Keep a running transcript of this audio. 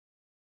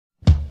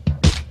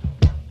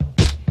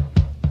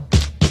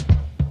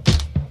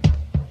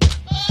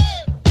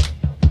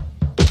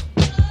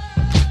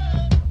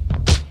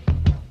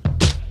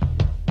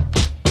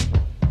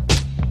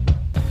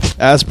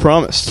as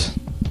promised,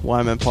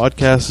 YMN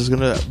Podcast is going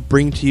to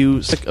bring to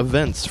you 6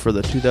 events for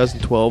the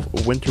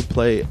 2012 Winter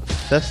Play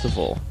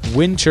Festival.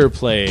 Winter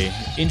Play.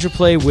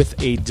 Interplay with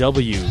a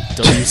W.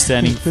 W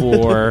standing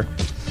for...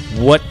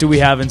 What do we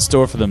have in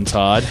store for them,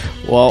 Todd?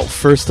 Well,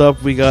 first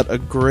up, we got a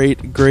great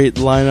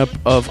lineup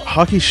of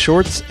hockey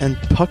shorts and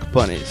puck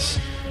bunnies.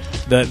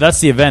 That's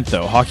the event,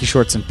 though. Hockey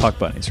shorts and puck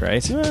bunnies,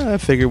 right? I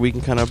figure we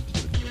can kind of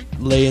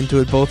lay into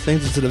it both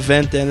things. It's an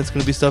event, and it's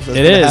going to be stuff that's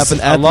going to happen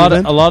at the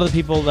event. A lot of the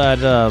people that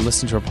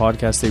listen to our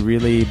podcast,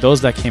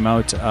 those that came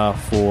out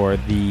for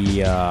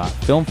the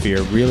Film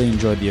Fear really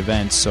enjoyed the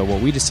event. So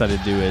what we decided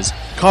to do is...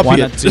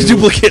 Copy it. Just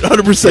duplicate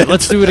 100%. Yeah,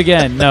 let's do it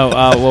again. No,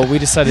 what we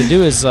decided to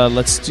do is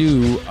let's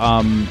do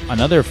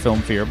another Film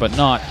Fear, but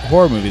not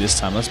horror movie this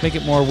time. Let's make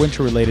it more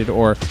winter-related,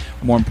 or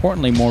more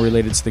importantly, more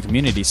related to the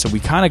community. So we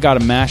kind of got a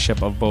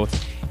mashup of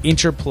both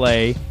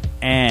Interplay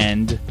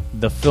and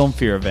the Film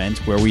Fear event,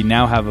 where we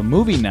now have a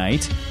movie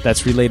night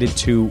that's related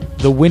to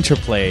the Winter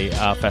Play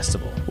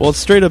Festival. Well, it's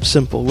straight up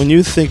simple. When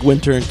you think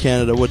winter in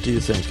Canada, what do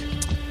you think?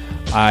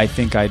 I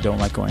think I don't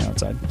like going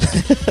outside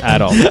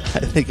at all. I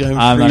think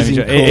I'm freezing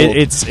cold.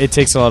 It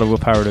takes a lot of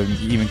willpower to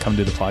even come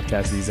to the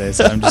podcast these days.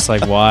 I'm just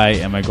like, why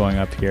am I going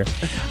up here?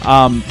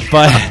 But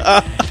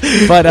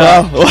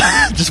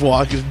just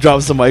walk,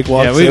 drop some mic,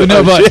 walk.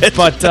 Yeah,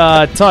 but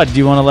Todd, do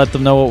you want to let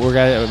them know what we're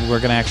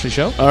going to actually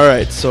show? All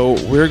right,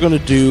 so we're going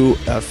to do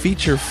a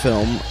feature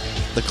film,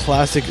 the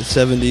classic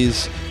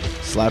 70s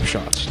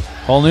Slapshot.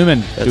 Paul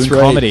Newman doing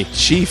comedy.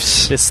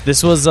 Chiefs.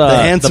 This was the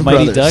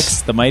Mighty Brothers.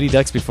 Ducks. The Mighty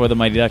Ducks before the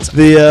Mighty Ducks.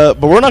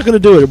 But we're not going to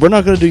do it. We're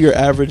not going to do your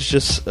average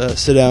just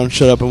sit down,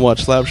 shut up, and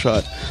watch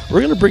Slapshot. We're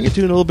going to bring it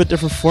to a little bit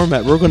different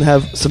format. We're going to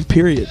have some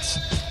periods.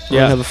 We're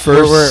going to have a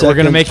first, we're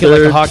going to make it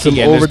like a hockey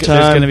game.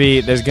 Overtime.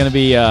 It's going to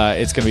be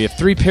a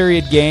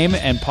 3-period game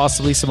and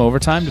possibly some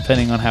overtime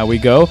depending on how we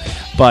go.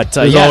 But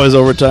there's always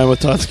overtime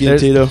with Totsky and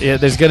Tito. Yeah,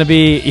 there's going to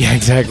be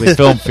exactly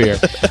Film Fear.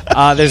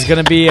 There's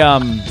going to be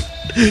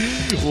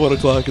 1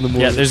 o'clock in the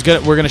morning. Yeah,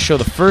 we're gonna show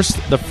the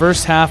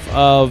first half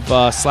of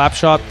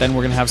Slapshot. Then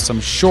we're gonna have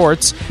some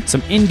shorts,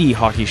 some indie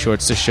hockey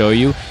shorts to show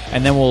you,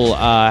 and then we'll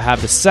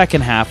have the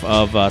second half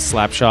of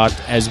Slapshot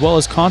as well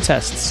as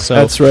contests. So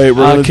that's right.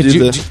 We're gonna do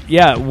this.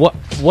 Yeah.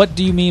 What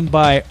do you mean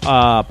by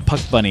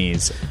puck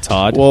bunnies,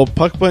 Todd? Well,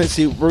 puck bunnies.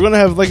 See, we're gonna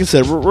have, like I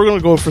said, we're gonna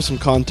go for some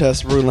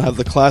contests. We're gonna have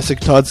the classic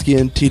Todsky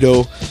and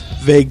Tito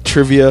vague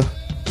trivia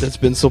that's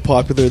been so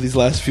popular these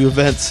last few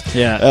events.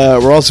 Yeah.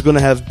 We're also going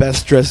to have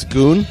Best Dressed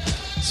Goon.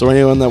 So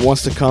anyone that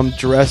wants to come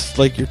dressed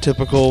like your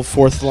typical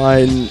fourth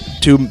line,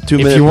 2 minute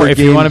per game if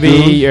you want to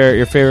be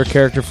your favorite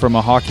character from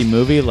a hockey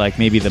movie, like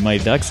maybe the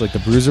Mighty Ducks, like the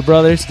Bruiser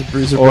Brothers,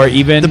 or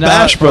even the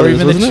Bash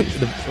Brothers, wasn't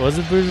it? Was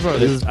it Bruiser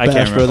Brothers? I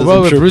can't remember.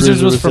 Well, the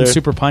Bruisers was from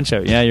Super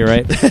Punch-Out. Yeah, you're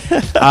right.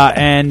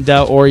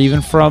 Or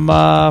even from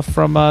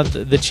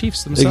the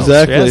Chiefs themselves.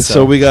 Exactly. Yeah,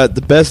 so we got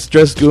the Best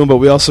Dressed Goon, but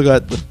we also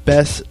got the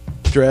Best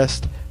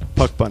Dressed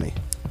Puck Bunny.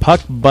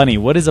 Puck Bunny.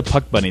 What is a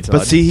Puck Bunny, Todd?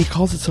 But see, he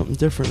calls it something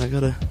different. I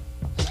got a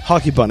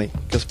Hockey Bunny,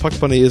 because Puck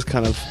Bunny is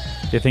kind of...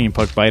 You're thinking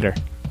Puck Biter.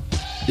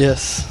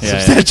 Yes.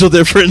 Substantial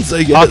difference,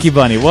 I guess. Hockey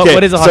Bunny.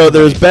 What is a Hockey Bunny? So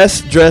there's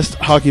Best Dressed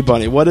Hockey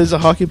Bunny. What is a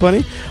Hockey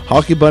Bunny?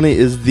 Hockey Bunny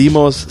is the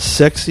most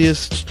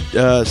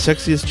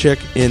sexiest chick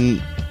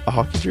in a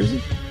hockey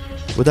jersey.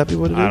 Would that be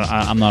what it is?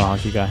 I'm not a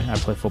hockey guy. I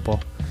play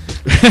football.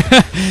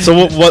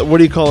 So what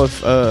do you call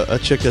a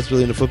chick that's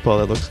really into football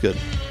that looks good?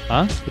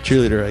 Huh? A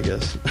cheerleader, I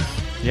guess.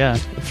 Yeah.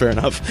 Fair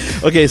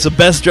enough. Okay, so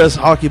Best Dressed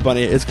Hockey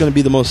Bunny. It's going to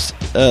be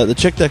the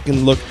chick that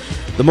can look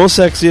the most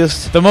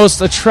sexiest. The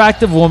most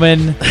attractive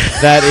woman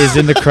that is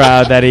in the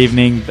crowd that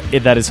evening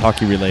that is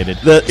hockey related.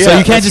 So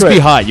you can't just be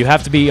hot. You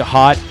have to be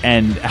hot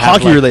and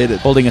hockey related.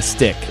 Holding a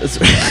stick.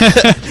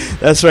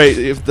 That's right.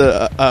 If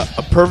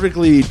a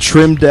perfectly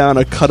trimmed down,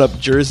 a cut up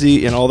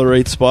jersey in all the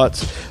right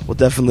spots will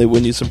definitely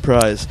win you some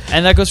prize.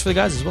 And that goes for the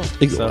guys as well.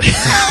 So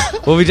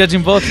we'll be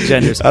judging both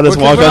genders. We're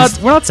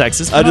not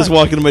sexist. I just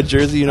walk into my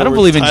jersey. I don't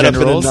believe in gender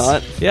roles.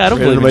 Yeah, I don't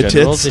believe in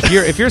gender roles.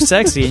 If you're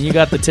sexy and you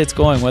got the tits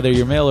going, whether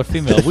you're male or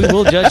female, we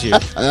will judge you.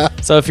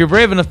 So if you're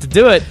brave enough to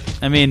do it,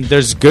 I mean,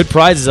 there's good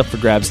prizes up for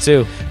grabs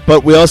too.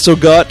 But we also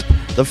got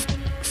the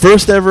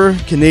first ever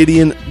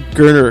Canadian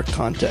Gurner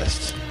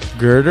contest.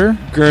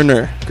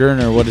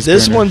 Gurner. What is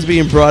this Gurner? one's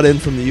being brought in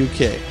from the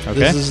UK. Okay.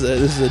 This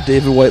is a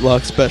David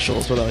Whitelock special.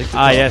 Is what I like to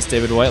call it. Yes,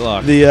 David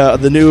Whitelock.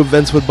 The new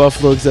Events with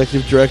Buffalo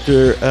executive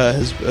director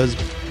has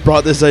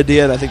brought this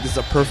idea, and I think this is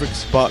a perfect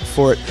spot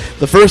for it.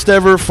 The first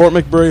ever Fort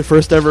McMurray,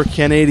 first ever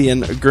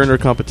Canadian Gurner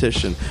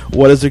competition.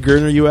 What is a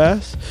Gurner, you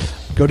ask?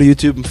 Go to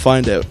YouTube and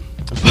find out.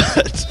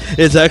 But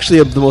it's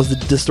actually the most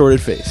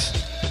distorted face.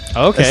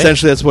 Okay.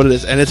 Essentially, that's what it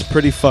is, and it's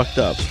pretty fucked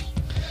up.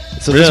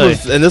 So really?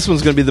 this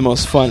one's going to be the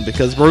most fun,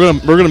 because we're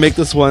gonna make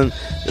this one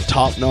the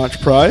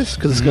top-notch prize,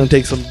 because it's going to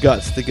take some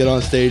guts to get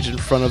on stage in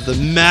front of the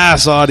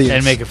mass audience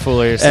and make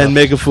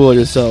a fool of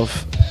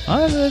yourself.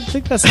 I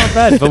think that's not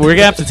bad, but we're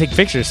gonna have to take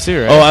pictures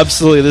too, right? Oh,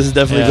 absolutely! This is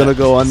definitely going to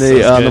go on the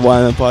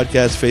YMN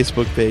Podcast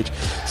Facebook page.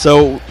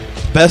 So,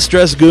 Best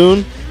Dressed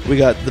Goon. We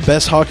got the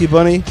best hockey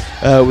bunny.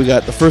 We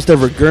got the first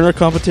ever Gurner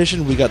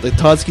competition. We got the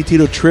Todsky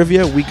Tito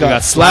trivia. We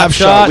got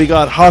Slapshot. We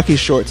got hockey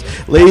shorts.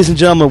 Ladies and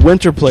gentlemen,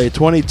 Winter Play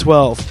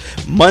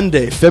 2012,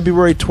 Monday,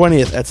 February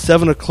 20th at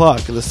 7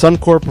 o'clock at the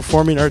Suncor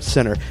Performing Arts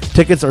Center.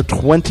 Tickets are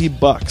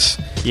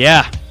 $20.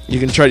 Yeah. You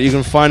can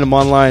find them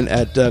online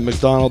at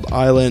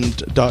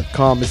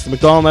McDonaldIsland.com. It's the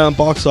McDonald Island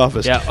box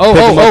office. Yeah. Pick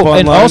 'em up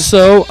And online.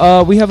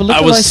 also, we have a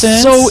liquor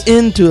license. I was so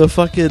into a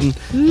fucking.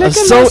 I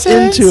was so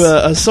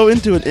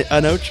into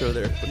an outro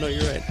there. But no,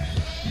 you're right.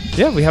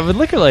 Yeah, we have a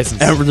liquor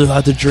license. And we're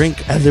allowed to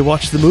drink as they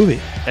watch the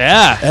movie.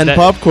 Yeah. And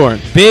popcorn.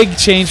 Big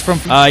change from...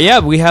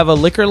 we have a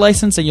liquor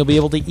license, and you'll be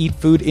able to eat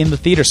food in the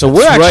theater. So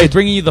we're actually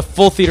bringing you the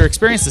full theater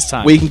experience this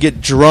time. We can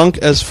get drunk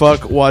as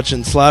fuck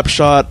watching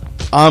Slapshot.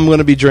 I'm going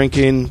to be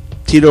drinking.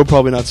 Tito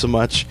probably not so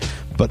much,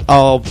 but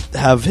I'll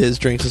have his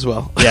drinks as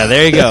well. Yeah,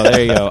 there you go.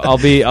 There you go. I'll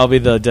be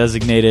the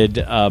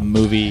designated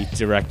movie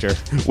director.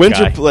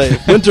 Winter Play.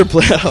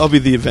 I'll be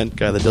the event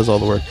guy that does all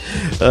the work.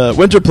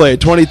 Winter Play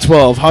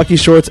 2012. Hockey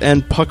shorts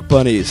and puck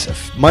bunnies.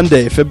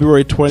 Monday,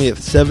 February 20th,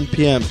 7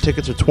 p.m.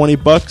 Tickets are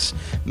 $20.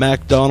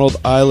 McDonald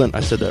Island.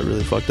 I said that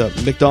really fucked up.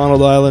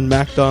 McDonald Island,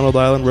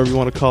 whatever you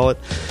want to call it.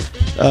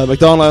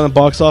 McDonald Island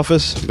box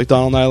office.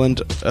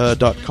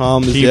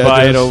 McDonaldIsland.com is Can you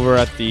buy it over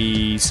at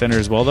the center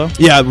as well, though?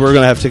 Yeah, we're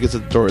gonna have tickets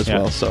at the door as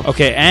well. So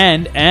okay,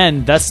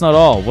 and that's not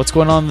all. What's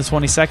going on the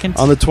 22nd?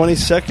 On the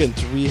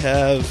 22nd, we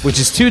have, which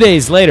is 2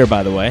 days later,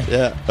 by the way.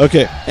 Yeah.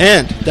 Okay,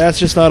 and that's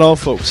just not all,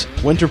 folks.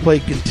 Winter Play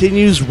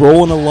continues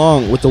rolling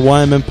along with the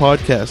YMM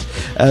podcast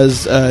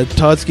as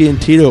Todsky and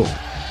Tito.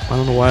 I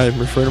don't know why I'm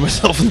referring to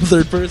myself in the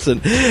third person.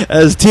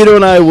 As Tito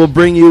and I will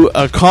bring you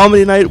a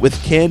comedy night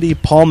with Candy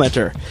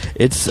Palmeter.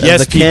 It's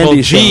the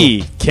Candy Show.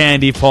 The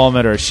Candy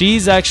Palmeter.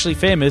 She's actually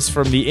famous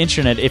from the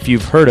internet, if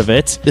you've heard of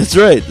it. That's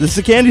right. This is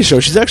the Candy Show.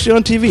 She's actually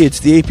on TV. It's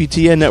the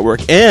APTN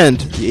network and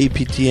the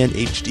APTN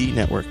HD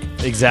network.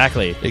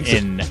 Exactly.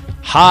 In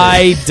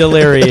high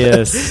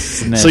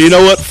deliriousness. So you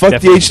know what? Fuck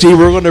the HD.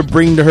 We're going to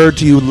bring her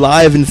to you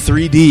live in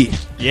 3D.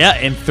 Yeah,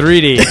 in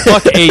 3D.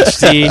 Fuck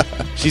HD.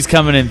 She's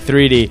coming in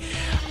 3D.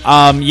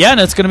 And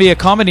it's going to be a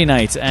comedy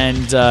night,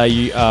 and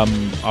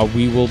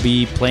we will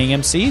be playing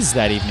MCs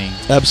that evening.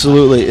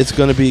 Absolutely. It's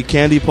going to be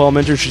Candy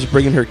Palmeter. She's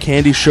bringing her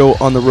Candy Show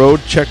on the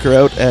road. Check her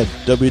out at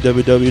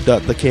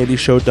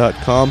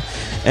www.thecandyshow.com.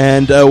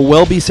 And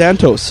Welby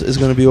Santos is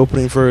going to be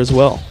opening for her as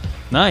well.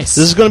 Nice.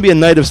 This is going to be a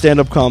night of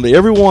stand-up comedy.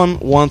 Everyone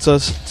wants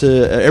us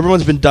to...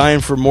 everyone's been dying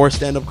for more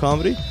stand-up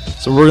comedy,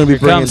 so we're going to be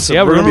bringing some.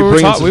 Yeah, we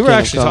were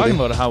actually talking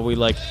about how we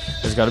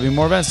there's got to be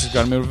more events. There's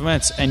got to be more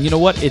events. And you know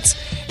what?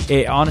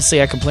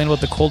 Honestly, I complain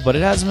about the cold, but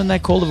it hasn't been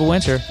that cold of a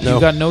winter. No.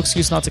 You've got no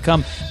excuse not to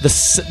come.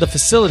 The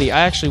facility,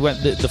 I actually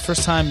went... The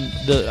first time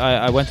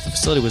I went to the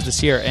facility was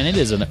this year, and it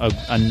is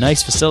a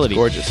nice facility.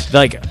 Gorgeous.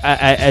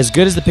 As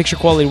good as the picture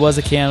quality was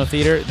at Keanu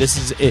Theater,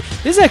 this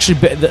is actually...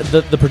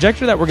 The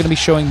projector that we're going to be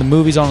showing the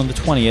movies on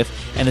the 20th,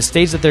 and the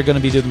stage that they're going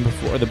to be doing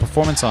the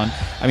performance on,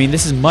 I mean,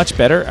 this is much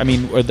better. I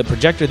mean, the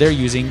projector they're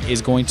using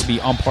is going to be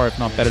on par, if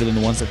not better, than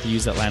the ones that they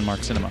use at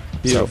Landmark Cinema.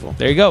 Beautiful. So,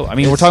 there you go. I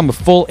mean, we're talking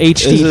about full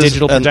HD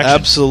digital projection. An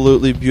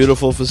absolutely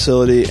beautiful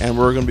facility, and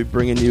we're going to be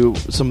bringing you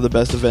some of the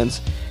best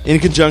events in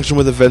conjunction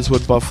with Events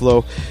with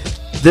Buffalo.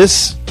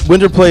 This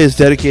Winter Play is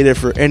dedicated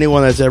for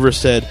anyone that's ever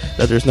said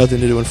that there's nothing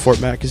to do in Fort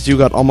Mac, because you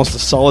got almost a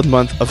solid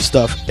month of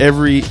stuff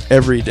every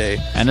day.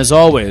 And as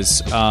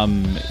always,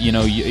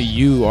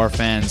 you our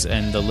fans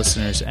and the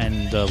listeners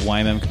and the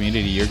YMM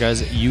community, you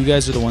guys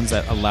are the ones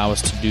that allow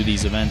us to do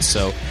these events.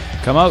 So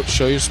come out,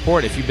 show your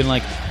support. If you've been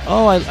like,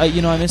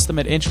 I missed them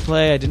at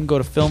Interplay, I didn't go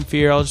to Film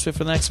Fear, I'll just wait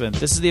for the next event.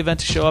 This is the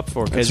event to show up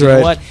for, because you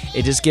know what?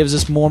 It just gives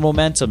us more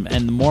momentum,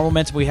 and the more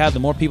momentum we have, the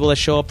more people that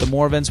show up, the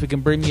more events we can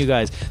bring you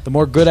guys, the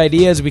more good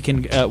ideas we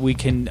can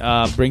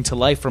bring to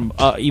life from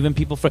even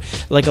people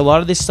a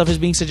lot of this stuff is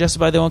being suggested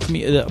by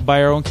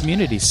by our own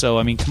community. So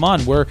I mean, come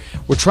on, we're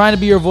trying to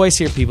be your voice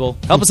here, people.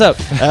 Help us out.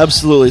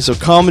 Absolutely. So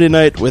comedy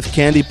night with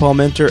Candy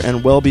Palmeter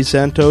and Welby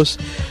Santos,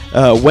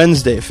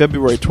 Wednesday,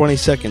 February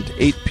 22nd,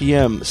 8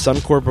 p.m.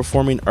 Suncor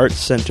Performing Arts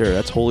Center.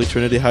 That's Holy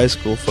Trinity High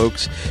School,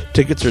 folks.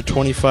 Tickets are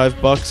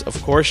 $25. Of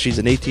course, she's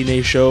an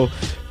 18A show.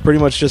 Pretty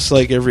much just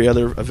like every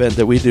other event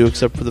that we do,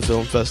 except for the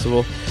film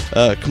festival.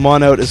 Come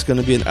on out. It's going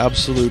to be an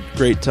absolute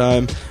great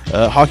time.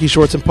 Hockey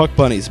shorts and puck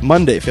bunnies.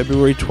 Monday,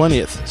 February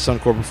 20th,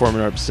 Suncor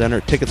Performing Arts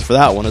Center. Tickets for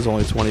that one is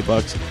only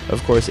 $20.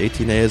 Of course,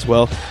 18A as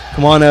well.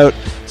 Come on out.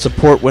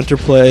 Support Winter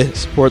Play.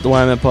 Support the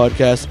YMM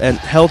podcast. And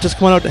hell, just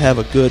come on out to have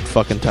a good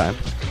fucking time.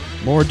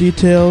 More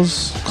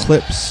details,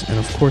 clips, and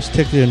of course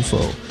ticket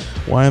info.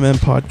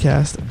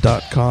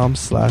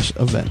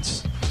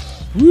 YMMpodcast.com/events.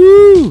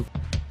 Woo!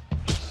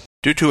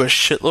 Due to a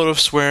shitload of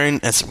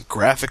swearing and some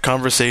graphic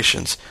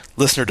conversations,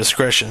 listener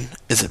discretion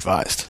is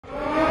advised.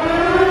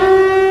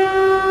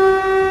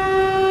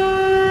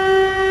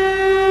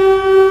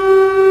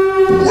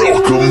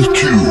 Welcome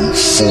to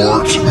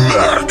Fort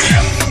Mac.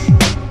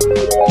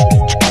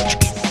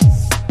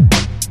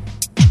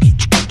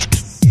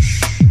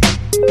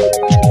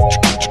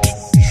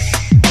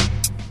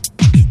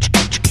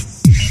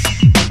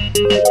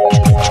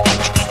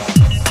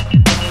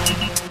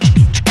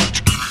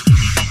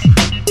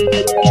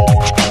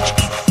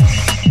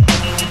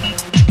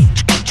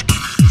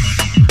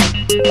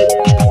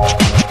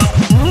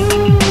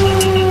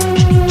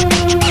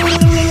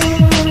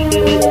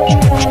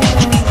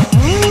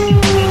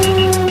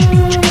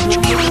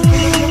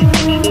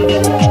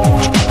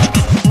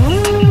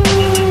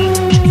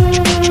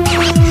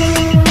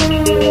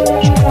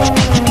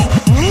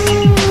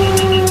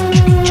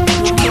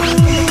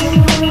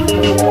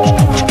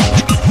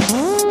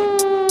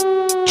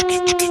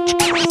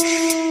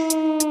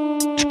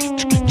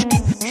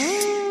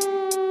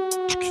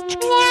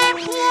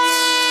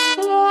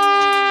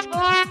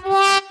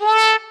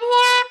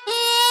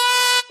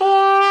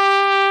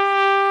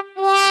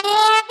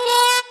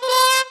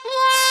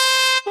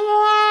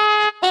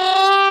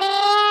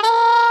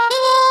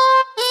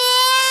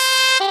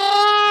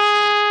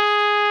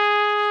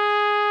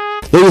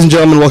 Ladies and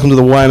gentlemen, welcome to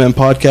the YMN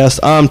Podcast.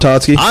 I'm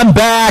Totsky. I'm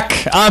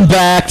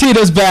back.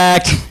 Tito's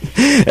back.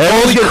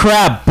 Holy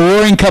crap!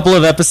 Boring couple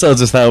of episodes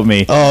without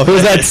me. Oh, who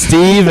was that?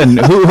 Steve and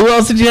who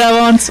else did you have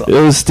on?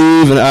 It was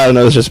Steve, and I don't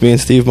know. It was just me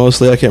and Steve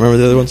mostly. I can't remember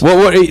the other ones.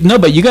 No,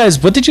 but you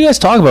guys. What did you guys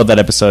talk about that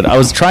episode? I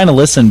was trying to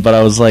listen, but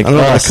I was like,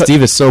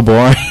 Steve is so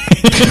boring.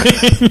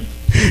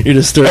 You're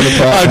just stirring the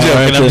pot. I'm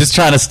joking. I'm just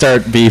trying to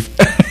start beef.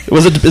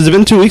 Has it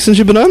been 2 weeks since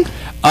you've been on?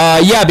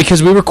 Yeah,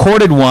 because we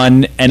recorded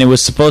one, and it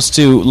was supposed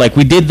to, like,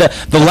 we did the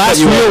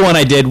last real one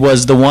I did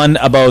was the one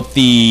about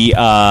the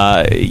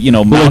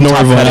mountain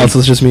else.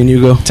 It's just me and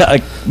you go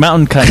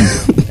mountain cutting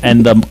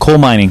and coal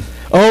mining.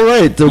 Oh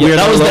right,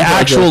 that was the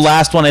actual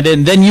last one I did.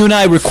 And then you and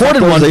I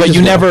recorded one, but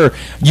you never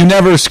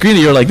screened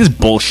it. You're like, this is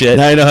bullshit.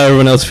 Now I know how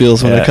everyone else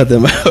feels when I cut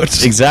them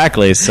out.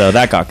 Exactly. So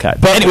that got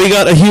cut. But anyway, we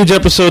got a huge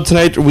episode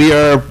tonight. We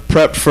are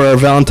prepped for our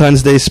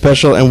Valentine's Day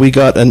special, and we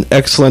got an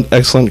excellent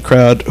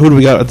crowd. Who do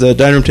we got at the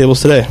dining room tables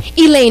today?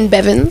 Elaine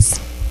Bevins.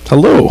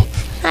 Hello.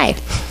 Hi.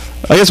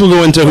 I guess we'll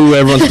go into who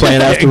everyone's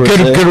playing afterwards.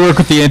 Good work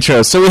with the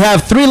intro. So we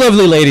have 3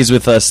 lovely ladies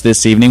with us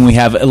this evening. We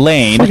have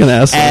Elaine. Fucking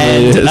asshole.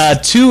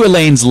 And 2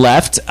 Elaines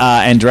left.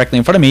 And directly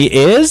in front of me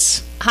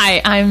is...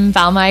 Hi, I'm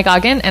Valmai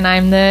Goggin, and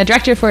I'm the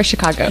director for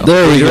Chicago.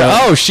 There we go.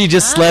 Oh, she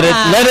just let it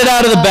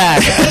out of the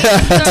bag.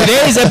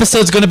 Today's episode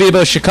is going to be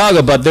about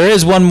Chicago, but there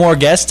is one more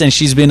guest, and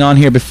she's been on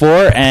here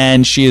before,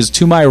 and she is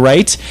to my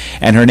right,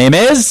 and her name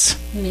is...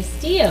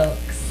 Misty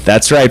Oaks.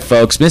 That's right,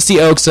 folks. Misty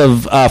Oaks,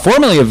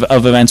 formerly of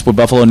Events with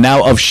Buffalo,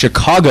 now of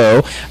Chicago,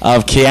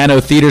 of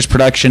Keanu Theater's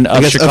production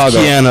of Chicago.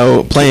 Of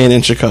Keanu playing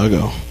in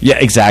Chicago. Yeah,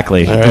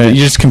 exactly. Right. You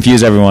just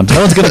confuse everyone. No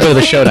one's going to go to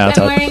the show now.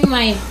 I'm wearing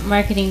my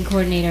marketing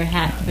coordinator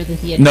hat for the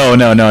theater.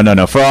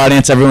 No. For our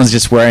audience, everyone's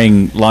just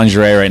wearing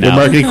lingerie right now. The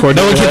marketing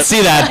coordinator. No one can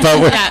see that, but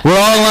we're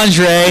all in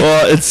lingerie.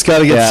 Well, it's got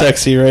to get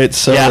sexy, right?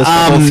 So that's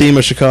the whole theme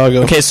of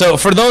Chicago. Okay, so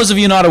for those of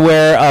you not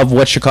aware of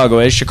what Chicago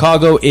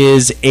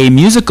is a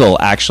musical,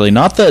 actually,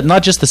 not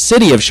just the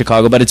city of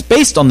Chicago, but it's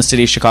based on the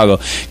city of Chicago,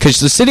 because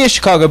the city of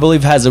Chicago, I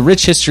believe, has a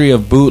rich history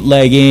of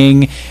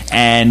bootlegging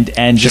and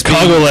just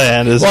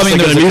Chicagoland is there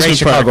was a great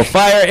Chicago park.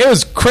 Fire. It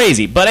was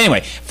crazy. But anyway,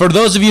 for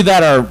those of you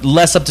that are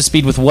less up to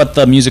speed with what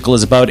the musical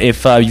is about,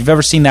 if you've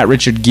ever seen that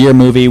Richard Gere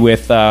movie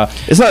with...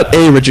 it's not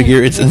a Richard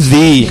Gere, it's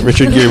the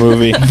Richard Gere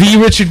movie. The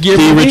Richard Gere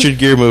movie? The Richard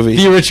Gere movie.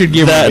 The Richard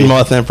Gere that movie.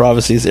 and Mothman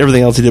Prophecies.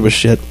 Everything else he did was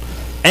shit.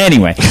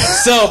 Anyway,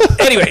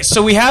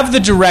 so we have the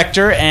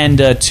director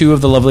and 2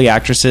 of the lovely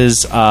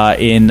actresses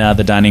in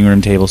the dining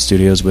room table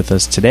studios with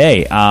us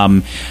today.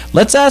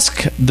 Let's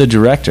ask the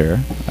director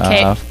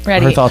her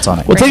thoughts on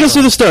it. Well, take us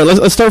through the start.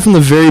 Let's start from the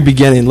very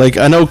beginning. Like,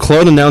 I know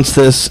Claude announced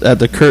this at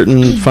the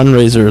Curtain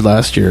fundraiser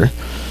last year,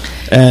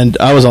 and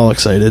I was all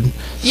excited.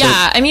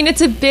 Yeah, I mean,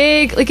 it's a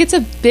big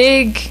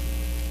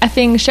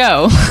effing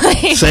show.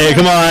 Say it,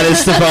 come on,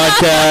 it's the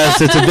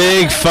podcast. It's a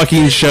big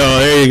fucking show.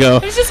 There you go.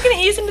 I was just going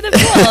to ease into the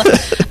pool.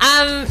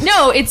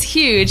 No, it's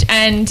huge,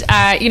 and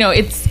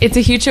it's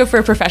a huge show for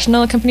a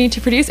professional company to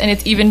produce, and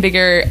it's even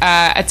bigger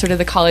at sort of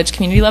the college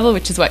community level,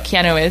 which is what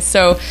Keanu is.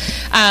 So,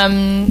 I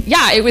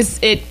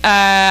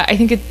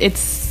think it's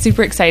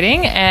super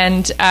exciting,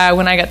 and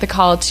when I got the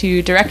call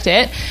to direct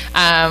it,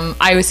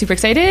 I was super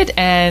excited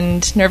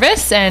and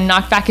nervous and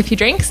knocked back a few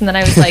drinks, and then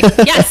I was like,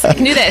 yes, I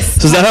can do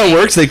this. So is that how it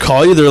works? They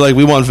call you, they're like,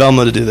 we want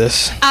Velma to do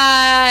this.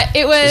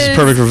 This is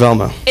perfect for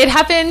Velma. It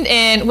happened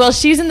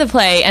she's in the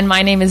play, and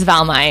my name is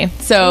Valmai,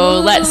 so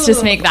let's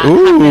just make that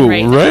happen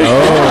right now.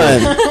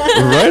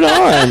 Right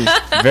on.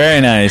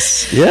 Very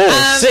nice.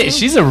 Yes.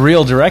 She's a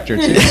real director,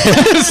 too.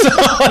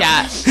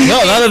 Yeah.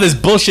 No, none of this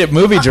bullshit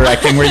movie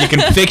directing where you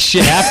can fix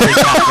shit after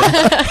it's happened.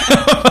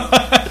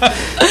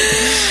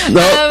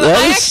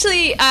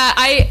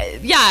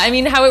 I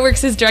mean, how it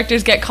works is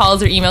directors get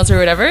calls or emails or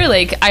whatever.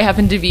 Like, I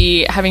happen to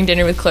be having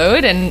dinner with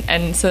Claude,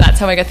 and so that's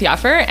how I got the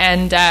offer.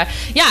 And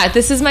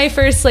this is my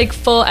first,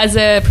 as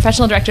a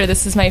professional director,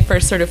 this is my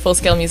first sort of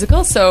full-scale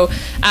musical. So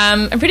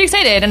I'm pretty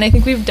excited, and I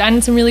think we've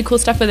done some really cool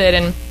stuff with it.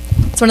 And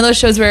it's one of those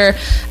shows where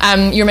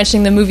you were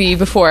mentioning the movie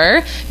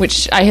before,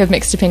 which I have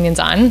mixed opinions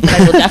on, but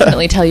I will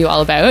definitely tell you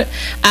all about.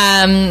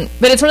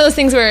 But it's one of those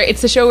things where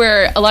it's a show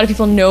where a lot of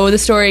people know the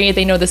story,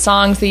 they know the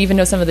songs, they even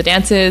know some of the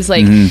dances.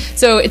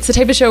 So it's the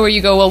type of show where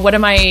you go, well, what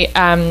am I,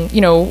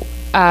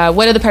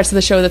 what are the parts of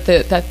the show that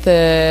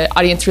the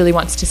audience really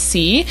wants to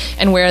see,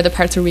 and where are the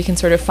parts where we can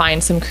sort of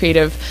find some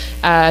creative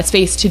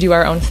space to do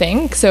our own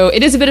thing. So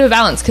it is a bit of a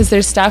balance, because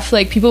there's stuff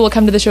like people will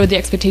come to the show with the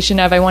expectation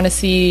of, I want to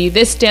see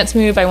this dance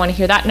move, I want to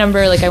hear that number,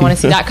 I want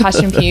to see that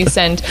costume piece,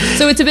 and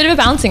so it's a bit of a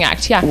balancing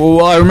act. Yeah.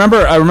 Well, I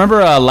remember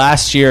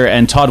last year,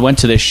 and Todd went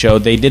to this show.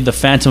 They did the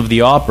Phantom of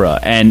the Opera,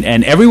 and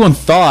everyone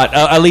thought,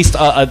 at least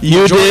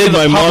you did,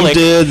 my mom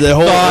did, the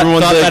whole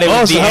everyone thought that it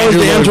was the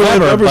Andrew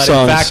Lloyd Webber, but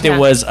in fact it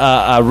was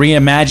a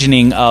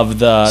reimagining of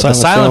the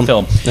silent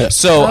film. Yeah.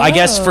 So I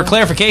guess for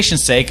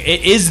clarification's sake,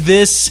 is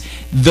this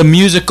the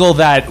musical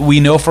that we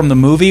know from the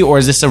movie, or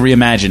is this a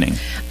reimagining?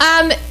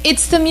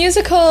 It's the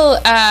musical.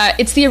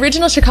 It's the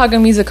original Chicago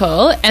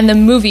musical, and the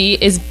movie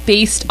is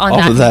based on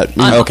Off of that,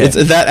 okay. It's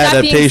that That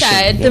adaptation. being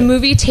said, the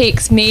movie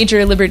takes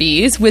major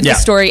liberties with the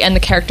story and the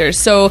characters.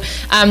 So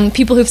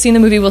people who've seen the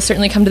movie will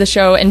certainly come to the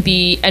show and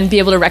be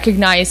able to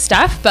recognize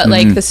stuff. But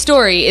like the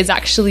story is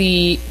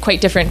actually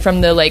quite different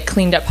from the like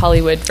cleaned up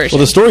Hollywood version.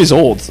 Well, the story's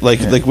old. Like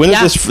when did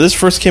this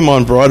first came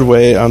on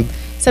Broadway?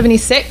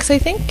 76, I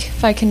think.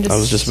 If I can just. I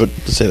was just about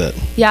to say that.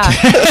 Yeah.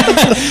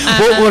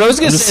 Well, what I was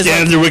going to say is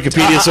Scanning through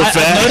Wikipedia so fast.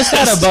 I noticed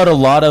that about a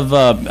lot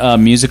of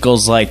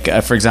musicals, like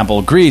for example,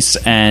 Grease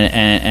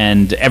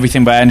and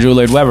everything by Andrew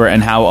Lloyd Webber,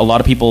 and how a lot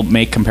of people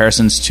make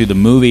comparisons to the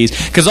movies.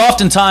 Because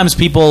oftentimes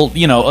people,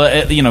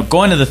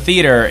 going to the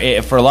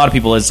theater for a lot of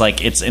people is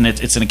like it's an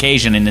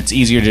occasion, and it's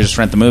easier to just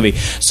rent the movie.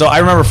 So I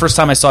remember first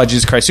time I saw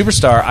Jesus Christ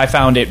Superstar, I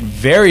found it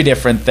very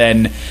different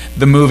than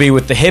the movie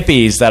with the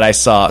hippies that I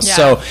saw. Yeah.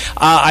 So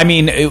I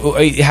mean,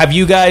 have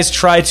you guys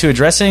tried to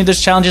address any of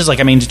those challenges? Like,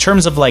 I mean, in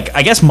terms of like,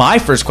 I guess my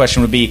first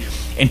question would be,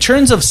 in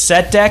terms of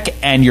set deck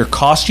and your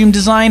costume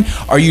design,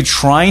 are you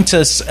trying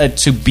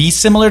to be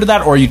similar to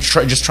that, or are you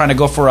just trying to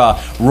go for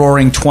a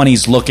Roaring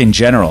 20s look in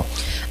general?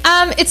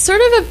 It's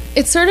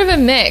sort of a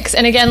mix,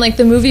 and again, like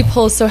the movie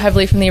pulls so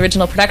heavily from the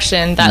original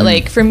production that,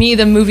 like, for me,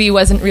 the movie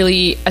wasn't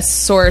really a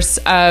source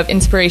of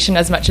inspiration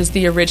as much as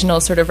the original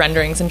sort of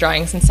renderings and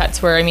drawings and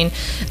sets were. I mean,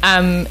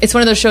 it's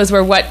one of those shows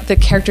where what the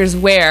characters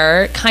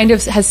wear kind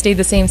of has stayed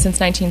the same since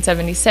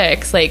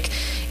 1976. Like,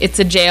 it's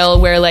a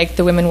jail where like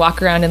the women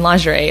walk around in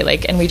lingerie,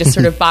 like, and we just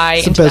sort of buy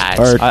It's the into best that.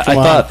 part. I Come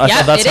on. thought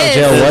that's it how is.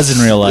 jail was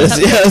in real life.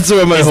 Yeah, that's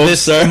what my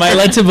hopes are. Am I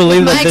led to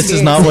believe that this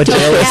is not what jail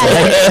is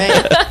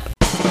like?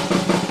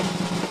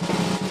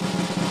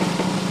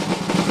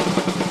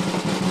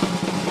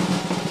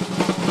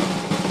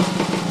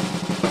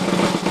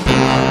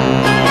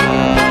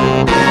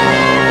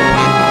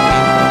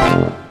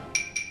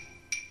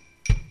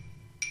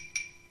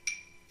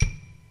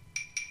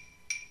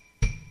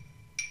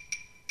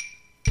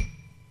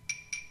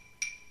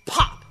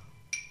 Pop.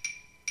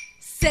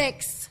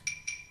 6.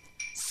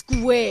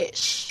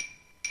 Squish.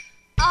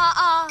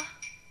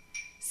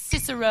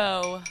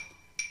 Cicero.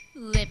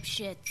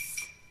 Lipschitz.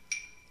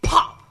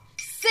 Pop.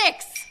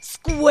 6.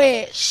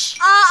 Squish.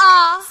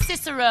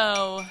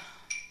 Cicero.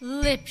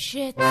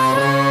 Lipschitz.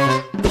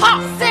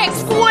 Pop. 6.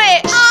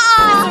 Squish.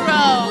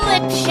 Cicero.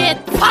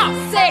 Lipschitz. Pop.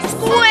 6.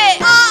 Squish.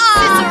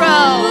 Cicero.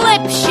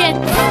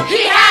 Lipschitz.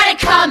 He had it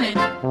coming.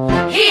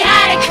 He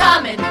had it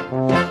coming.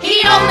 He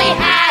only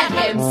had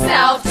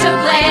himself to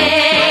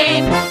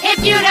blame.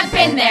 If you'd have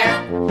been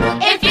there,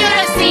 if you'd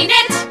have seen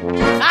it,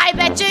 I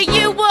bet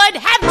you would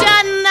have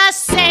done the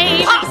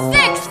same. Pop.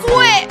 6.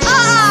 Squish.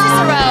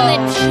 Cicero.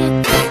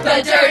 Lipschitz.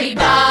 The dirty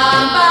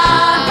bomb.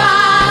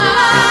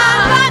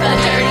 The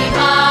dirty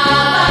bomb.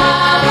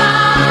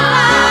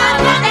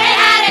 They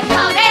had it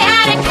come. They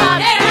had it come.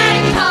 They had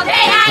it come.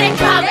 They had it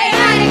come. They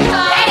had it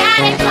come. They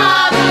had it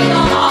come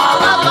all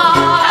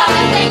along.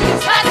 And they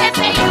use us and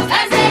they use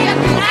us and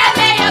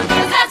they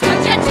abuse us.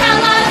 Could you tell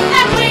us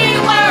that we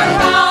were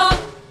wrong?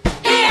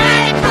 He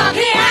had it come.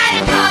 He had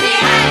it come. He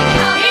had it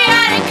come. He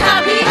had it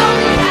come.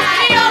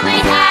 He only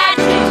had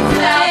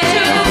himself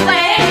to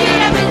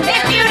blame.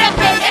 If you'd have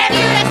been, if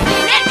you'd have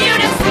seen it,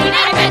 you'd have seen it.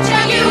 I bet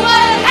you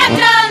would have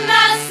done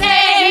the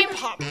same.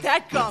 Pop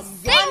that gum.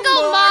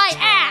 Single my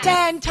ass.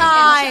 10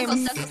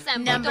 times.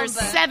 Number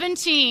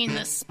 17,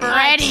 the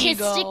spread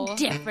eagle.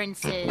 Artistic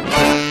differences.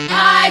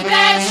 I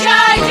bet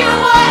you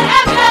would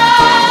have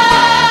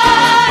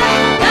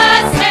done the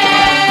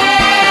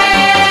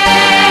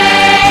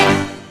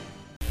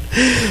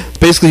same.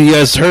 Basically, you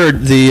guys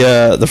heard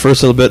the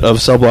first little bit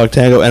of Cell Block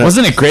Tango, and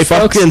Wasn't it great,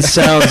 folks? fucking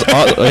sounds.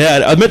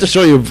 Yeah, I meant to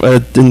show you. I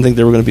didn't think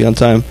they were going to be on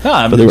time.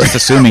 I'm but they were. just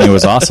assuming it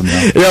was awesome,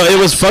 though. It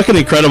was fucking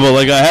incredible.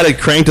 Like, I had it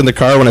cranked in the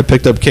car when I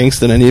picked up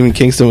Kingston, and even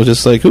Kingston was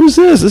just like, "Who's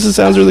this? This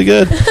sounds really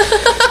good."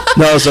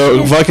 No,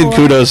 so fucking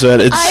kudos,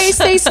 man. It's I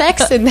say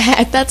sex in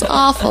that. That's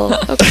awful.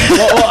 Okay.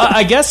 Well,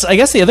 I guess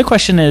the other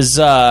question is,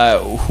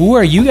 who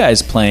are you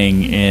guys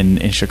playing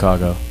in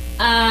Chicago?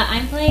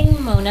 I'm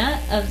playing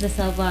Mona of the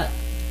Cell Block.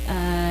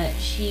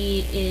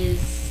 She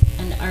is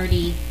an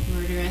arty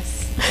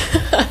murderess.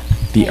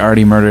 The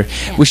Artie murder.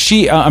 Yeah. Was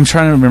she? I'm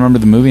trying to remember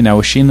the movie now.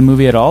 Was she in the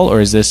movie at all,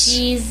 or is this?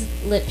 She's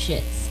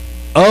Lipschitz.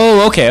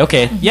 Oh,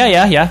 okay.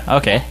 Yeah.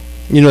 Okay.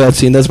 you know that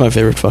scene. That's my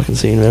favorite fucking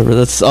scene ever.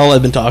 That's all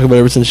I've been talking about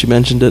ever since she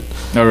mentioned it.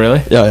 Oh,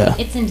 really? Yeah.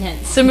 It's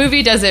intense. The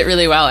movie does it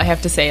really well, I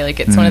have to say. Like,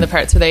 it's one of the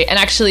parts where they, and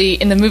actually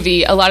in the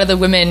movie, a lot of the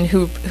women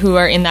who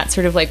are in that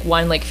sort of like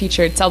one like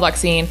featured cell block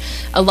scene,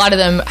 a lot of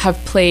them have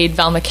played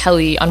Velma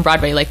Kelly on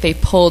Broadway. Like, they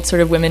pulled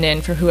sort of women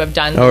in for who have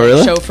done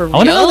the show for real. I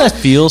wonder how that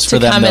feels for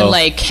them, to come though. and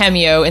like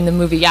cameo in the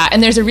movie. Yeah,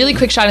 and there's a really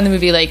quick shot in the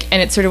movie, like,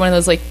 and it's sort of one of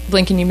those like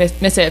blink and you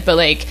miss it, but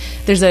like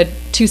there's a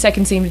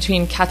 2-second scene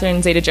between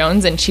Catherine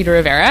Zeta-Jones and Cheetah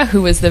Rivera,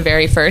 who was the very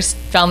very first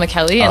Velma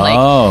Kelly, and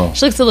Oh. like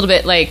she looks a little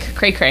bit like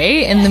cray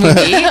cray in the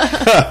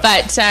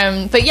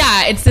movie. but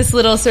yeah, it's this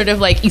little sort of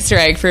like Easter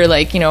egg for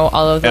like, you know,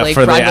 all of the Yeah, like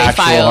for the Broadway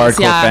actual files.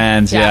 hardcore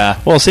fans, yeah.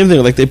 Well, same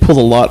thing. Like they pulled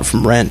a lot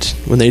from Rent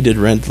when they did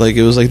Rent. Like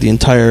it was like the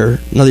entire,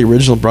 not the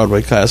original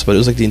Broadway cast, but it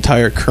was like the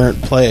entire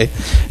current play.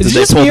 that Is it they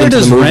just pulled me or into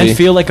the does movie. Rent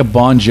feel like a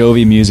Bon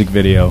Jovi music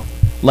video?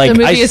 Like The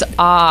movie I, is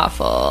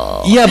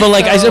awful. yeah, but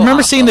like I So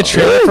remember seeing the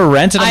awful. trailer for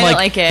Rent, and I'm I like, don't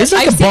like it. this is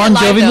like I've a seen Bon it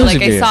live, Jovi though. music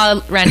Like video. I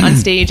saw Rent on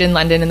stage in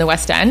London in the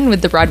West End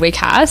with the Broadway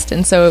cast,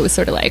 and so it was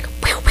sort of like.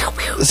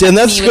 See, and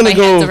that's me with going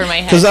to my hands go over my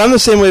head. because I'm the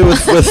same way with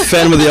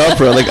Phantom of the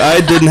Opera. Like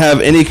I didn't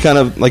have any kind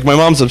of like my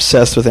mom's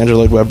obsessed with Andrew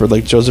Lloyd Webber,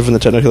 like Joseph and the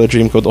Technicolor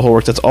Dreamcoat, the whole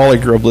works. That's all I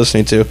grew up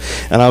listening to,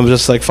 and I was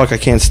just like, fuck, I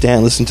can't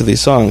stand listening to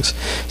these songs.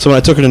 So when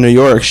I took her to New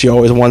York, she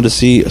always wanted to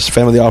see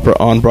Phantom of the Opera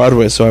on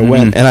Broadway, so I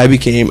went and I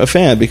became a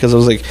fan because I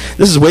was like,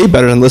 this is way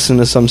better than listening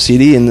to some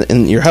CD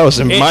in your house,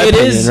 in my It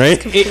opinion, is,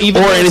 right?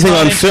 even Or though it's anything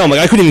not on film. Like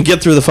I couldn't even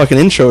get through the fucking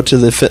intro to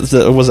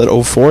the was that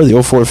 04,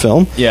 the 04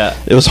 film. Yeah.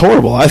 It was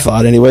horrible, I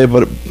thought, anyway,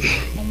 but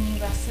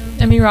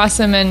Emmy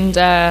Rossum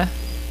and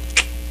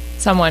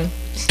someone.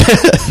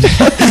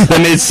 that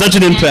made such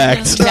an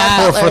impact.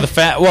 Yeah. For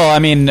the well, I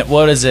mean,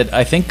 what is it?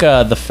 I think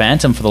the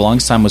Phantom for the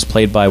longest time was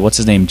played by what's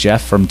his name,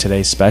 Jeff from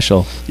Today's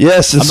Special.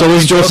 Yes, and I'm so not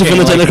was even Joseph in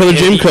joking, the Technicolor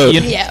like,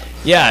 Dreamcoat. Yeah.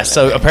 Yeah,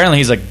 so apparently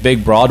he's like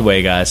big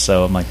Broadway guy.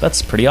 So I'm like,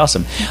 that's pretty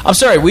awesome. I'm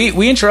sorry,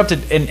 we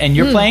interrupted, and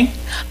you're playing.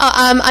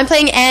 I'm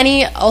playing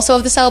Annie, also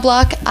of the Cell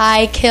Block.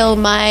 I kill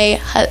my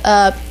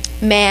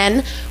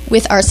man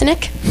with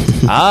arsenic.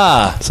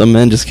 Ah, Some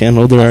men just can't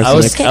hold their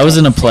arsenic. I was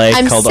in a play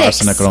I'm called 6.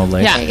 Arsenic and Old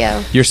Lake. Yeah. There you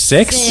go. You're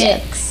 6?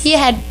 He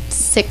had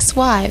 6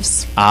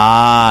 wives.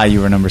 Ah, you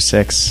were number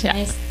 6. Yeah.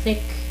 Nice thick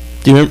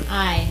Do you remember?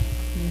 eye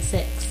and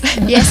 6.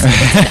 Yes.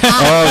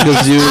 Oh,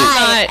 because you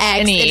Not X.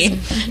 any.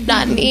 It's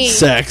not me.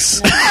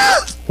 sex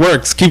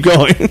works. Keep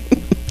going.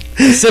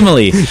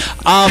 Simile.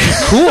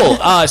 Cool.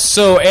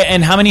 So,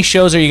 and how many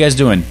shows are you guys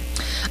doing?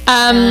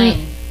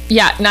 9.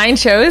 Yeah, 9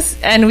 shows,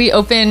 and we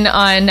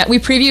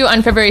preview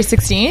on February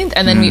 16th,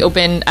 and then we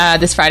open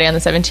this Friday on the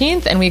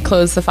 17th, and we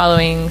close the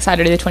following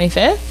Saturday the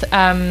 25th.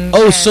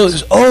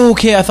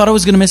 Okay. I thought I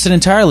was going to miss it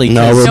entirely.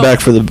 No, 'cause- we're Nope. back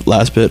for the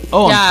last bit.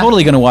 Oh, Yeah. I'm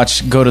totally going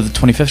to go to the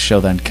 25th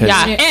show then. 'Cause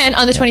Yeah, and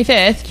on the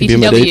 25th, you give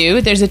me a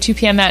BTW, there's a 2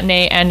 p.m.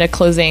 matinee and a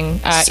closing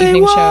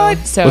evening show.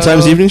 So What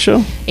time's the evening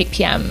show? 8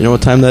 p.m. You know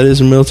what time that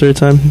is in military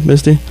time,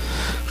 Misty?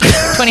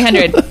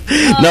 2000.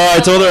 No, I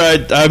told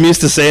her I'm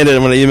used to saying it,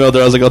 and when I emailed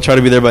her, I was like, I'll try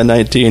to be there by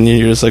 19. And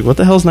you're just like, what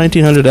the hell's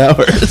 1900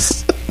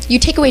 hours? You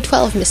take away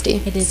 12,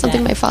 Misty. It is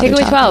Something that. my father Take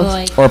away taught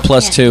me. 12. Or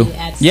plus 2.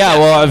 Yeah,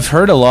 well, I've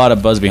heard a lot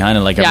of buzz behind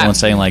it. Like Yeah. everyone's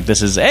saying, like,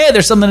 this is, hey,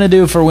 there's something to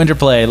do for winter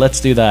play. Let's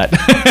do that.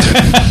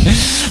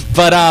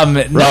 But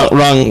no,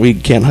 Wrong. We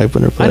can't hype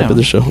winter play I know. up at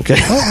the show. Okay.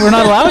 we're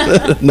not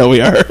allowed. No, we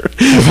are.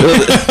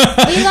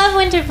 We love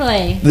winter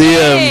play.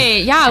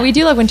 Hey, yeah, we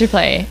do love winter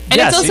play, and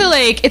Yeah, it's also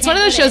like it's one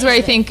of those shows where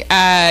I think,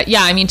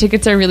 I mean,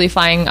 tickets are really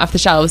flying off the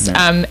shelves,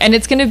 and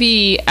it's going to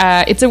be,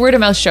 it's a word of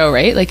mouth show,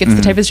 right? Like it's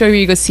the type of show where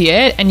you go see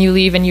it and you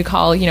leave and you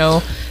call,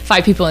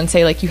 5 people and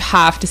say like you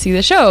have to see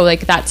the show.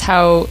 Like that's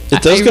how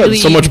It does I got really-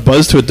 so much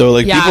buzz to it, though.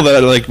 Like Yeah. people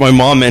that like my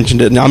mom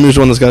mentioned it, and I'm just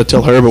one that's got to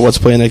tell her about what's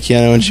playing at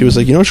Keanu, and she was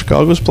like,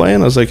 Chicago's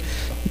playing. I was like,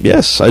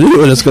 yes, I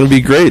do, and it's going to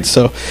be great.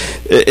 So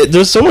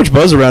there's so much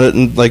buzz around it,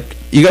 and like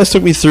you guys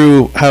took me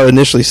through how it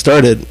initially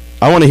started.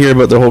 I want to hear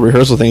about the whole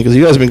rehearsal thing because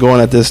you guys have been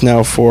going at this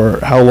now for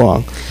how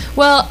long?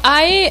 Well,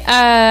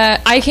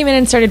 I came in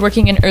and started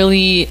working in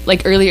early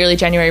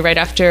January, right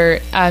after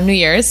New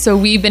Year's. So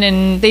they've been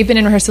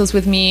in rehearsals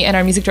with me and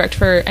our music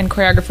director and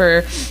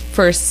choreographer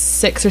for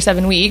 6 or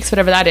 7 weeks,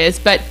 whatever that is.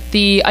 But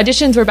the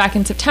auditions were back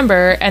in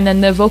September, and then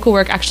the vocal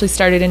work actually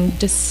started in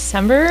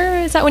December.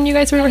 Is that when you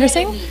guys were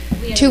rehearsing?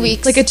 2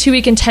 weeks. Like a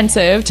 2-week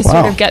intensive to sort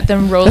Wow. of get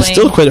them rolling. That's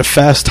still quite a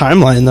fast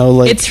timeline, though.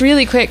 Like It's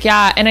really quick,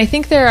 yeah. And I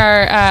think there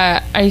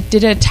are, I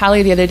did a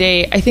tally the other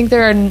day, I think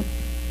there are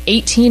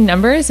 18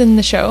 numbers in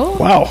the show.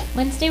 wow.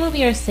 Wednesday will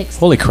be our 6th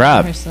Holy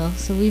crap. rehearsal,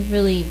 so we've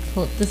really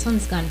pulled. This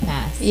one's gone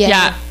fast.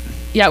 Yeah.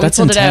 Yeah, we That's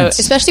pulled it intense. out.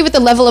 Especially with the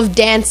level of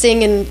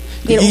dancing and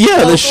Yeah,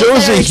 the vocals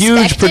show's that a are huge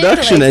expected,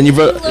 production, like, and you've.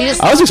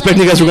 just- I was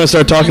expecting you guys were going to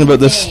start talking about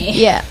this.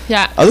 yeah.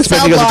 Yeah. I was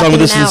expecting you guys to talk about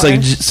this since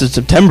like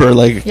September.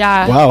 Like,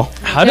 Yeah. wow.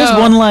 How does No.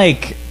 one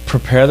like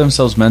prepare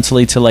themselves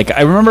mentally to like?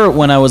 I remember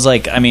when I was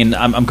like, I mean,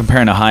 I'm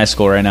comparing to high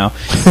school right now,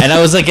 and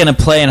I was like in a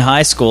play in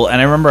high school, and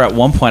I remember at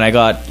one point I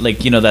got like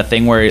that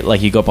thing where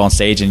like you go up on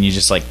stage and you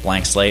just like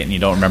blank slate and you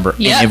don't remember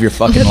Yep. any of your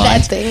fucking That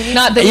lines. thing.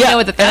 Not that you know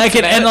what the and I that's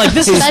can, about. and like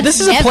this is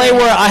That's a play never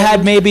where I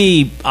had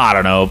maybe I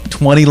don't know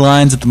 20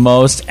 lines at the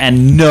most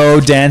and no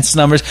dance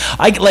numbers.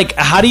 I like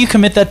how do you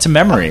commit that to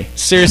memory?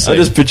 Seriously, I'm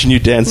just pitching you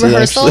dancing.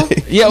 Rehearsal.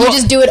 Actually. Yeah, you well-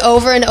 just do it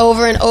over and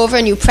over and over,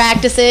 and you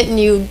practice it, and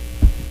you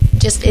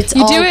just it's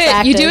You all do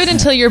it. You do practice. it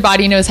until your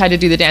body knows how to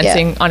do the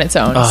dancing on its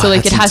own. Oh, so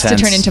like it that's has to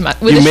intense. turn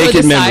into with You a show make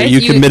this it memory. size,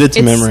 You commit it to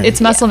it's- memory.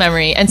 It's muscle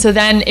memory, and so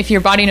then if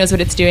your body knows what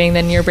it's doing,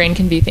 then your brain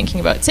can be thinking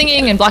about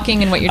singing and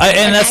blocking and what you're doing.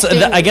 And that's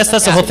I guess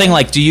that's the whole thing.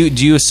 Like, do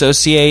you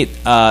associate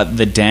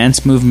the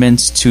dance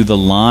movements to the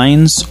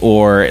lines,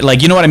 or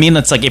like, you know what I mean?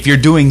 That's like, if you're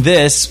doing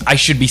this, I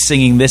should be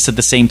singing this at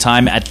the same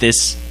time at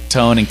this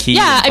tone and key.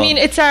 Yeah, and I mean,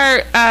 it's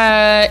our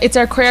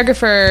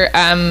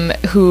choreographer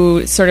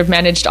who sort of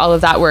managed all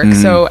of that work.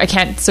 So I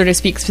can't sort of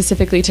speak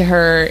specifically to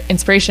her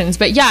inspirations,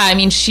 but yeah, I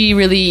mean, she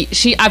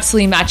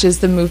absolutely matches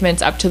the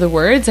movements up to the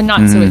words, and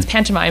not so it's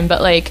pantomime,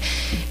 but like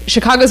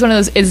Chicago's one of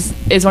those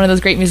is one of those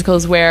great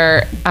musicals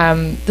where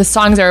the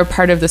songs are a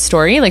part of the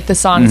story. Like the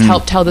songs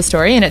help tell the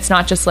story, and it's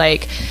not just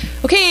like,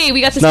 okay,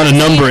 we got this. not a scene,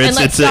 number, and it's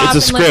let's a stop,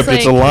 and script, let's,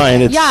 it's a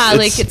line,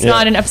 it's- it's yeah.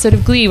 not an episode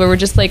of Glee where we're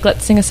just like,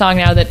 let's sing a song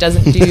now that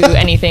doesn't do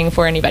anything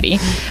for anybody.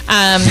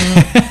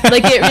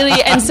 Like it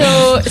really, and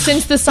so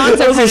since the songs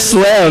That are was part a of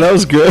slam. That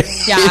was great.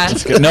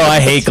 yeah. no, I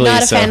hate Glee.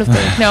 Not a so. fan of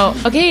Glee. No,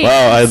 okay.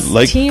 Wow, I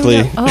like Team-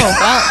 Glee. Oh,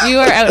 well, you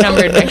are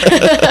outnumbered, my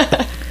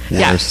friend.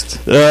 Yeah.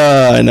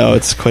 I know,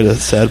 it's quite a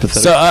sad,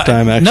 pathetic So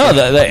time. Actually,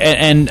 no,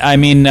 and I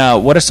mean,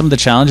 what are some of the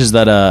challenges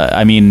that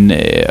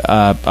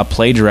a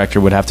play director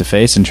would have to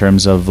face in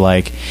terms of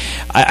like,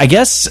 I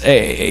guess,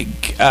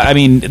 I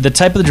mean, the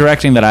type of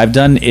directing that I've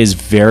done is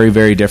very,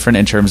 very different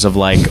in terms of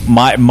like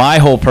my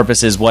whole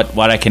purpose is what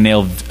I can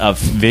nail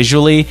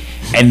visually,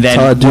 and then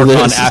Todd, do work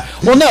on.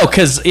 this. Well, no,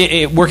 because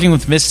working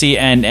with Misty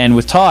and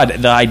with Todd,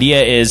 the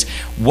idea is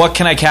what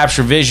can I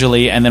capture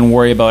visually, and then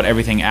worry about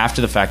everything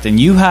after the fact. And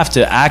you have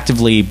to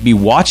actively be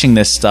watching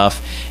this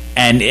stuff.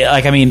 And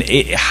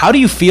how do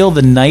you feel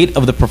the night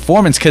of the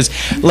performance? Because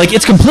like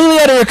it's completely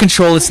out of your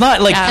control. It's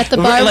not like At the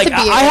bar like with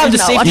the beer, I have the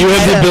not safety. watching you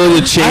have the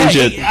ability to change I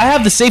it.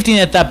 have the safety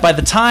net that by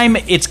the time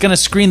it's going to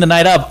screen the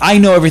night up, I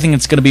know everything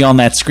that's going to be on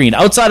that screen.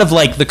 Outside of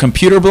like the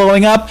computer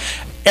blowing up,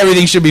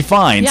 everything should be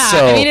fine. Yeah,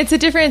 So I mean, it's a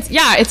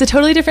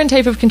totally different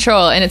type of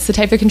control, and it's the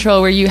type of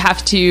control where you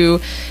have to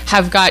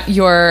have got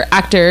your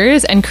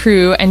actors and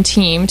crew and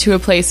team to a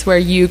place where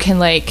you can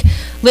like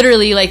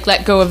literally like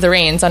let go of the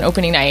reins on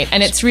opening night.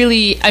 And it's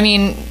really, I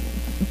mean,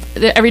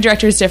 every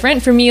director is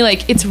different. For me,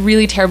 like it's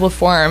really terrible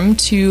form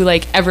to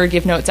like ever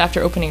give notes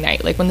after opening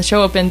night. Like when the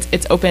show opens,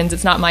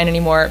 it's not mine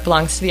anymore. It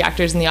belongs to the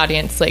actors and the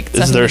audience. Like it's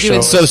This is nothing their to do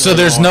show. with so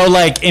there's no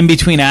like in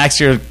between acts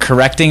you're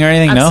correcting or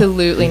anything. No.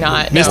 absolutely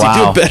not. Misty, No.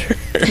 Wow. do better.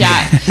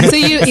 Yeah. So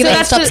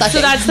don't stop sucking.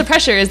 so that's the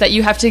pressure, is that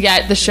you have to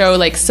get the show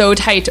like so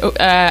tight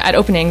at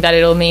opening that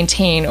it'll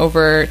maintain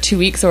over 2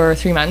 weeks or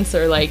 3 months,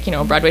 or like, you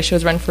know, Broadway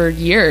shows run for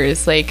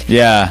years. Like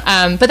Yeah.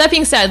 But that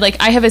being said, like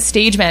I have a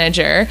stage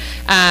manager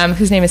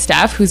whose name is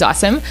Steph, who's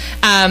awesome.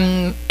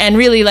 And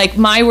really, like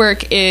my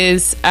work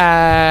is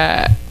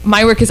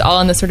all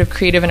on the sort of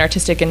creative and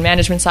artistic and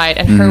management side,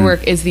 and her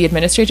work is the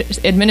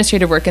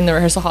administrative work in the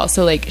rehearsal hall.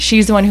 So like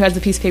she's the one who has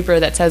the piece of paper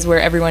that says where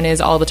everyone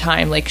is all the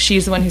time. Like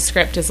she's the one whose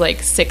script is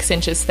like 6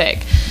 inches thick.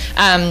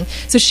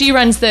 So she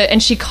runs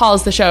and she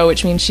calls the show,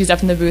 which means she's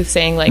up in the booth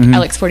saying like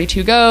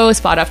LX42 go,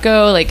 spot off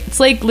go. Like it's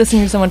like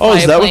listening to someone Oh, fly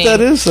is a that plane. what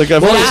that is? Like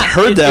I've always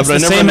heard that, It's but I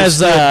the never same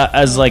understood.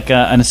 as like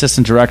an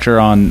assistant director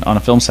on a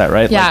film set,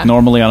 right? Yeah. Like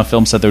normally on a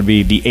film set there would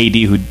be the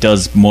AD who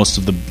does most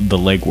of the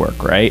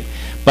legwork, right?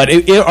 But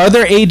are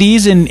there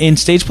ADs in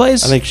stage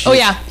plays? I think she, Oh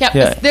yeah,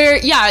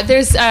 Yeah.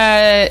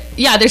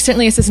 There's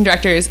certainly assistant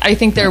directors. I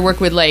think their work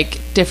would like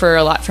differ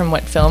a lot from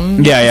what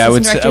film. Yeah, I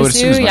would assistant I would directors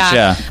assume as do. much,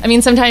 yeah. I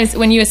mean, sometimes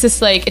when you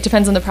assist, like it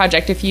depends on the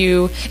project.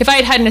 If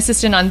I had an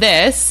assistant on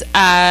this,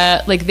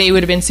 like they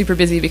would have been super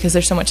busy because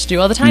there's so much to do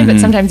all the time. But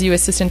sometimes you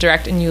assistant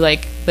direct and you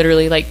like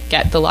literally like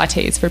get the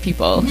lattes for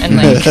people and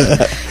like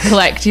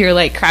collect your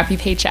like crappy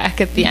paycheck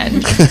at the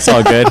end. It's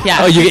all good. Yeah.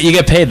 Oh, you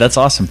get paid. That's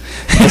awesome.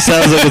 It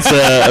sounds like it's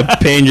a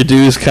paying your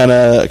dues kind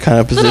of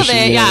position. A little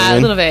bit, you know what I yeah, a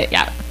mean? little bit,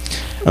 yeah.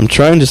 I'm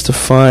trying just to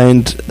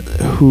find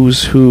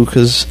who's who,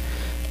 because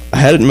I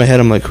had it in my head.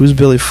 I'm like, who's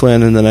Billy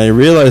Flynn? And then I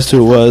realized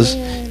who it was.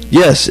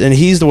 Yes, and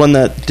he's the one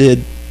that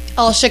did,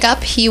 All Shook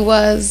Up. He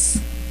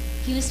was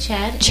He was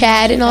Chad.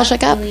 Chad in All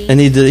Shook Up. Billy. and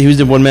he was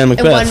the One Man and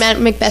Macbeth. One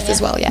Man Macbeth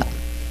as well. Yeah.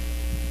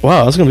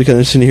 Wow, that's gonna be kind of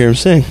interesting to hear him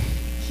sing.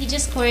 He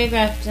just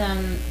choreographed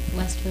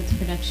Westwood's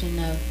production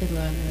of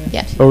Fiddler on the Roof.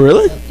 Yeah. too. Oh,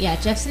 really? So, yeah,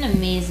 Jeff's an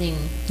amazing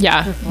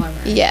Yeah. performer.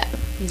 Yeah.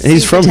 And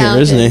he's from here,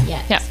 talented. isn't he?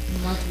 Yeah, Yeah.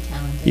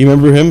 multi-talented. You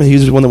remember him?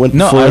 He's the one that went.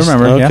 No, before I us?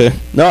 remember him, Oh, okay.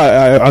 No,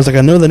 I was like,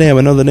 I know the name,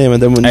 and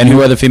then when And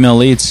who are the female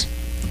leads?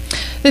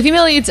 The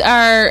female leads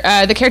are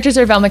the characters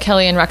are Velma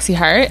Kelly and Roxy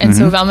Hart, and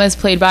so Velma is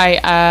played by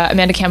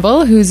Amanda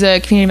Campbell, who's a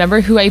community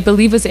member who I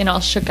believe was in All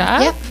Shook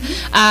Up. Yep.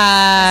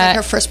 Uh,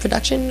 Her first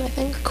production, I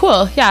think.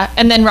 Cool, yeah.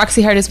 And then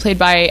Roxy Hart is played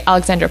by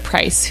Alexandra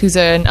Price, who's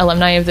an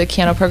alumni of the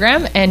Keanu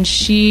program, and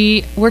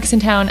she works in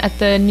town at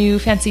the new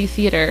fancy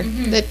theater.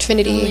 The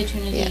Trinity. Holy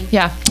Trinity. Yeah.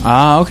 Yeah.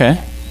 Ah, okay.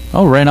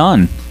 Oh, right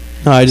on.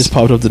 No, I just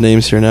popped up the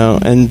names here now.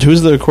 And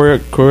who's the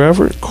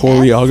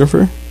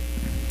choreographer?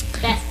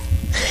 Beth.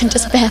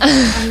 Just Beth.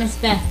 Miss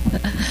Beth.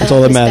 That's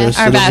all that Miss matters.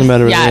 Beth. It doesn't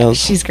matter anything yeah, else.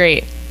 she's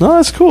great. No,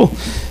 that's cool.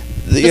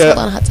 Just hold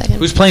on a hot second.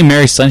 Who's playing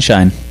Mary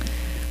Sunshine?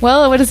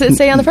 Well, what does it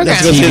say on the program?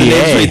 That's the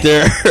names right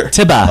there.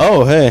 Tiba.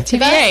 Oh, hey.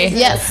 TBA.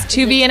 Yes.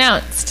 To be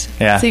announced.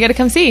 Yeah. So you got to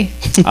come see.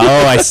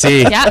 Oh, I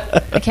see.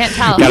 Yeah. I can't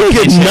tell. You don't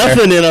get Picture.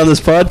 nothing in on this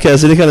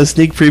podcast. Any kind of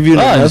sneak preview?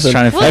 Oh, I was nothing.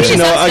 trying to Well, figure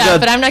you it some I stuff, got-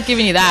 but I'm not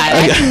giving you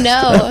that. I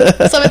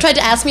know. Someone tried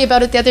to ask me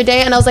about it the other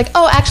day, and I was like,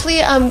 "Oh,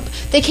 actually,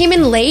 they came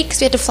in late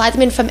because we had to fly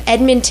them in from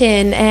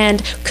Edmonton,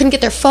 and couldn't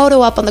get their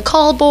photo up on the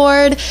call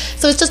board.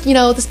 So it's just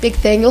this big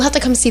thing. You'll have to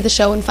come see the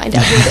show and find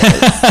out who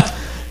it is."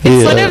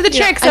 It's one of the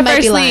tricks I up might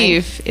our be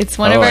lying. sleeve. It's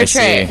one Oh, of our I see.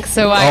 tricks.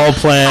 So All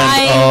planned.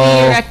 I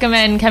Oh.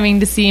 recommend coming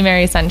to see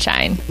Mary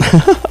Sunshine.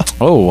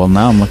 Oh, well,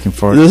 now I'm looking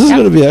forward This to is Yeah.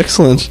 going to be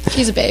excellent.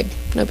 She's a babe.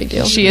 No big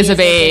deal. She is a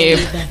babe.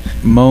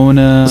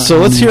 Mona. So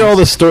let's hear all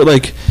the story.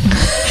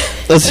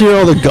 Let's hear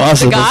all the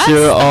gossip. The Let's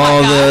hear goss?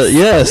 all The the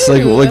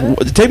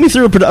yes. Take me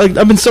through.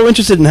 I've been so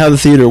interested in how the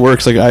theater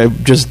works. Like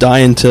I'm just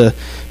dying to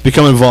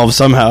become involved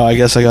somehow. I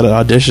guess I got to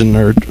audition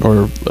or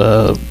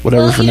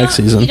whatever Well, for you next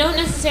don't- season. You don't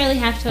necessarily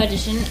have to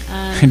audition.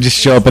 Just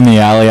show up in the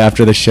alley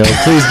after the show.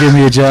 Please give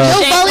me a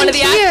job. Shane, one of the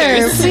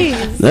Volunteer, actors.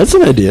 please. That's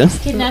an idea.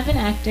 Kidnap an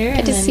actor. Get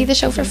and to then see the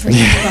show for free.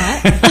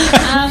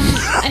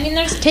 I mean,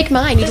 there's Take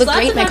mine. You There's look lots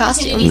great in of my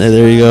costume. opportunities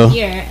There you to go.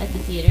 volunteer at the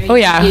theater. Oh,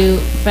 yeah. You do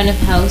front of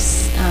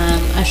house,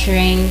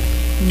 ushering,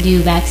 you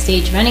do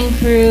backstage running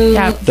crew.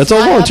 Yeah. That's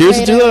all volunteers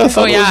to do that. I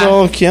thought it was yeah.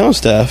 all Keanu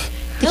staff.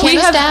 We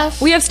have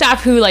staff. we have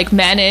staff who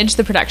manage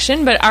the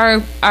production, but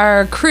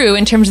our crew,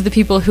 in terms of the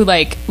people who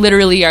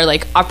literally are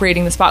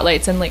operating the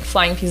spotlights and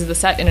flying pieces of the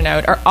set in and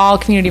out, are all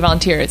community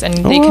volunteers, and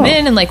they come wow.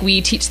 in and we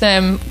teach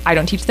them. I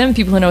don't teach them.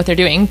 People who know what they're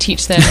doing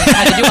teach them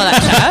how to do all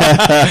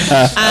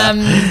that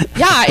stuff.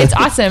 Yeah, it's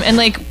awesome,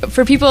 and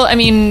for people, I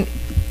mean,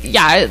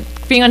 yeah.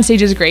 Being on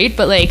stage is great,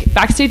 but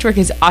backstage work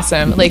is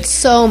awesome.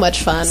 So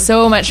much fun.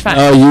 So much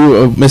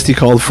fun. Misty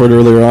called for it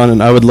earlier on,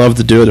 and I would love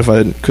to do it if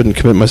I couldn't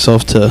commit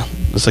myself to.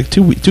 It's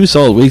two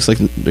solid weeks.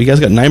 You guys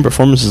got 9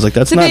 performances. That's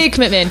it's a not big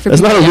commitment for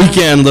that's people. not a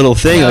weekend little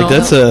thing. No.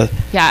 That's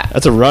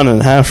a run and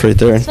a half right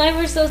there. That's why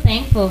we're so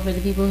thankful for the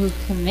people who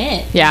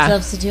commit Yeah.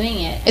 themselves to doing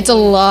it. It's a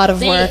lot of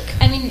They- work.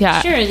 I mean,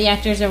 Yeah. sure, the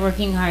actors are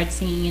working hard,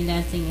 singing and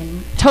dancing,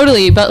 and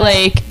Totally, but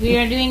we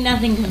are doing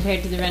nothing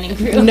compared to the running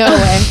crew. No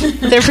way.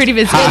 they're pretty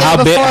busy. How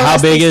big? before How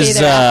us, big they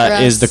stay there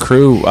after is us. the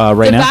crew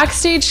right The now?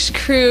 backstage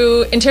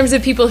crew, in terms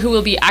of people who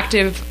will be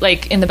active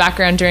in the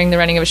background during the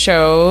running of a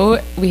show,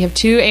 we have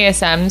 2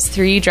 ASMs,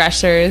 3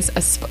 dressers,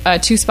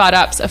 2 spot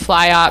ups, a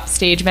fly op,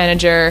 stage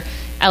manager,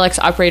 LX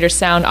operator,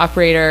 sound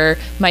operator,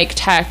 mic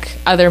tech,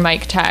 other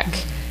mic tech.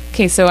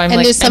 Okay, so I'm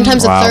And there's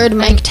sometimes Wow. a third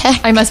mic tech.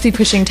 I must be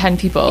pushing 10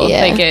 people.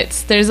 Yeah.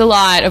 There's a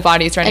lot of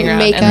bodies running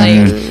And around. makeup.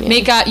 And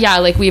makeup,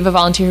 yeah, we have a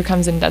volunteer who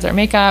comes and does our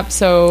makeup.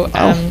 So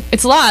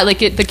it's a lot.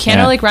 The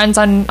Cano Yeah. runs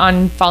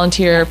on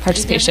volunteer We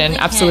participation.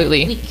 definitely Absolutely.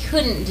 can't. We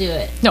couldn't do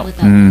it No.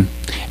 without them.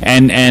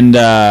 And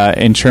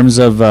in terms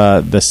of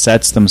the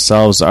sets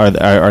themselves,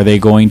 are they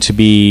going to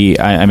be?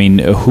 I mean,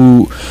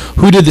 who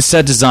did the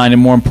set design?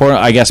 And more important,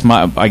 I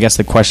guess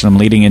the question I'm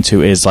leading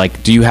into is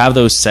do you have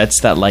those sets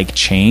that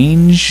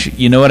change?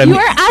 You know what I You mean?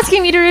 are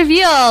asking me to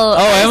reveal. Oh,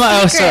 am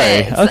I? Oh,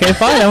 sorry. Okay,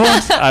 fine.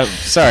 I'm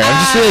sorry.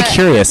 I'm just really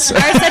curious.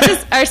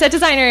 Our set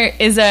designer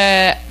is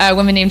a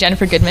woman named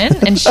Jennifer Goodman,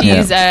 and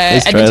she's Let's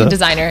a try Edmonton that.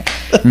 designer.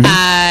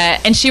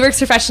 And she works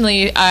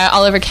professionally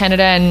all over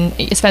Canada and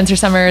spends her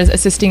summers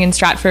assisting in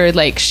Stratford.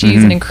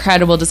 She's an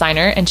incredible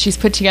designer, and she's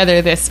put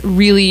together this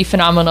really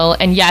phenomenal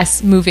and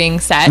moving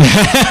set.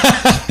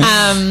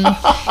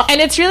 And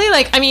it's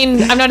really I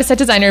mean, I'm not a set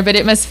designer, but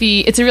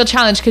it's a real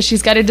challenge because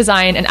she's got to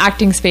design an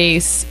acting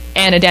space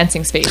and a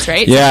dancing space,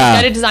 right? So Yeah.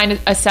 she's got to design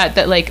a set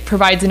that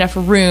provides enough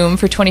room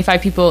for 24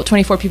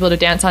 people to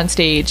dance on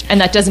stage, and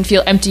that doesn't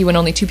feel empty when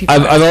only 2 people.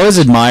 are. I've always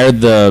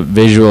admired the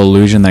visual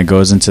illusion that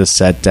goes into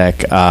set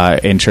deck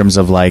in terms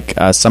of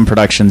some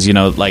productions.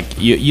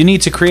 You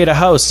need to create a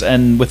house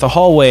and with a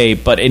hallway,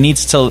 but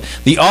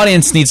the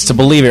audience needs to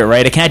believe it,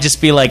 right? It can't just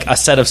be a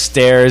set of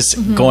stairs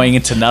going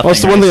into nothing. Well,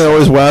 that's the one thing that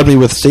always wowed me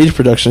with stage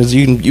production is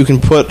you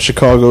can put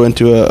Chicago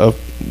into a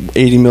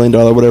 $80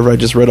 million, whatever I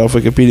just read off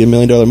Wikipedia, $1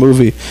 million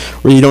movie,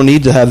 where you don't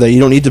need to have that.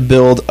 You don't need to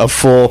build a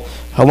full.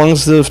 How long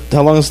is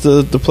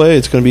the play?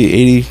 It's going to be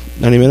 80,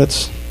 90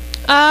 minutes.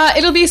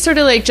 It'll be sort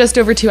of just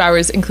over 2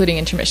 hours, including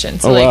intermission.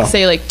 So Oh, wow.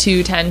 say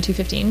 2:10,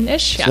 2:15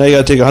 ish. Yeah. Now you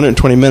got to take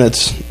 120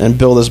 minutes and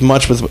build as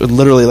much with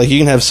literally you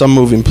can have some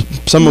moving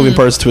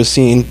parts to a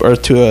scene or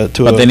to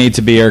But they need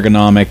to be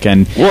ergonomic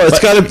and. Well,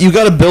 you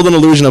got to build an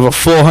illusion of a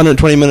full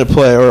 120 minute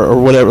play or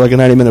whatever, a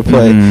 90 minute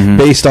play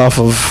based off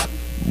of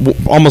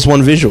almost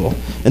one visual.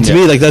 And to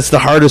Yeah. me, that's the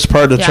hardest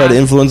part to try to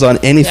influence on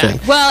anything.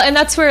 Yeah. Well, and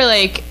that's where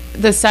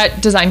the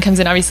set design comes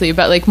in, obviously,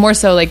 but more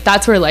so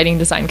that's where lighting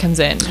design comes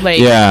in.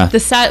 The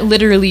set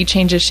literally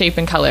changes shape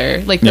and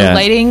color. The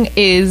lighting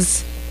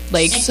is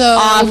So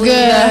off good.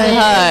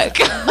 the hook.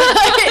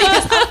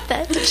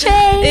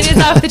 It is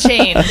off the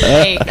chain.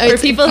 For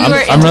people who are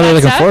into I'm really that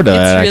looking stuff, forward to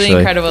that, it's really actually.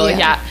 incredible.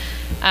 Yeah.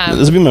 Yeah.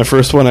 This will be my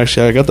first one,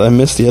 actually. I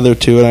missed the other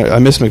two, and I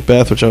missed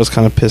Macbeth, which I was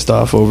kind of pissed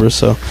off over.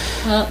 So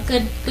Well,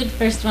 good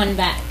first one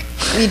back.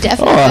 We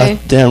definitely.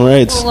 Damn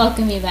right. We'll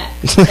welcome you back.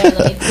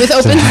 Totally. With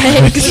open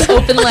legs.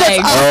 Open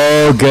legs.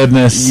 Oh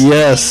goodness.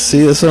 Yes,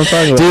 see, that's what I'm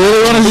talking Do about. you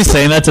really want to be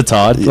saying that to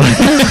Todd?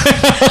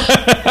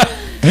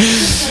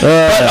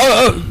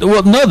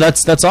 Well, no,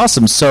 that's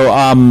awesome. So,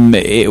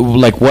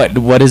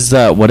 what is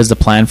the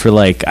plan for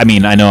like? I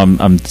mean, I know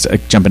I'm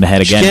jumping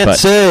ahead again, Can't but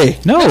say.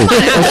 no, I was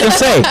gonna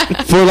say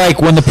for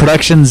like when the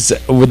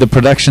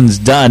production's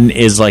done,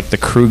 is like the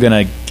crew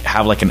gonna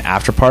have like an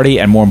after party,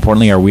 and more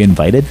importantly, are we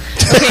invited?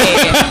 Okay.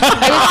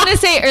 I was going to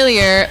say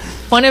earlier,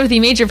 one of the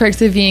major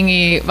perks of being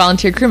a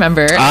volunteer crew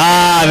member,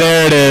 Ah,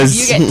 there it is.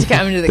 you get to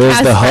come to the There's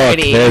cast the hook.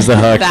 party. There's the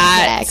hook.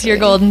 That's Exactly. your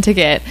golden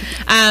ticket.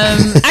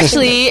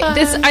 Actually,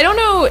 this I don't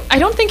know. I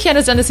don't think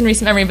Keanu's done this in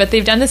recent memory, but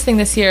they've done this thing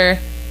this year.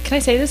 Can I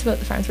say this about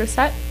the Farnsworth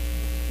set?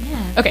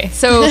 Yeah. Okay,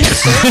 so so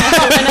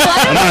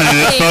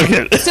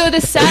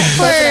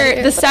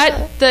the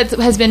set that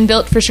has been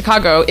built for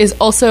Chicago is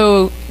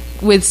also,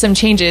 with some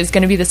changes,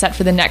 going to be the set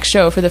for the next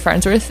show for the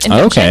Farnsworth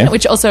Invention, Okay.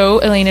 which also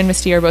Elaine and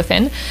Misty are both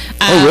in.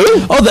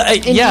 Oh,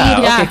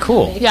 yeah. Okay,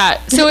 cool. Yeah,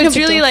 so it's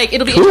really like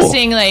it'll be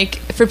interesting, like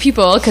for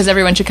people, because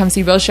everyone should come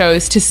see both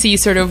shows to see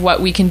sort of what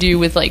we can do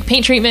with like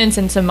paint treatments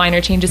and some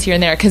minor changes here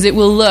and there, because it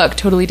will look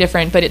totally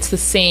different, but it's the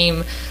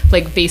same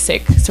like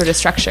basic sort of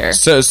structure.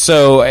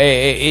 So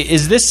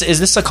is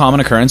this a common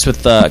occurrence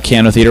with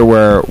Keanu Theater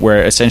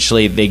where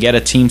essentially they get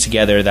a team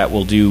together that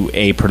will do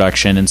a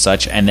production and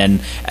such, and then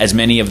as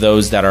many of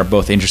those that are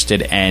both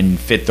interested and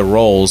fit the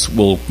roles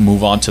will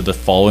move on to the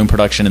following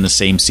production in the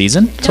same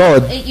season?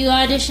 You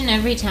audition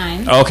every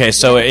time. Okay,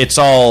 so it's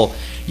all,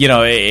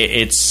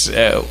 it's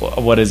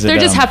what is it? There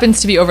just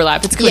happens to be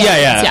overlap. It's cool.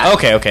 Yeah.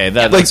 Okay.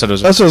 That's what it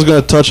was. That's what I was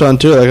going to touch on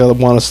too. Like, I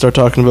want to start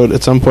talking about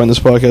at some point in this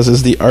podcast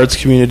is the arts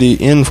community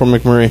in Fort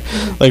McMurray.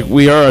 Like,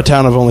 we are a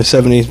town of only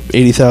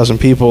 80,000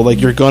 people. Like,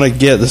 you're going to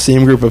get the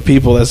same group of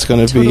people that's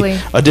going to Totally. be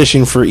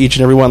auditioning for each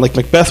and every one. Like,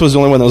 Macbeth was the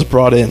only one that was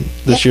brought in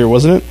this year,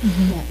 wasn't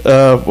it?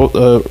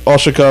 All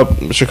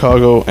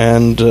Chicago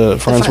and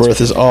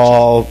Farnsworth is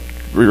all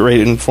right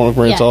in Fort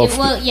McMurray. It's all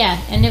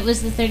and it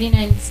was the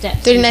 39 steps.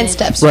 39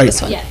 steps for Right.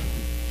 this one. Yeah.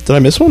 Did I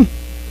miss one?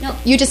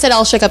 You just said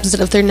All Shook Up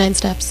instead of 39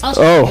 steps. All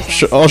All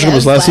Shook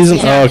was last season?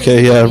 Yeah. Oh,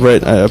 okay, yeah,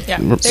 right.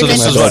 So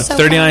this is what, So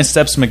 39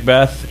 Steps,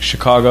 Macbeth,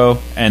 Chicago,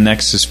 and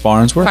next is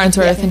Farnsworth?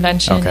 Farnsworth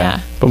Invention. Okay.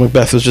 Yeah. But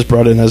Macbeth was just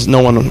brought in as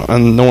no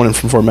one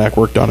from Fort Mac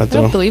worked on it I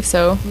don't though. believe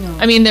so.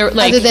 I mean, they're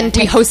like Other than we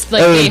tech. host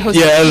like Other they than, host.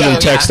 other than yeah.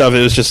 tech stuff,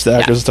 it was just the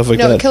actors and stuff like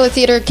No, that. Killer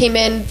Theater came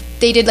in.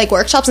 They did like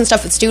workshops and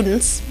stuff with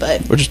students,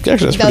 but Which is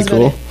actually that's That was pretty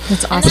cool. about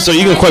That's But awesome. so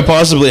you can quite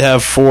possibly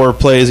have 4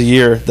 plays a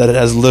year that it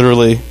has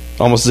literally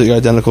almost the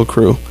identical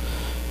crew.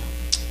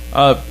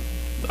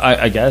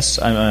 I guess.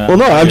 Well,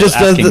 no, I'm you're just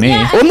asking me.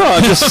 Well, no,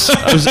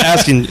 I was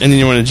asking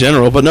anyone in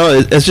general, but no,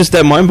 it's just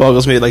that mind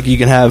boggles me. Like, you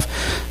can have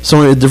so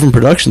many different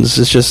productions.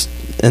 It's just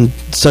and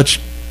such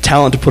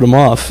talent to put them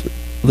off.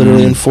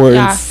 Literally in 4.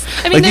 Yeah.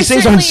 I mean, like, there's these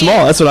things aren't certainly-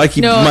 small. That's what I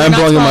keep No, mind they're not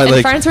blowing in small. my And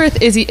like.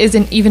 Farnsworth is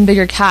an even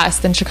bigger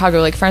cast than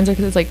Chicago. Like Farnsworth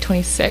is like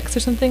 26 or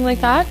something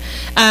like that.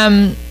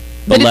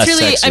 But less it's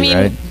really, sexy, I mean,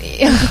 right?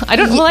 I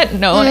don't know.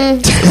 Chloe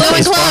and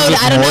Claude,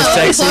 I don't more know.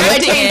 sexy? Chloe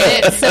might Dang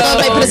it, take- Chloe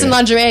might put us in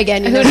lingerie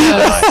again. You Who know?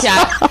 knows?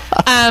 Yeah.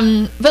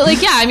 But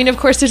like, yeah, I mean, of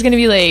course, there's going to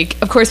be like,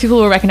 of course, people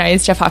will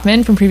recognize Jeff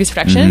Hoffman from previous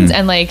productions,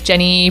 and like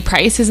Jenny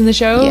Price is in the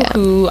show, Yeah.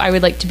 who I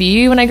would like to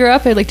be when I grow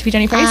up. I'd like to be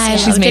Jenny Price. I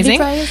She's love Jenny amazing.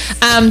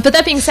 Price. But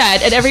that being said,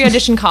 at every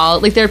audition call,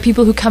 like there are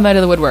people who come out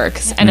of the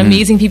woodworks and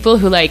amazing people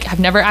who like have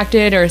never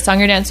acted or sung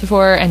or danced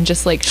before and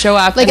just like show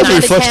up. Like and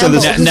Amanda It reflects on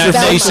this, Campbell, Now, who's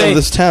now you Velma. say-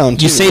 this town. You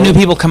too, say right? new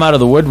people come out of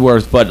the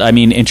woodwork, but I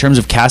mean, in terms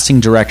of casting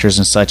directors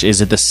and such,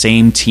 is it the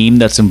same team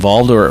that's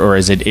involved, or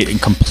is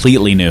it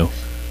completely new?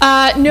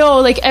 No,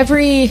 like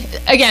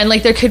again,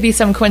 like there could be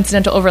some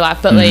coincidental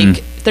overlap, but like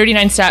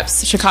 39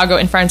 Steps, Chicago,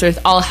 and Farnsworth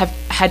all have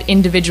had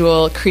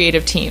individual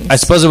creative teams. I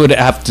suppose it would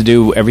have to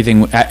do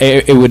everything.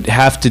 It would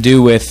have to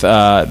do with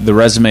the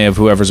resume of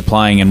whoever's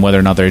applying and whether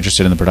or not they're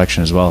interested in the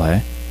production as well.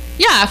 Hey,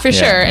 Yeah, for Yeah,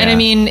 sure. And yeah. I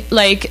mean,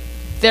 like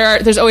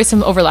there's always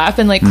some overlap,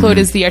 and like Claude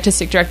is the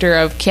artistic director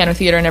of Keanu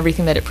Theater and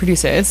everything that it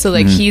produces. So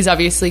like he's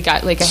obviously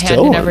got like a hand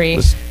Still, in or every.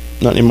 was-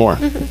 not anymore.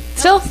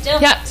 Still,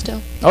 yeah.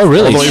 Still. oh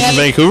really? All the way from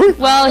Vancouver.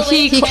 Well,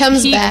 He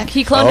comes back.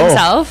 He cloned Oh.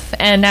 himself,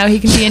 and now he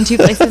can be in 2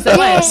 places at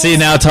once. See,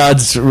 now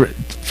Todd's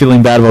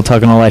feeling bad about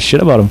talking all that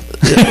shit about him.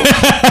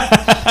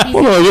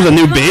 Well, no, with a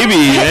new baby,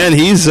 man.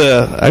 He's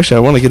actually, I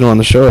want to get him on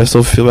the show. I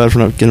still feel bad for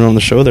not getting him on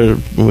the show there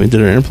when we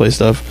did our interplay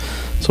stuff.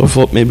 So I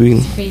thought maybe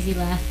we can, Crazy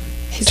laugh.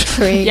 He's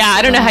crazy. Yeah,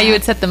 I don't know how you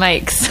would set the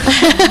mics.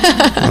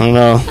 I don't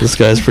know. This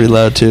guy's pretty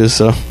loud too,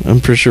 so I'm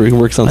pretty sure we can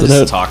work I something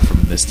just out. talk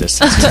from this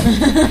distance.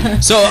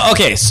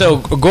 So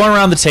going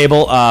around the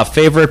table,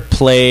 favorite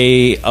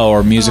play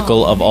or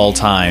musical of all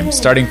time,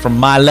 starting from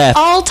my left,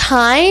 All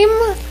time?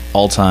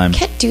 all time.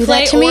 Can't do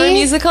Play that to or me.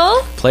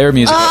 musical? Play or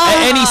musical,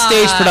 any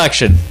stage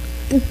production.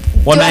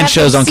 One Do I man have to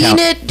shows have don't seen count.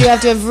 it? Do I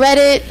have to have read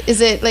it? Is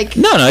it like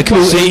No, it can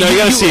be. No, you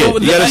gotta see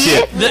it. You gotta see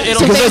it.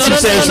 Because that's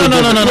substantially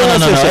No.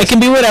 different. It can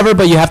be whatever,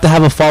 but you have to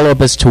have a follow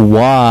up as to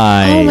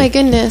why. Oh my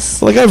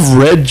goodness. Like I've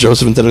read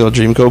Joseph and Tentacle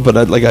Dreamcoat, but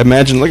I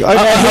imagine like I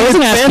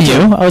wasn't asking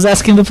you. I was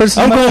asking the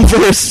person. I'm going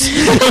first.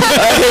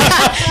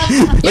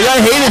 I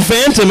hated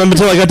Phantom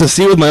until I got to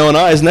see it with my own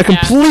eyes, and that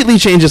completely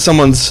changes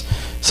someone's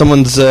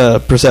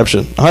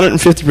perception.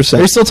 150%.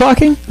 Are you still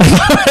talking? I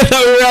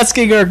thought we were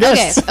asking our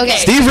guests. Okay.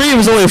 Steve Reeve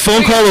was only a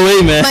phone call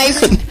away, man.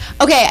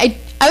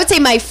 I would say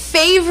my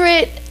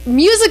favorite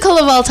musical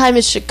of all time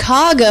is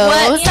Chicago.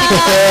 What's up?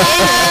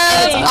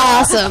 It's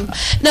awesome.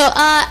 No,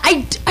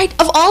 I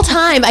of all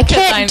time, I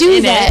can't do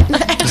in that.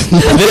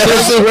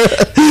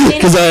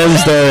 Because I am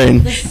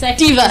starring. The sexiest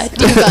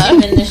Diva.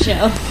 name in the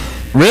show.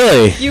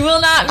 Really? You will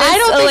not miss I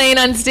don't think- Elaine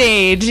on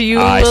stage. You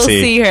I will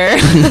see. see her.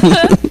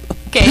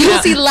 Okay, You'll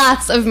now- see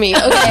lots of me.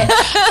 Okay.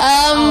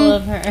 All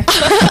of her.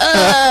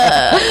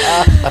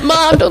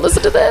 Mom, don't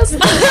listen to this.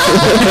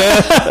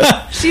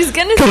 she's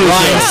gonna see Come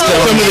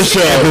to the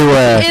show.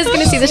 Everywhere. Is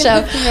gonna see the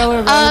show. Throw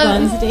her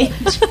on stage.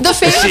 The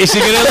favorite. Is she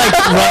gonna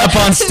like run up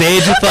on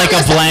stage with like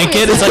a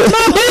blanket? It's like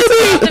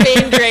the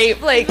main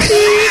drape, like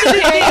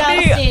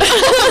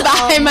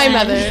By my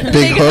mother.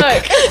 Big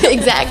hook.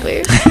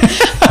 Exactly.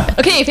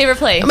 Okay, favorite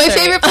play. My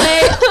favorite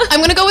play, I'm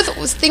going to go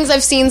with things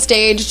I've seen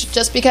staged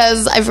just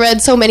because I've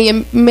read so many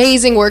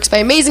amazing works by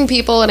amazing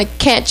people and I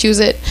can't choose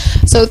it.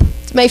 So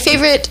my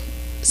favorite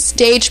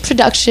stage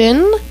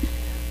production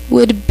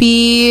would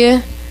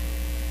be...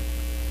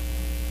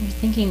 You're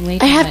thinking way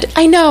too I have much. to.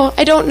 I know.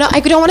 I don't know.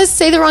 I don't want to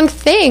say the wrong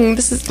thing.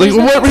 This is Like,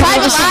 what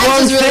Private what's the Lives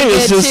wrong is thing? really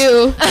It's good just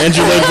too.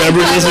 Andrew Lloyd Webber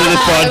listening to this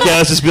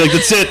podcast, just be like,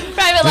 that's it.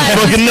 Private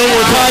Lives. Fucking no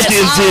more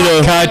costumes,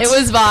 Tito. It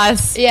was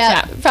Voss.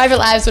 Yeah, Private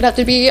Lives would have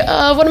to be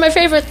one of my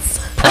favorites.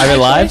 Private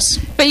Lives?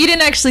 But you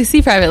didn't actually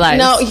see Private Lives.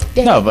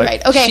 No, but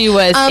right. Okay, She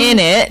was in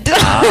it.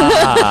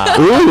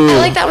 I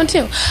like that one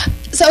too.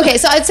 So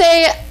I'd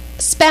say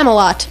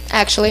Spamalot.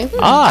 Actually, I went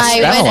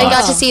and Spamalot.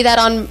 got to see that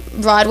on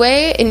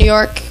Broadway in New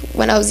York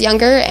when I was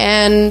younger,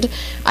 and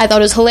I thought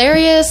it was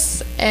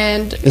hilarious.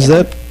 And Is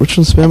that which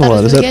one's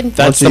Spamalot? Is really that good.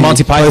 That's the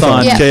Monty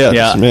Python. Yeah. Okay,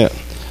 Yeah.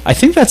 I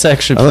think that's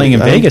actually playing in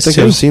Vegas I think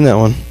too. I've seen that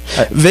one.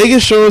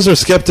 Vegas shows are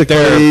skeptical.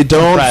 They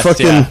don't compressed,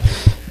 fucking. yeah.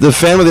 The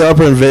Phantom of the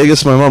Opera in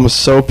Vegas. My mom was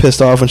so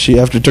pissed off when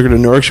after took her to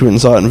New York, she went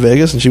and saw it in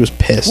Vegas, and she was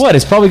pissed. What?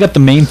 It's probably got the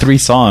main 3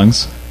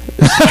 songs.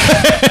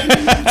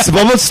 It's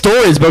about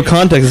story. It's about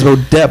context. It's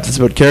about depth. It's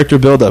about character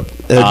buildup.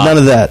 None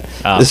of that.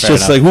 It's fair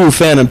just enough. like, ooh,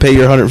 Phantom, pay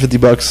your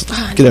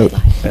 $150. Get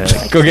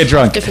out. Go get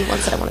drunk. different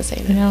ones that I want to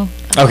say. No.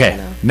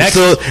 Okay. Next.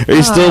 So, are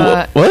you still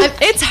what?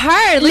 It's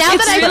hard. Like, Now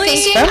it's that I'm really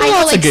thinking, I know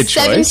Spamalot's a like good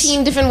choice.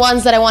 17 different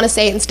ones that I want to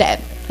say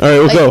instead. All right,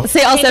 we'll go.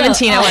 say all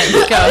 17 at once.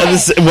 Go.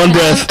 Just one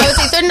breath. I would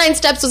say 39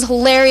 Steps was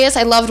hilarious.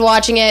 I loved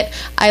watching it.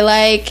 I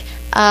like.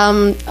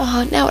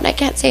 Oh no, and I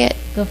can't say it.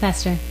 Go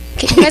faster.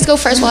 Okay, you guys go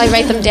first while I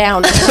write them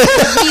down. Read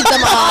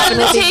them off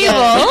and it'll be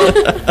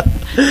good. Table.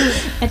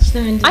 Etch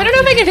them into I don't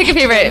know if I can pick a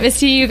favorite. Miss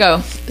T, you go.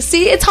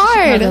 See, it's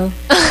hard. Chicago.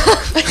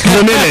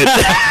 The minute.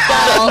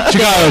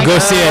 Chicago, go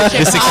see it.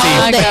 The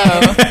 16th.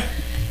 Chicago.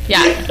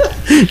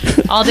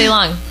 Yeah. All day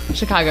long.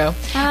 Chicago.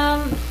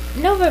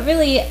 No, but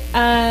really,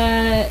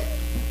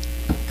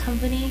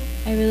 Company,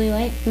 I really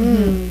like.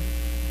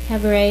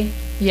 Cabaret.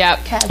 Yep.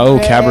 Oh,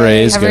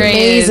 Cabaret is good.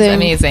 Cabaret is Amazing.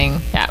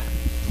 amazing. Yeah.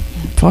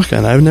 Fuck,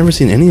 and I've never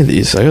seen any of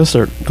these. I gotta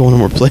start going to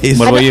more plays.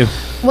 What about you?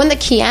 One that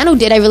Keanu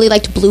did, I really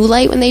liked Blue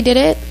Light when they did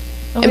it.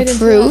 I And didn't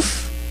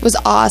Proof was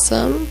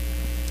awesome.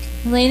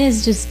 Elaine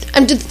is just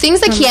The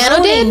things that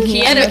Keanu did.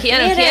 Piano.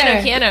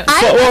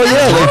 I'm Well, a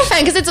yeah, total like-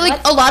 fan because it's like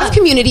a lot of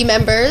community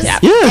members. Yeah.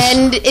 Yes.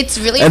 And it's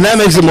really And that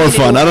makes it more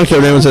fun. I don't care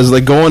what anyone says.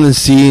 Like going and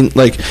seeing,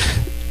 like,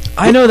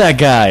 I know that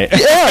guy.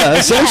 yeah,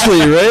 essentially,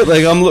 right?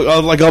 Like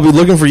I'll be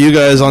looking for you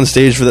guys on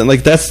stage for that.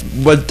 Like that's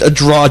what a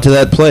draw to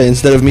that play.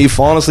 Instead of me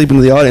falling asleep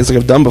into the audience like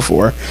I've done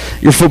before,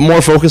 you're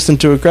more focused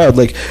into a crowd.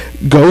 Like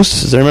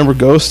Ghosts. I remember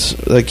Ghosts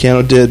that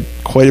Keanu did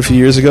quite a few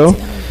years ago.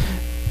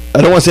 I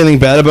don't want to say anything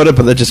bad about it,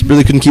 but that just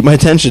really couldn't keep my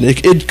attention.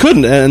 It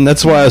couldn't, and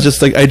that's why I was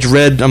just like,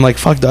 I'm like,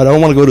 fuck that. I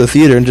don't want to go to a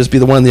theater and just be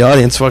the one in the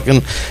audience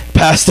fucking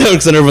passed out,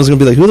 because then everyone's gonna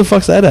be like, who the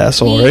fuck's that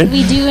asshole, right?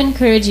 we do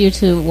encourage you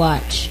to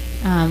watch,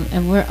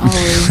 and we're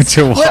always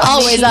We're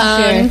always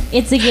on. sure.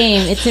 It's a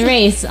game. It's a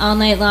race all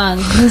night long.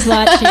 Who's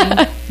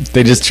watching?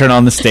 They just turn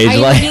on the stage Are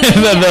you light. looking at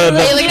me? the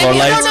Hey, look at floor me.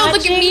 lights. No,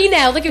 look at me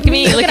now. Look at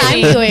me. Look what I'm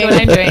me. doing. Look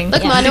what I'm doing.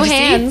 Look, Yeah. ma, no Did you see?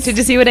 hands. Did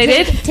you see what I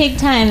did? Take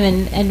time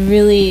and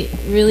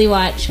really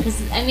watch, because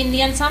I mean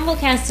the ensemble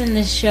cast in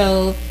this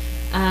show.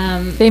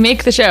 They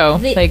make the show.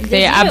 They They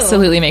do.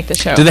 absolutely make the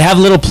show. Do they have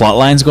little plot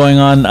lines going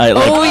on? Oh,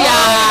 yeah.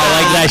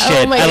 I like that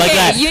shit. my I like God.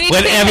 that. You need to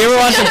When, pay have you ever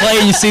watched a play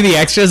and you see the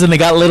extras and they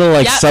got little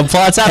like Yep.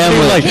 subplots happening?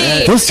 You're like,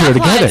 Hey, those two are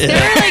together.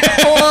 There are like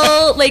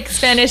full like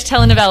Spanish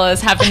telenovelas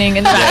happening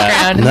in the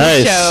background in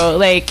Nice. the show.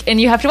 Like, and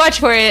you have to watch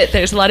for it.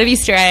 There's a lot of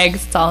Easter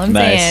eggs. That's all I'm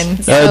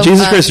Nice. saying.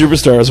 Jesus Christ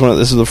Superstar is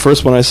this is the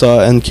first one I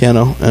saw, and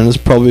Keanu, and it's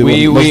probably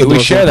We the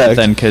most share that impact.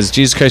 then, because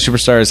Jesus Christ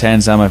Superstar is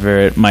hands down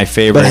my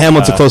favorite. But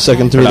Hamlet's a close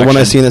second to me. The one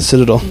I production. seen at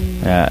Citadel.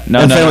 Yeah, no,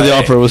 And no, Phantom of the no,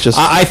 Opera was just-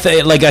 I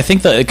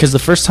think that because the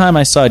first time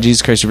I saw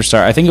Jesus Christ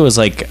Superstar, I think it was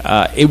like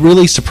it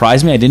really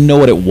surprised me. I didn't know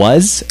what it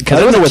was because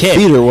I didn't know what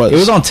theater was. It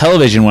was on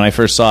television when I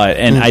first saw it,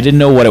 and I didn't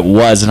know what it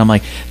was. And I'm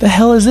like, "The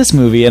hell is this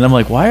movie?" And I'm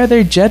like, "Why are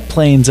there jet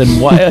planes?" And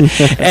why?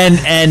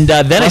 and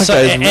then I saw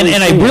Hawkeye's and really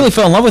I cool. really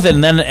fell in love with it.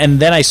 And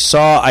then I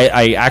saw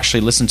I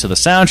actually listened to the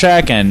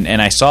soundtrack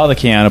and I saw the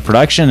Keanu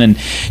production, and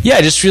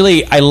yeah, just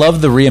really I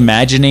love the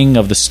reimagining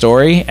of the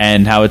story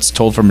and how it's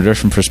told from a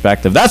different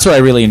perspective. That's what I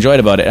really enjoyed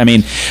about it. I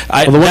mean,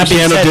 Well, the one that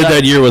being Keanu said, did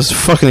that year was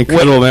fucking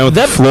incredible, man, with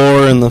that- the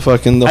floor and the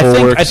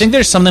whole works. I think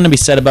there's something to be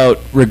said about,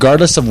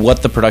 regardless of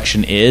what the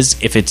production is,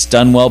 if it's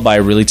done well by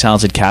a really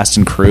talented cast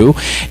and crew,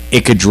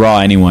 it could draw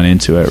anyone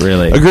into it,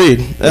 really. Agreed.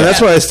 And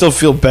that's why I still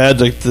feel bad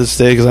like to this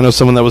day, because I know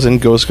someone that was in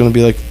Ghost is going to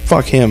be like,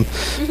 fuck him.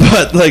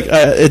 But like,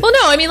 Well, no,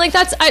 I mean, like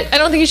that's. I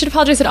don't think you should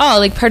apologize at all.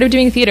 Like, part of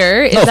doing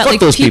theater is No, that fuck like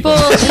those people.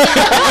 people.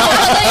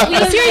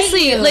 No,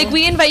 seriously, you. like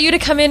we invite you to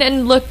come in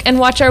and look and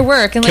watch our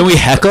work. And Can like, we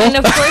heckle? And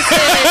of course,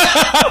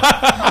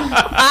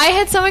 I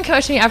had someone come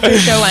up to me after a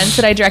show once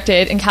that I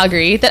directed in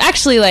Calgary. That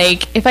actually,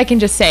 like, if I can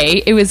just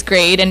say, it was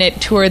great, and it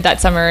toured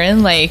that summer.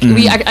 And like,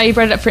 I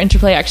brought it up for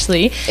Interplay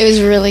actually. It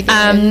was really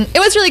good. It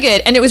was really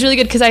good, and it was really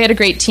good because I had a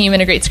great team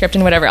and a great script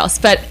and whatever else.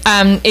 But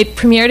it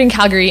premiered in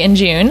Calgary in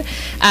June,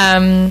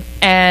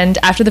 and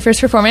after the first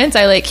performance,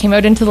 I like came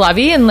out into the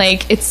lobby, and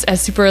like it's a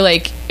super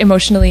like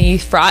emotionally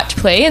fraught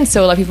play, and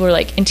so a lot of people were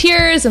like in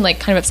tears and like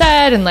kind of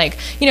upset and like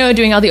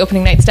doing all the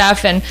opening night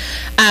stuff, and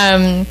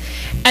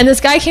this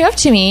guy came up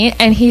to me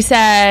and he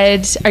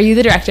said, "Are you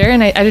the director?"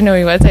 And I didn't know who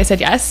he was. I said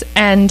yes,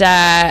 and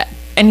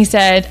he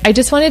said, "I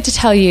just wanted to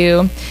tell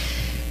you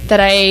that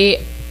I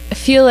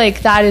feel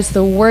like that is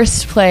the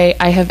worst play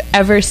I have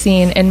ever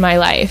seen in my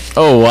life."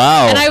 Oh,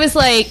 wow. And I was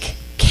like,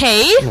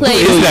 "Okay, like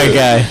Who is that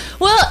guy?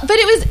 Well, but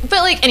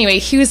like anyway,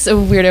 he was a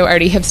weirdo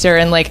arty hipster,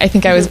 and like I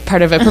think I was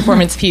part of a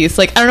performance piece.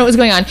 Like I don't know what was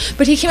going on,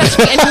 but he came up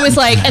to me and he was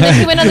like, and then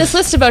he went on this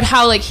list about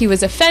how like he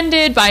was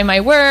offended by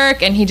my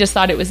work and he just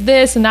thought it was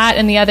this and that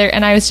and the other,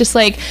 and I was just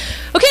like,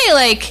 okay,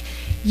 like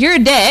you're a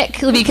dick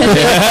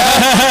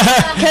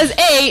because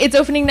A, it's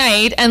opening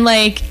night, and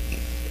like.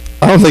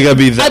 I don't think I'd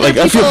be that. Other Like,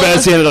 I feel people-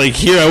 bad saying it. Like,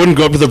 here, I wouldn't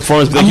go up to the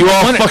performance. And be like, you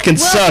all fucking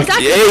suck.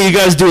 exactly. Hey, you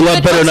guys do a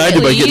lot But better than I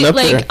do by ultimately, getting up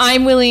like, there.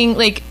 I'm willing,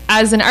 like,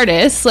 as an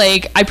artist,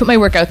 like, I put my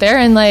work out there,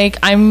 and like,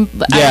 I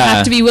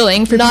have to be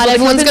willing for Not people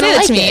everyone's to gonna say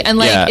that to like me, it. and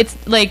like, Yeah.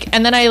 it's like,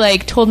 and then I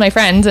like told my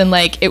friends, and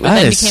like, it That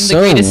then is became so the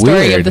greatest story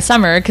weird. of the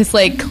summer because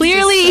like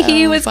clearly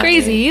he was funny.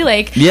 crazy,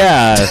 like.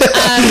 Yeah.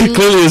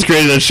 Clearly, this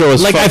great. That show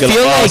was Like I fucking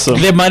feel awesome.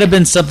 like there might have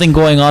been something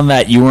going on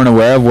that you weren't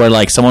aware of, where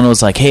like someone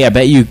was like, "Hey, I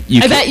bet you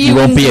I bet you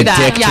won't wouldn't be do a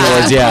that." dick Yeah.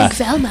 towards yeah."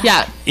 Velma.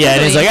 Yeah, Yeah,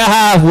 and he's like, totally.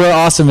 "Ah, we're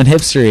awesome and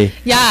hipstery.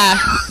 Yeah.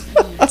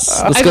 Let's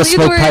I go believe the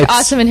smoke word pipes."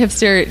 awesome and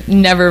hipster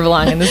never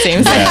belong in the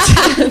same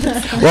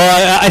sentence.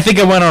 Well, I think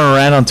I went on a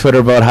rant on Twitter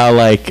about how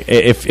like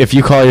if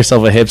you call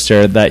yourself a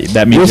hipster, that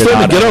You're means you're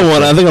starting not to get a on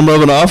one. I think I'm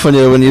rubbing off on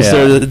you when you Yeah.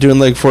 started doing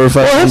like 4 or 5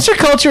 Well, things. hipster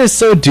culture is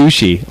so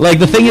douchey. Like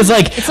the thing is,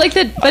 like, It's like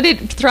that, but it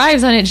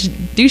thrives on its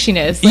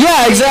douchiness. Like,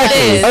 yeah,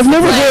 exactly. it is. I've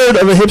never heard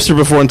of a hipster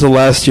before until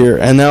last year,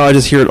 and now I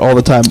just hear it all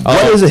the time.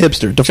 What is a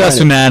hipster? Define Trust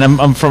it. me, man.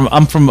 I'm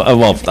from.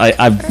 Well,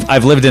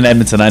 I've lived in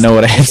Edmonton. I know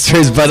what a hipster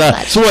is, but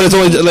So what? It's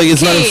only like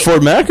it's not in Okay,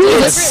 Fort Mac. Or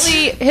what?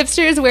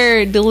 Hipsters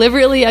wear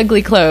deliberately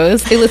ugly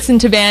clothes. They listen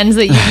to bands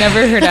that you've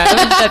never heard of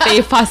that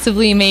they've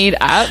possibly made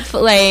up.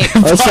 Like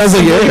That sounds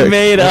like Eric.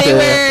 made up. they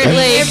wear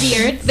like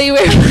beards. They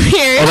wear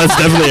beards. Oh, that's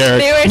definitely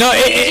Eric. They wear No,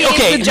 jeans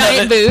okay. with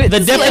giant the, boots. the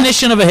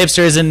definition of a hipster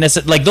isn't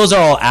necessarily like those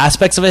are all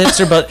aspects of a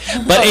hipster, but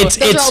it's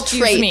those are all it's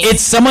traits.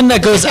 it's someone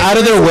that goes out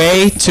of their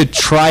way to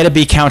try to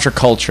be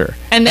counterculture,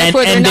 And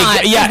therefore they're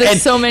not, Yeah, 'cause there's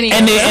and so many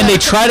and of they them. and they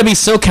try to be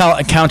so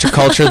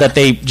counterculture that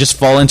they just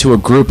fall into a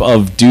group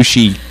of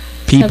douchey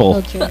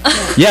people.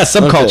 Subculture. Yeah,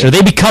 subculture. Okay.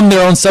 They become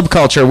their own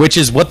subculture, which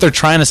is what they're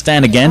trying to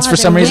stand against for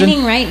some they're reason.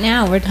 winning right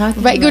now. We're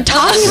talking. Right, you're about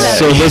talking about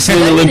So it. listening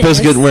to Olympus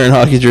getting wearing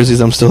hockey jerseys,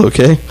 I'm still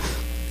okay.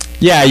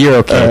 Yeah, you're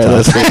okay. All right, Tom.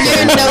 that's good.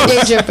 You're in no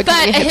danger of But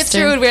becoming a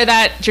hipster would wear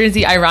that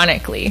jersey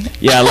ironically.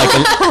 Yeah, like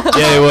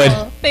yeah, they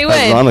would. They would.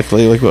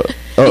 Ironically, like what?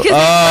 Oh, Because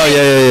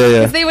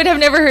yeah. They would have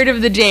never heard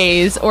of the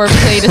Jays or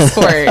played a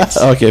sport.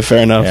 Okay,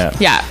 fair enough. Yeah.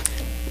 Yeah.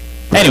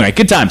 Anyway,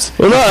 good times.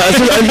 Well, no, that's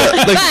what I'm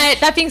like. But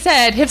that being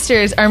said,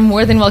 hipsters are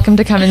more than welcome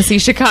to come and see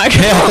Chicago.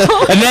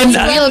 And then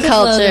Real Blow them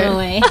culture.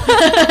 away.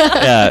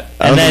 yeah,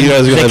 I don't and then think you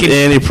guys are they going to have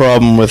can- any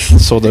problem with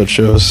sold out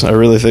shows. I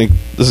really think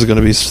this is going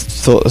to be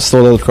sold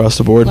out across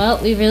the board. Well,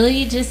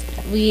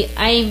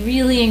 I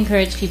really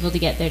encourage people to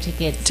get their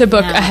tickets To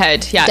book now.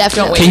 ahead. Yeah,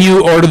 Definitely. don't Can wait.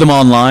 you order them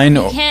online?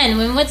 You can.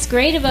 And what's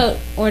great about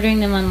ordering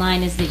them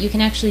online is that you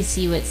can actually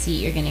see what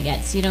seat you're going to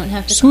get, so you don't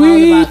have to call the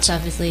Sweet. box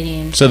office lady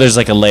and So there's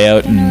like a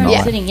layout and where all you're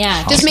that. sitting.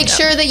 Yeah. Just make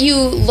sure that you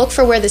look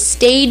for where the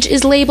stage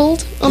is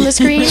labeled on the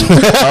screen. so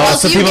people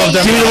have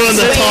done- People on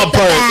the top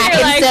part.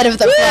 You're like, instead of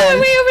the "Woo, front.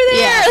 way over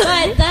Yeah.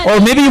 But that, Or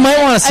maybe you might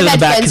want to sit in I've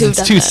the had back friends because who've it's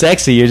done too that.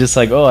 sexy. You're just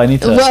like, oh, I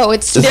need to Whoa,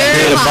 it's It's very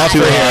very hot.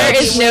 popular. There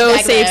is no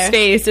Back safe there.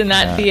 space in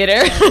that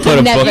theater. put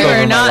a Never. book You over are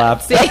my not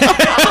lap. safe. could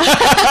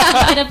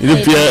have You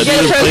played need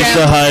it. a place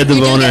to hide the You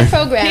do boner. get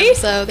programs,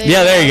 so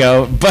Yeah, there you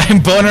go.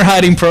 Boner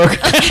hiding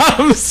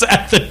programs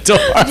at the door.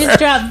 Just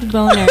dropped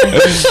boner.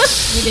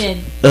 We did.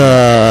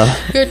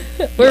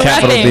 We're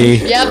Capital repping. D.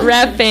 Yep.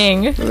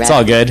 Repping. It's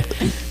all good.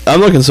 I'm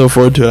looking so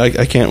forward to it.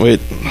 I can't wait.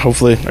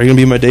 Hopefully, are you gonna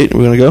be my date? Are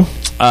we gonna go?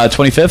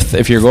 25th.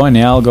 If you're going,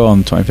 yeah, I'll go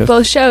on the 25th.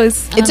 Both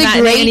shows. It's a Matinee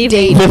and great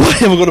evening.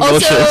 date. We'll go to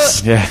both shows.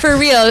 Also, Yeah. for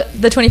real,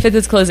 the 25th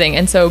is closing,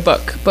 and so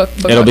book.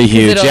 It'll be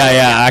huge. It'll-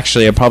 Yeah.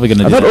 Actually, I'm probably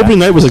gonna I do thought that. opening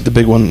night was like the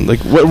big one. Like,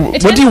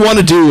 what do you want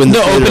to do in the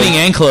No, theater? opening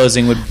and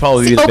closing would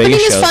probably be the Opening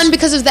biggest is shows. fun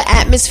because of the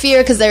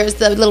atmosphere, because there's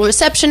the little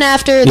reception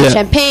after, the Yeah.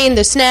 champagne,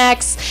 the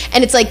snacks,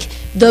 and it's like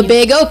the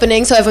big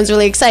opening, so everyone's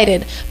really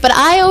excited. But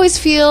I always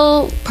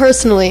feel,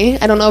 personally,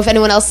 I don't know if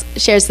anyone else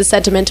shares the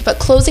sentiment, but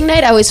closing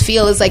night I always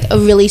feel is like a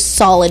really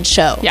solid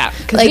show. Yeah,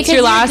 because Like, it's your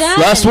you're last. done.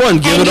 Last one,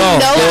 give and it all. you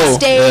know Go. the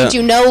stage, Yeah.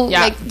 you know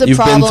Yeah. like the You've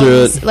been problems.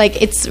 through it.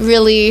 Like it's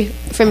really,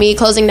 for me,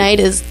 closing night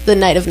is the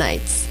night of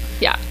nights.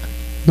 Yeah.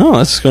 No,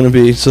 that's going to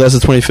be. So that's the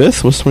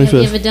 25th. What's the We have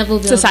 25th? a double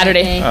bill. It's a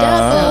Saturday.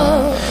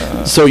 that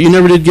day. So you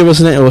never did give us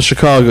an name. Well,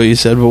 Chicago, you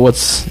said, but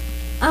what's?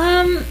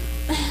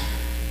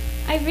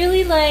 I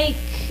really like.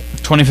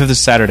 25th is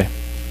Saturday.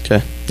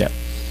 Okay.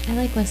 I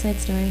like West Side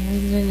Story. I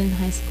was in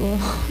high school.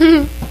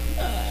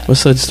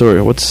 West Side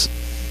Story. What's?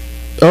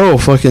 Oh,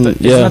 fucking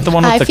Isn't yeah. that the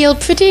one with I the? feel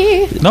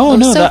pretty. No, I'm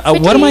no. so That,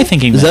 what am I pretty.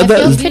 thinking? Is that I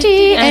feel that?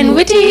 pretty and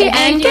witty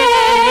and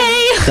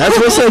gay. That's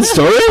West Side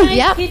Story.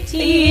 Yep.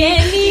 Kitty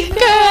and me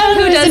Girl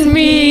who does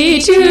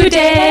me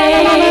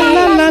today.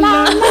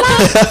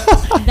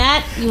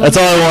 That. That's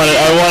all I wanted.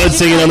 I wanted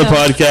singing on the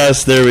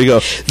podcast. There we go.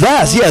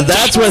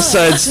 That's West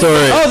Side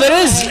Story. Oh, that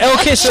is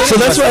okay. So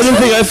that's why I didn't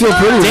think I feel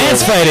pretty.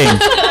 dance fighting.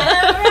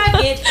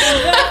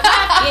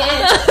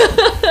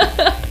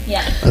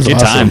 Yeah. That's Good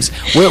awesome. times.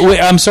 Wait,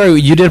 I'm sorry.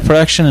 You did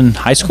production in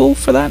high school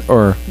for that,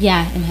 or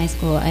Yeah, in high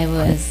school I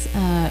was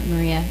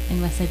Maria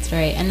in West Side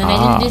Story, and then I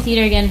didn't do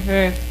theater again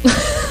for 6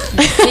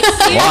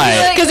 years.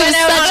 why? Because it's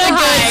such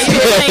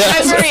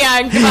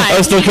a good. I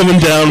was still coming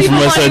down from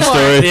West Side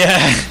Story.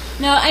 Yeah.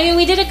 No, I mean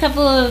I did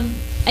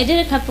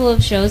a couple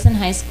of shows in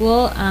high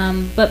school,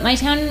 but my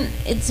town,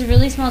 it's a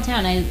really small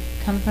town. I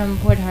come from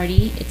Port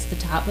Hardy. It's the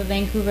top of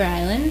Vancouver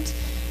Island.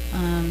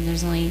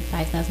 There's only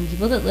 5,000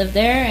 people that live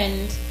there,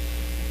 and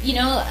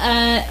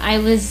I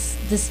was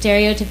the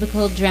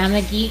stereotypical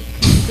drama geek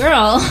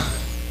girl.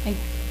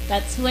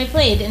 That's who I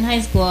played in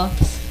high school.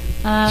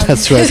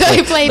 That's right.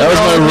 I played That was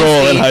my roles.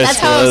 role in high That's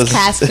school. how I was That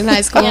cast in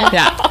high school.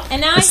 Yeah.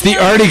 And now It's I the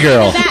feel arty like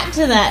girl. I'm back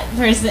to that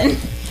person.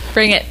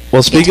 Bring it.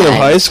 Well, speaking of time.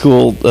 high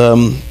school,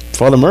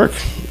 Father Merck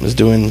is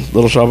doing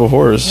Little Shop of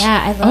Horrors.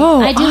 Yeah,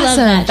 Oh, I do love awesome.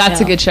 that. That's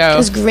show. a good show.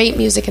 There's great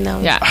music in that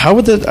one. Yeah. How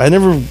would that? I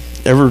never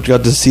ever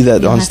got to see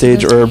that You'll on have to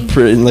stage go or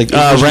see. like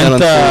pushing that on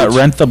stage.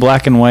 Rent the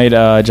black and white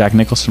Jack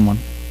Nicholson one.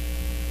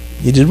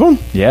 You did one?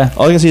 Yeah.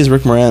 All I can see is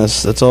Rick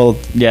Moranis. That's all.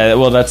 Yeah.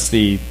 Well, that's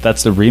the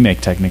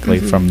remake technically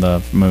from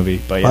the movie,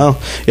 but yeah. Wow.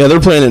 Yeah,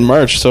 they're playing in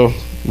March, so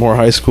more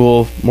high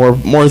school, more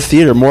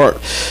theater, more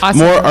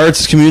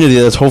arts community.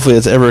 That's hopefully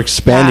it's ever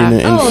expanding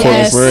in Oh, Fort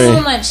there's McMurray.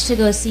 so much to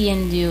go see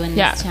and do in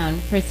Yeah. this town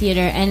for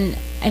theater, and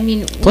I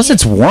mean, Plus,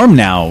 it's warm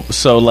now,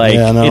 so like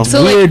Yeah, I know. it's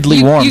So, like,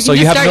 weirdly warm. You so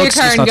can you just have start no your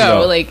car excuse and not to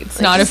go. go. Like it's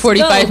not a just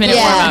 45-minute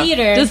go. warm Yeah. up.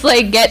 Theater. Just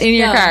like get in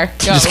your Go. car.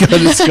 Go. Just go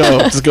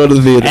to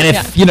the theater. And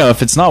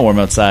if it's not warm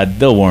outside,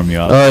 they'll warm you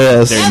up. Oh,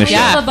 yes. during the show.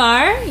 Yeah. have a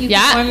bar. You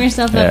Yeah. can warm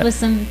yourself Yeah. up with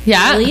some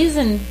Yeah. chilies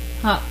and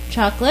hot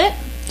chocolate.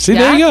 See,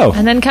 there you go.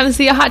 And then come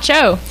see a hot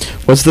show.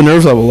 What's the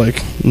nerve level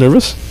like?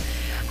 Nervous?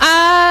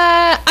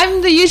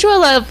 I'm the usual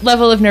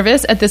level of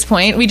nervous at this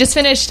point. We just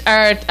finished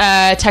our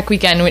tech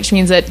weekend, which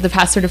means that the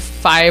past sort of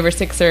 5 or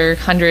 6 or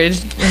 100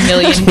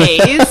 million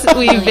days,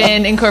 we've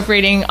been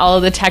incorporating all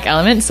of the tech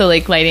elements. So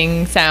like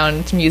lighting,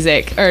 sound,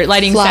 music, or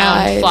lighting,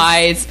 sound,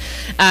 flies,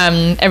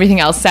 everything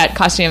else, set,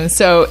 costumes.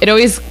 So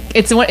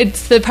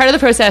it's the part of the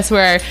process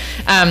where.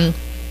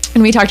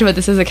 And we talked about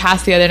this as a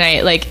cast the other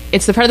night. Like,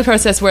 it's the part of the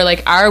process where,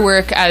 like, our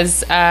work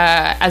as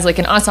like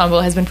an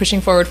ensemble has been pushing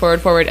forward,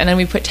 and then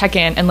we put tech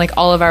in, and like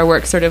all of our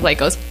work sort of like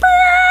goes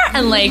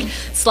and like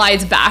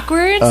slides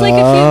backwards like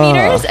a few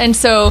meters, and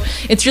so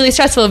it's really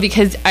stressful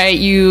because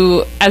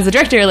you, as the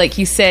director, like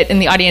you sit in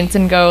the audience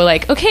and go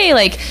like, okay,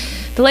 like.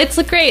 The lights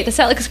look great. The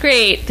set looks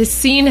great. This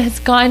scene has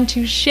gone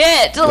to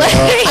shit. Like,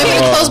 I'm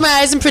gonna close my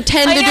eyes and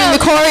pretend I they're know. doing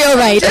the choreo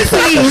right.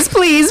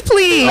 Please.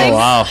 Oh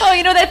wow. oh,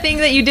 you know that thing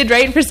that you did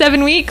right for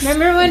 7 weeks?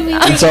 Remember when we were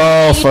It's all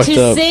ready fucked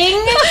to up. sing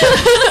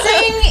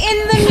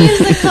in the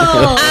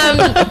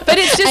musical? But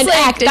it's just And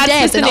like act and that's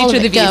dance just the and all nature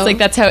of of the it beast. go. Like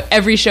that's how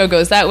every show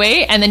goes that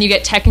way. And then you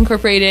get tech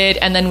incorporated,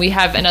 and then we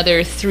have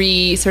another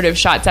 3 sort of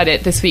shots at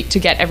it this week to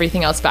get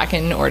everything else back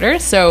in order.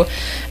 So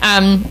I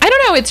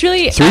don't know. It's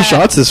really 3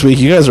 shots this week.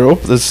 You guys are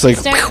open. It's like.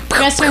 Start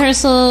dress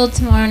rehearsal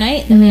tomorrow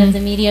night. Then we have the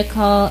media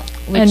call,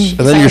 which And is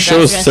then your our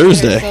show's dress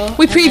Thursday. rehearsal.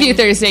 We And preview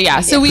then- Thursday, yeah.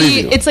 So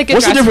Preview. it's like a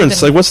What's the dress difference?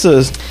 and- Like, what's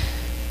the?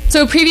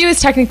 So a preview is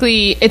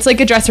technically, it's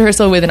like a dress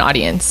rehearsal with an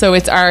audience. So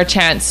it's our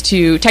chance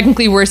to,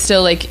 technically we're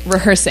still like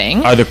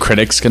rehearsing. Are the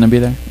critics going to be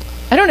there?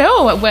 I don't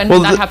know when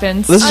that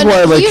happens. This is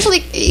why, like, usually,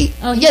 he's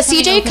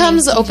CJ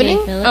comes opening.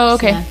 Phillips, Oh,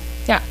 okay. yeah.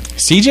 Yeah.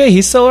 CJ,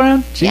 he's still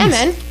around? Yeah, Jeez.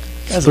 man.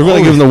 we're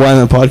going to give him the Wine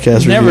Man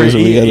podcast Never, reviews that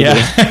we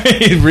gotta do.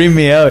 yeah. He'd ream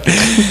me out.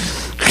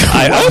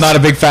 I'm not a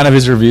big fan of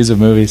his reviews of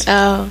movies.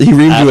 Oh. He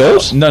reamed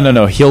you out?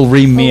 No. He'll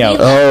ream me Well, out.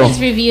 we love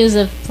his reviews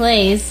of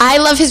plays. I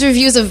love his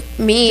reviews of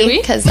Do me we?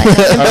 because I know him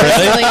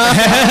personally.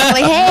 I'm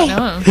like,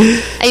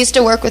 hey, I used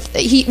to work with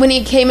when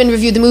he came and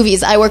reviewed the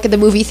movies. I work at the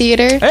movie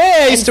theater,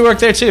 Hey, I used to work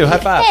there too. High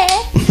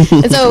five.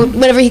 and so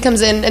whenever he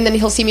comes in, and then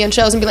he'll see me on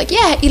shows and be like,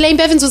 "Yeah, Elaine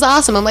Bevins was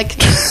awesome." I'm like,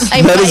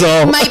 That is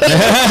all. Might be,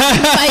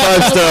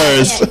 5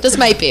 stars. Just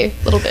might be a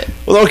little bit.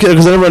 Well, okay,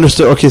 because I never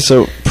understood. Okay,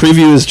 so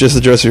preview is just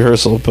a dress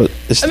rehearsal, but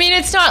it's, I mean,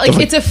 it's not like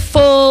it's a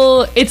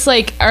full. It's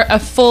like a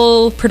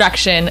full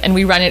production, and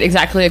we run it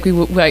exactly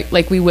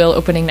like we will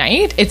opening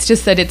night. It's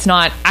just that it's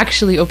not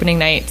actually opening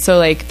night. So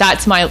like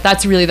that's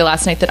really the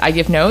last night that I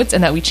give notes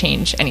and that we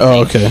change anything.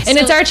 Oh, okay. And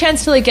it's our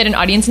chance to like get an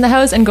audience in the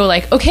house and go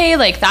like, okay,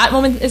 like that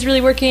moment is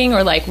really working,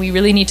 or like we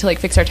really need to like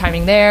fix our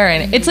timing there,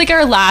 and it's like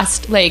our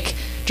last like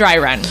dry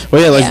run.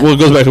 well, yeah, like well, it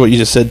goes back to what you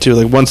just said too.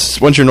 Like once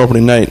you're in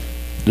opening night,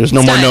 there's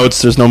no It's more done.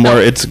 notes. There's no more. No.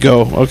 It's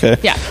go. Okay.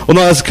 Yeah. Well,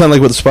 no, that's kind of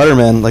like with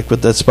Spider-Man, like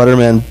with that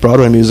Spider-Man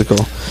Broadway musical,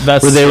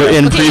 That's- where they were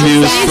in Okay,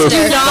 previews this for.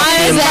 is not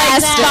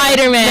like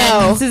Spider-Man.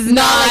 No, This is not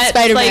not like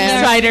Spider-Man.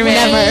 Like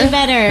Spider-Man. Way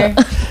better.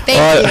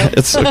 Thank you.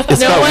 It's No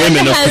got one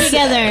women. has-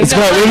 Together. It's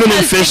got women in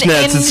has been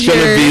fishnets. It's going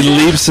to be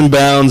injured. leaps and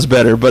bounds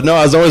better. But no,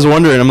 I was always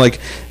wondering. I'm like,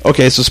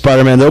 okay, so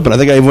Spider-Man's open. I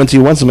think I went to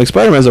you once. I'm like,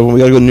 Spider-Man's open. We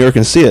got to go to New York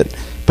and see it.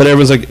 But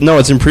everyone's like, no,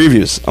 it's in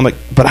previews. I'm like,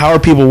 but how are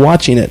people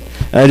watching it?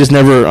 And I just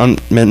never made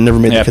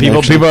Yeah, the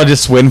connection. people are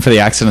just waiting for the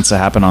accidents to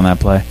happen on that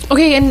play.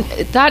 Okay, and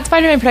that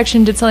Spider-Man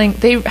production did something.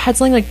 They had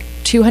something like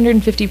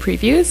 250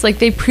 previews. Like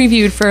they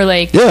previewed for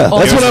like Yeah, that's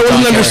almost what I a wasn't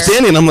year.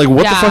 understanding. I'm like, what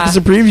the Yeah. fuck is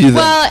a preview then?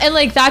 Well, and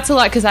like that's a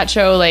lot because that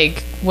show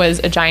like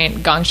was a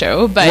giant gong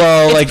show. But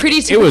Well, it's like pretty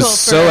it typical was for,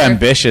 so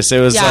ambitious. It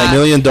was Yeah. like $1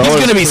 million. he's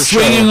going to be per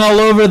swinging show. all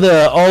over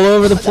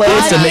the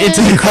place, and it's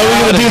How are we incredible.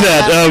 going to do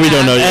that? Oh, we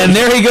don't know yet. And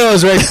there he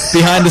goes, right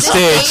behind the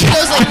stage. It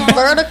goes like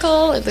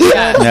vertical. It's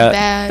Yeah.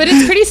 bad. But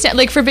it's pretty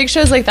like for big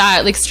shows like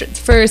that, like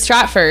for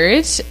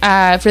Stratford,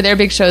 for their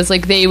big shows,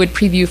 like they would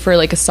preview for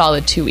like a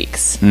solid 2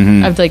 weeks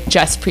of like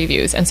just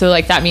previews, and so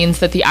like that means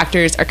that the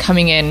actors are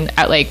coming in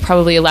at like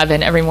probably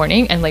 11 every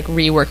morning and like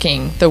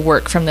reworking the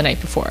work from the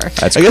night before.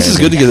 That's I guess it's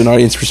good to get an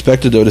audience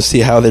perspective, though, to see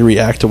how they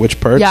react to which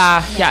part.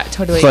 Yeah,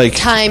 totally. It's like,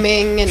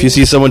 timing. And if you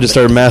see someone just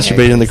start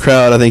masturbating in the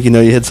crowd, I think you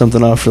know you hit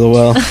something off for the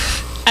well.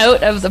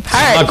 out of the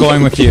park. I'm not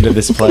going with you to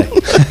this play.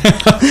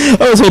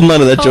 I was holding on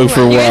to that joke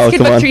for a You guys while. could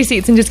Come book on. 3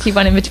 seats and just keep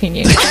one in between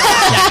you. The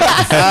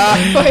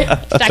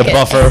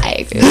buffer.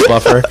 I agree. The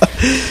buffer.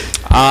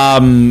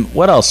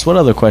 What else? What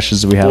other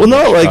questions do we have? Well,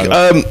 no, about like,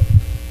 Chicago?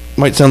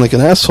 might sound like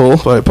an asshole,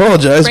 but I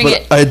apologize, Bring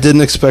but it. I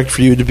didn't expect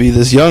for you to be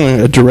this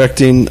young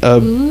directing a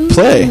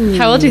play.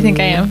 How old do you think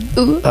I am?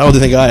 How old do you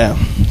think I am?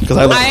 Because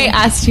I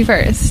asked you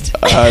first.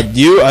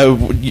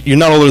 you're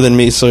not older than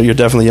me, so you're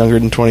definitely younger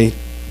than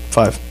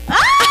 25.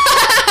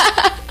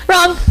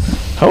 Wrong.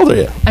 How old are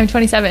you? I'm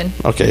 27.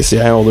 Okay, see,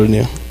 I'm older than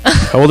you.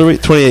 How old are we?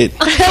 28.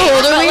 How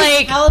old are we?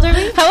 Like, How old are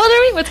we? how old are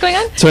we? What's going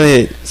on?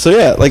 28. So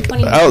yeah, like,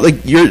 29.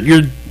 like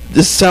you're.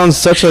 This sounds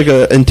such like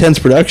a intense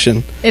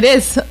production. It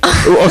is.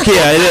 Okay,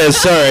 yeah, it is.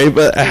 Sorry,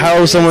 but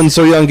how someone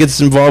so young gets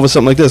involved with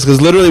something like this?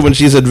 Because literally, when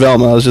she said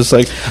Velma, I was just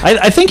like,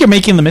 I think you're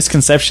making the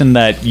misconception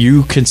that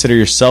you consider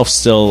yourself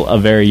still a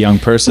very young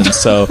person.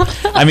 So,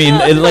 I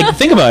mean, like,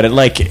 think about it.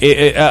 Like,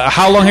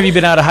 how long have you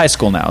been out of high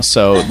school now?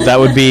 So that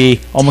would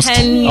be almost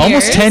 10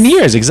 almost years. 10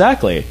 years,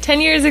 exactly.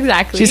 10 years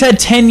exactly. She's had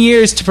 10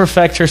 years to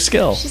perfect her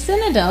skill. She's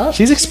an adult.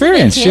 She's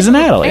experienced. She's an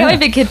adult. I got Yeah. my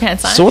big kid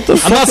pants on. so what the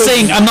fuck?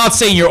 I'm not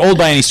saying you're old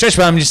by any stretch,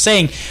 but I'm just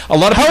saying a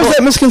lot of How people. is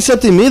that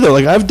misconcepting me though?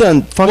 Like I've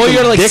done fucking Well,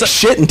 you're like dick so-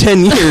 shit in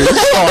 10 years.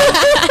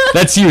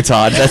 That's you,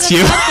 Todd. That's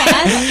you.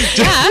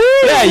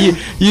 Yeah,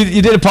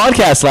 you did a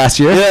podcast last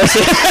year. Yes.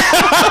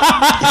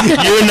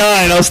 You're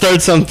 9. I'll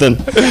start something.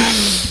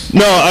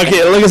 No,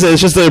 okay. Like I said,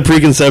 it's just a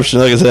preconception.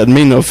 Like I said, I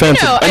mean no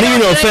offense. No, I mean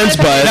no like, offense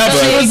by it. Now, if she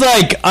But was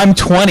like, I'm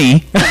 20.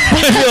 I'd be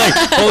like,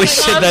 holy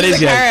shit, that is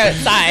the car young.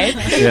 outside.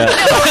 Yeah.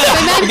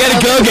 We gotta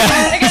go,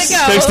 guys. I gotta go.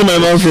 texting my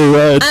mom for a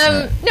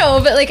ride. No,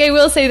 but like I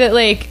will say that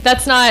like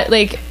that's not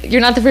like you're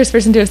not the first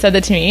person to have said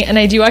that to me, and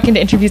I do walk into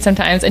interviews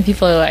sometimes, and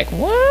people are like,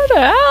 "What the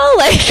hell?"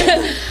 Like,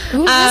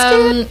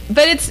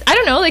 but it's I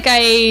don't know. Like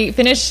I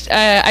finished,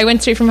 I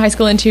went straight from high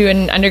school into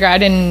an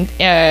undergrad in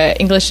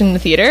English in the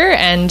theater,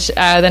 and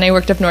then I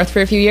worked up north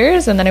for a few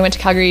years, and then I went to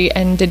Calgary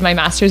and did my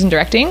master's in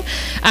directing.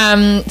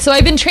 So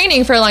I've been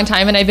training for a long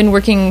time, and I've been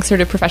working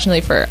sort of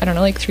professionally for I don't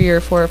know, like 3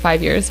 or 4 or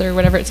 5 years or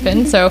whatever it's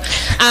been. So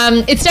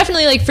it's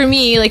definitely like for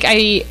me, like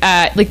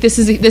I like this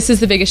is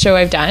the biggest show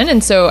I've done,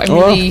 and so I'm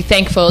really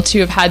thankful to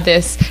have had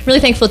this. Really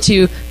thankful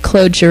to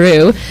Claude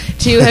Giroux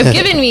to have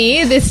given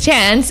me this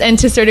chance and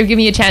to sort of give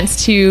me a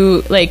chance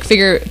to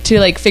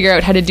figure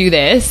out how to do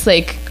this.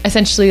 Like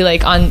essentially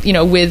like on, you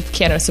know, with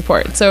Keanu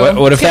support. So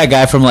What if that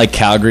guy from like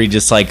Calgary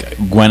just like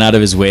went out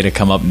of his way to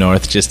come up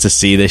north just to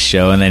see this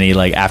show, and then he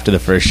like after the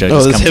first show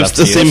just comes up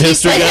to the you? same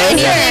hipster Like guy.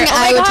 anything,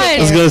 I would take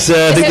I was it. gonna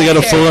say, I think they got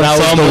a full That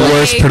was ensemble. the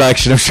worst Like-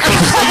 production of Chicago.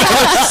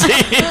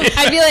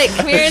 I'd be like,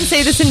 come here and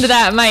say this into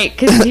that mic,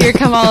 because here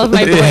come all of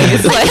my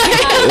boys. Like,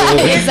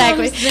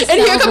 Exactly. The And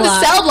here cell come the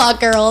block. cell block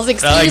girls.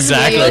 Excuse me.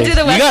 Exactly. We'll do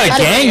the You got a website.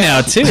 gang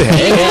now too.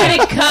 Hey, Had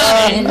it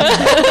coming.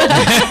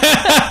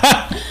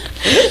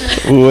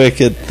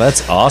 Wicked.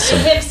 that's awesome.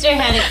 Hipster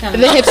had it coming.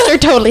 The hipster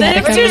totally had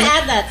it Hipsters coming.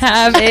 add that.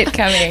 have it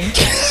coming.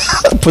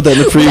 Put that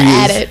in the Add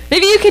previews. it.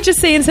 Maybe you could just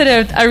say, instead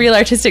of a real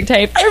artistic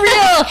type, a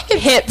real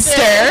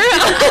hipster.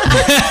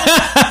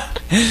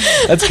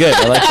 That's good.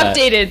 I like that.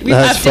 Updated. We've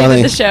That's updated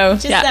funny. the show.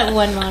 Just that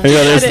one line. There you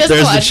go, there's Just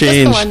the one, just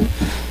change. one.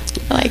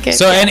 I like it.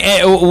 So, and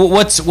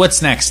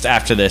what's next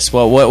after this?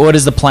 What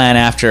is the plan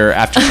after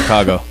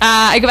Chicago?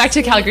 I go back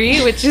to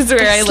Calgary, which is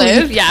where I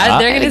live. Yeah,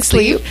 they're going to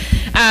sleep.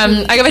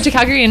 I go back to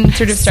Calgary and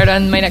sort of start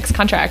on my next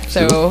contract.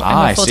 So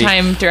I I'm a see.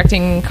 full-time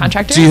directing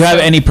contractor. Do you have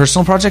so- any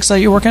personal projects that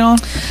you're working on?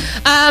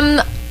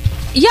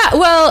 Yeah,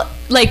 well,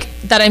 like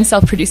that I'm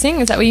self-producing.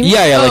 Is that what you mean?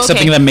 Yeah, Oh, like okay.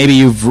 something that maybe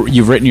you've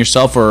written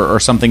yourself, or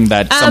something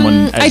that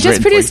someone has I just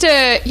written produced for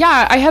you.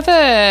 I have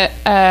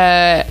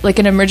like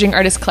an emerging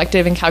artist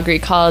collective in Calgary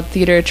called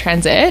Theatre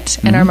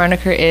Transit, and our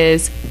moniker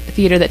is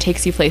Theatre That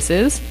Takes You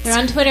Places. They're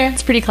on Twitter.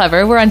 It's pretty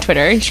clever. We're on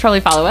Twitter. You should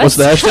probably follow us. What's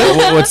the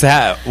hashtag? What's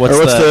that? What's, Or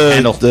what's the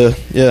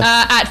handle?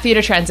 At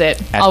Theatre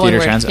Transit. At all one Theatre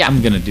word. Transit. Yeah.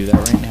 I'm gonna do that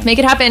right now. Make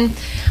it happen.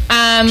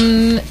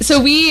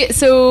 So we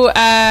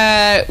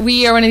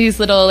are one of these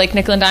little like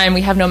nickel and dime,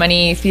 we have no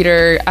money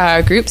theater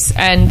groups,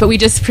 but we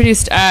just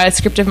produced a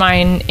script of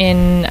mine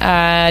in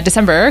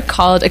December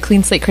called A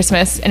Clean Slate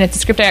Christmas, and it's a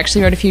script I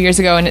actually wrote a few years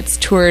ago, and it's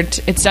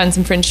done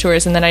some fringe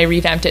tours, and then I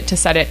revamped it to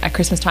set it at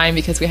Christmas time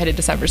because we had a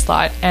December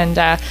slot. And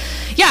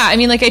I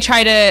mean, like I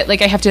try to,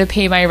 like I have to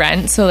pay my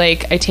rent, so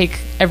like I take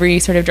every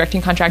sort of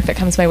directing contract that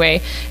comes my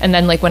way, and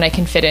then like when I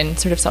can fit in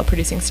sort of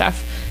self-producing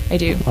stuff, I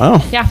do.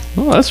 Wow. Yeah.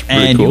 Oh, that's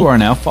pretty And cool. you are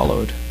now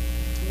followed.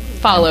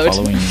 Followed.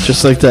 Following you.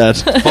 Just like that.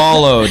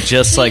 Followed,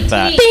 just like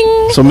that.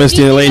 So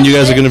Misty and Elaine, you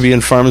guys are going to be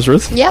in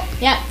Farnsworth? Yep.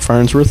 Yeah.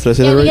 Farnsworth, did I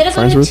say Yeah, that we right? get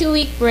about a Farnsworth?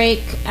 2-week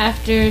break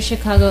after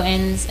Chicago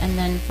ends, and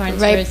then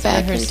Farnsworth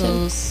back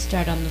rehearsals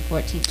start on the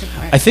 14th of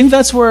March. I think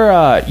that's where,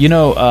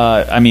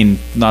 I mean,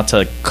 not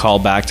to call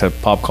back to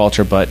pop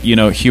culture, but,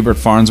 Hubert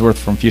Farnsworth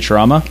from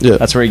Futurama? Yeah.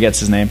 That's where he gets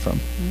his name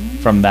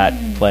from that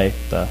play.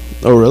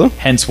 Oh, really?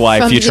 Hence why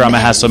From Futurama the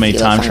has so many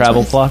Field time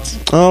travel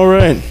Farnsworth. plots. All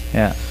right.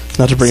 Yeah.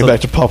 Not to bring So- it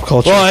back to pop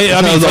culture. Well,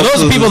 I mean, for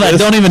those people that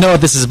don't even know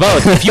what this is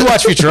about, if you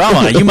watch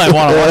Futurama, you might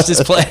want to watch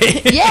this play.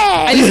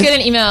 I just get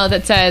an email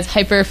that says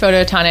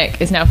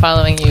Hyperphototonic is now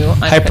following you on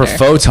Twitter.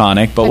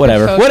 Hyperphotonic, but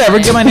whatever. Hyperphotonic. Whatever,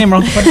 get my name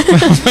wrong.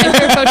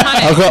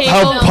 Hyperphotonic.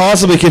 How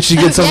possibly could she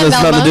get something Yeah,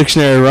 that's not in the Velma.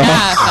 dictionary wrong?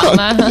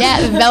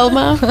 Yeah,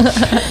 Velma.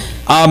 Yeah,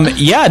 Velma.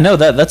 Yeah, no,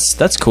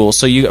 that's cool.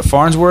 So you got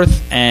Farnsworth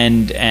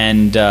and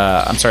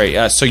I'm sorry.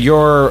 So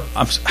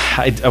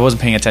I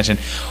wasn't paying attention.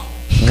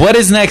 What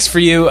is next for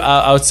you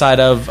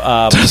outside of?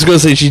 I was going to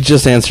say she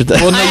just answered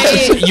that. Well,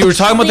 no, you were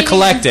talking about the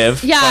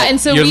collective. Yeah, but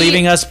and so you're we-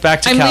 leaving us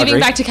back to I'm Calgary.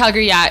 leaving back to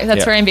Calgary. Yeah, that's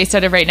Yeah. where I'm based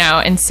out of right now.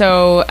 And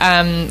so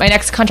my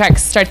next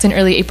contract starts in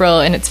early April,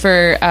 and it's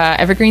for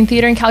Evergreen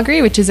Theatre in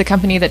Calgary, which is a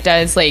company that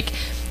does like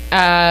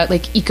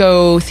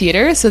eco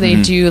theater. So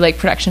they do like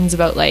productions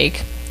about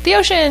like the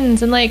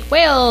oceans and like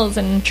whales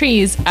and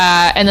trees,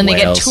 and then they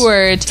get Whales.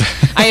 toured.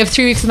 I have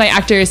 3 weeks with my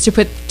actors to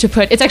put.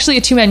 It's actually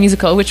a 2-man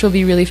musical, which will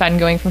be really fun,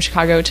 going from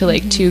Chicago to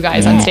like 2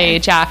 guys on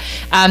stage. Yeah,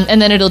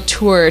 and then it'll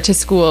tour to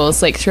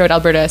schools like throughout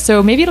Alberta.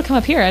 So maybe it'll come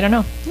up here. I don't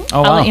know. Oh,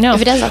 I'll wow. let you know.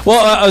 If it does, Well,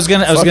 I was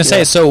gonna Fuck say.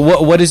 yeah. So,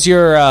 what is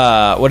your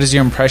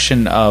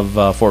impression of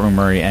Fort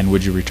McMurray, and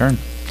would you return?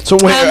 So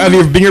wait, have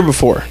you been here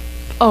before?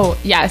 Oh,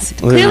 yes.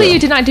 There you Clearly go. you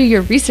did not do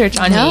your research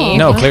on No. me.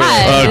 No, clearly.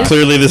 because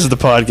Clearly, this is the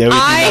podcast. We did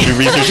not do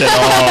research at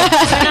all.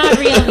 We're not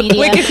real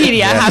media.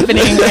 Wikipedia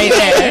happening right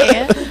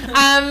there.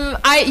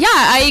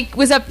 I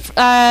was up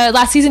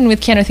last season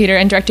with Keanu Theatre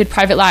and directed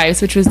Private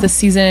Lives, which was the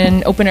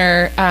season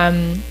opener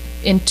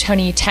in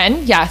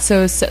 2010. Yeah, so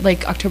it was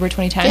like October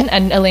 2010,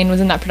 and Elaine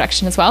was in that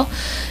production as well.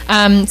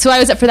 So I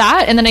was up for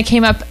that, and then I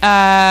came up,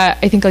 I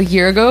think a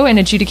year ago, and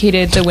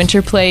adjudicated the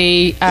Winter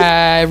Play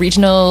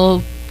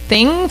regional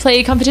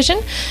play competition,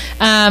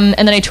 and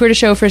then I toured a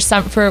show for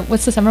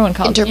what's the summer one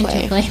called?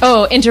 Interplay.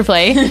 Oh,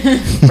 Interplay,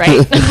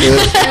 right?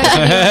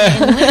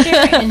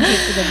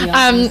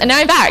 And now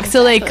I'm back.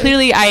 So like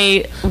clearly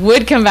I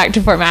would come back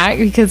to Fort Mac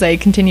because I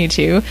continue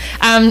to.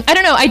 I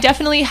don't know. I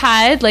definitely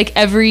had like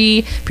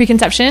every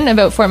preconception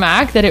about Fort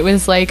Mac, that it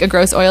was like a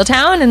gross oil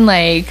town, and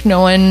like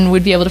no one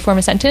would be able to form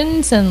a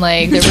sentence, and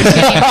like there wouldn't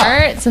be any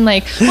arts, and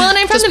like and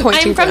I'm Just from point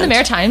the too grand.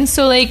 Maritimes,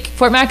 so like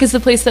Fort Mac is the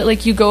place that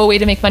like you go away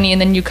to make money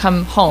and then you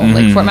come home.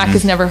 Like Fort Mac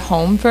is never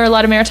home for a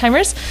lot of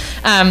Maritimers.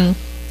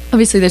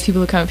 obviously there's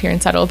people who come up here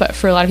and settle, but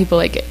for a lot of people,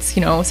 like, it's,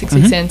 6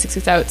 weeks in, 6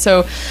 weeks out.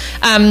 So,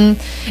 and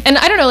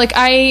I don't know, like,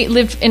 I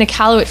lived in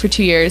Iqaluit for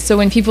 2 years. So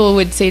when people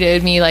would say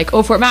to me, like,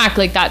 oh, Fort Mac,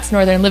 like, that's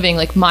northern living,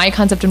 like, my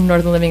concept of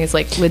northern living is,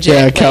 like, legit.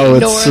 Yeah, like,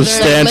 Iqaluit's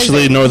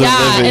substantially northern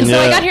living. And so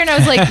I got here and I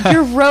was like,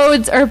 your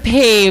roads are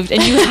paved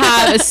and you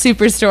have a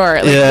superstore.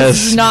 Like,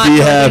 this is not be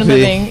northern happy.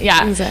 living.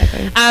 Yeah.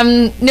 Exactly.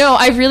 No,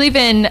 I've really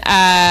been,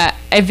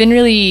 I've been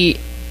really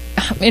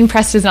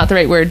impressed is not the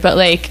right word, but,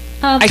 like,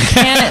 I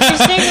can't.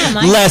 You're saying that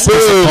much. Less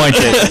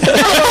disappointed.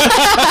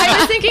 I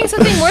was thinking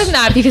something more than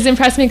that because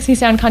impressed makes me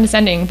sound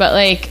condescending, but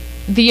like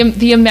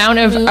the amount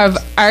of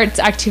arts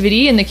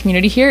activity in the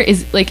community here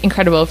is like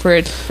incredible for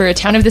a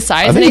town of this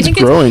size. I think and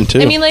it's growing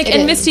too. I mean, like, It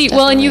and is, Misty, definitely.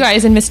 well, and you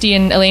guys and Misty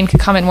and Elaine could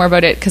comment more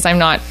about it because I'm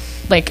not.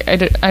 Like,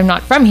 I'm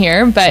not from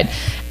here, but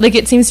like,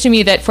 it seems to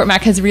me that Fort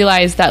Mac has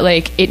realized that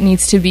like it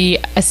needs to be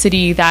a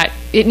city that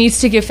it needs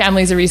to give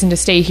families a reason to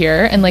stay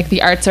here, and like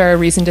the arts are a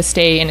reason to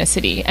stay in a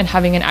city, and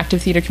having an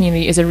active theater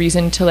community is a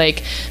reason to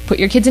like put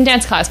your kids in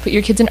dance class, put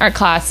your kids in art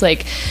class,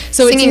 like,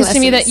 so Singing it seems to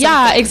me that lessons,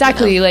 something,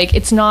 exactly, like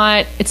it's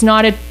not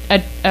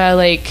a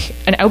like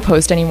an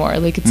outpost anymore,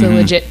 like it's a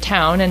legit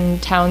town,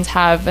 and towns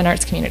have an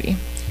arts community.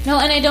 No,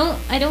 and I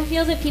don't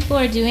feel that people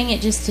are doing it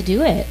just to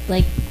do it.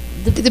 Like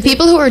The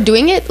people who are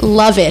doing it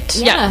love it.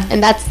 Yeah.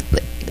 And that's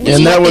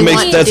And that what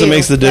makes that's what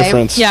makes the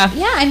difference. Yeah.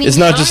 Yeah, I mean, It's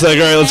not just like,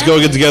 all right, let's go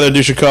get together and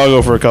do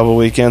Chicago for a couple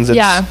weekends. It's,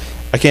 Yeah.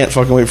 I can't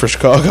fucking wait for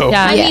Chicago.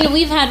 Yeah. I Yeah. mean,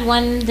 we've had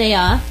one day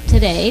off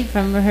today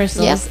from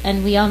rehearsals, Yep.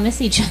 and we all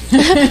miss each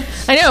other.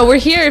 I know, we're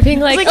here being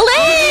like,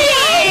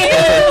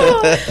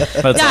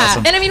 That's yeah,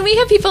 awesome. and I mean, we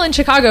have people in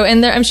Chicago,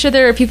 and I'm sure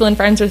there are people in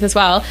Farnsworth as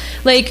well.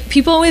 Like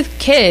people with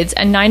kids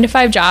and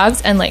 9-to-5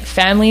 jobs, and like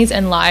families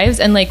and lives,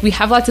 and like we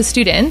have lots of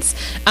students.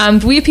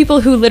 But we have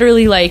people who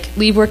literally like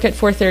leave work at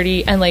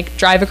 4:30 and like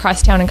drive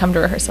across town and come to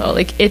rehearsal.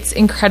 Like it's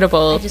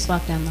incredible. I just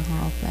walked down the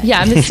hall. But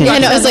Yeah, Misty Yeah,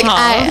 walks no, I down was the like, hall.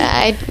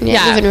 I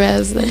Yeah. live in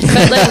res.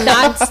 But like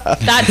that's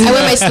I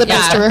wear my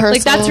slippers to rehearsal.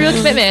 Like that's real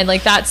commitment.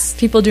 Like that's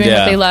people doing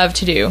Yeah. what they love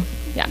to do.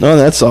 Yeah. No,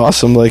 that's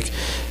awesome. Like,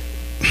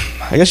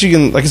 I guess you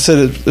can, like I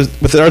said,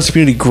 with the arts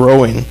community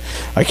growing,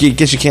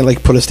 guess you can't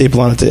like put a staple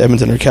on it to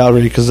Edmonton or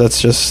Calgary because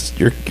that's just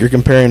you're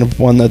comparing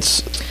one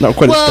that's not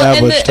quite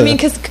established. I mean,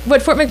 because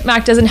what Fort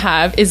Mac doesn't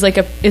have is like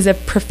a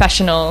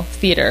professional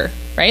theater,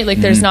 right? Like,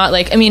 there's not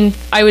like, I mean,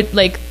 I would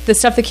like the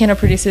stuff that Kano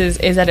produces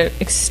is at an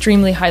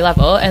extremely high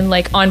level and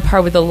like on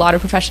par with a lot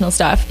of professional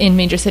stuff in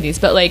major cities,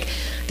 but like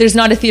there's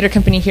not a theater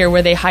company here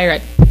where they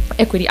hire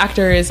equity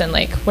actors and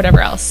like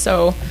whatever else.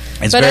 So,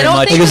 It's but very I don't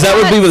much- think because that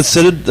would be that's- what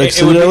Citadel, It would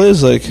Citadel be-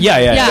 is like. Yeah.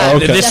 Yeah.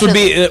 Okay. This would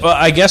be,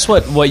 I guess,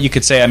 what you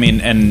could say. I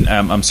mean, and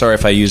I'm sorry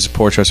if I use a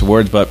poor choice of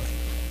words, but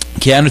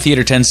Keanu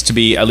Theater tends to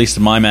be, at least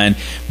in my mind,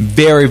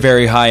 very,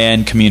 very high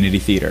end community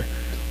theater.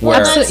 Where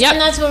and that's, Yep.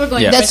 and that's what we're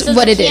going Yeah. for. That's so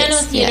what the it Piano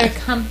is, Theater yeah.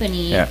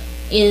 Company Yeah.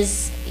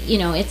 is,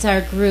 it's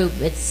our group.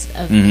 It's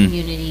of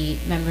community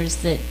members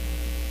that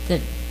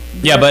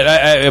Yeah,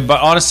 but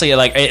honestly,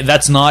 like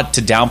that's not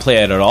to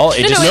downplay it at all.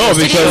 It No, just no, shows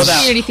it's that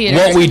community theater.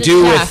 what we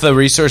do Yeah. with the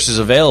resources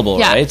available,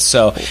 Yeah. right?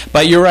 So,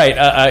 but you're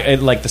right.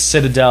 Like the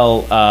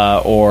Citadel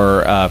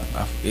or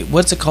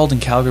what's it called in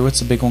Calgary? What's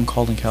the big one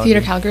called in Calgary?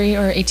 Theater Calgary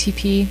or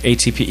ATP.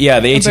 ATP, yeah,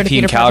 the Alberta ATP in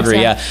Theatre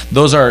Calgary, Province, yeah.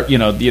 Those are,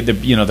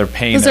 they're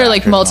paying. Those their are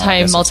like actors and all, I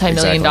guess.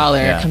 multi-million dollar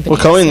Yeah.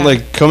 companies. Well, yeah.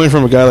 coming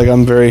from a guy like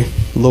I'm very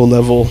low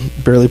level,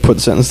 barely put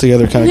sentence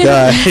together kind of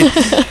guy.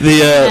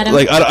 Adam.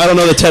 Like I don't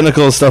know the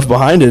technical stuff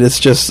behind it. It's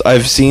just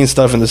I've seen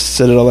stuff in the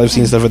Citadel. I've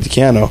seen stuff at the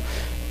Keanu.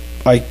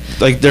 Well,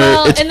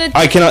 and the-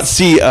 I cannot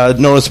see a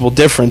noticeable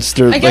difference.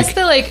 I guess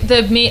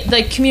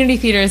the community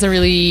theater is a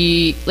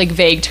really like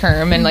vague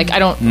term, and like I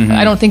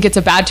don't think it's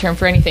a bad term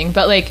for anything.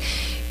 But like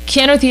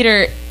Keanu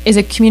Theater is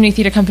a community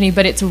theater company,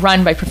 but it's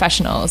run by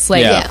professionals.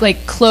 Like Yeah.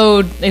 like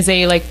Claude is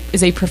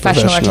a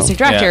professional artistic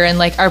director, Yeah. and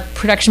like our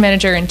production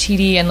manager and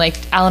TD and like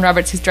Alan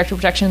Roberts, who's director of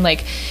production,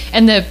 like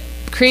and the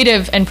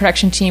creative and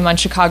production team on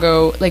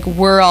Chicago, like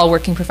we're all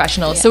working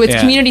professionals. So it's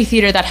Yeah. community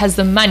theater that has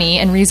the money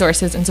and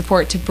resources and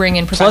support to bring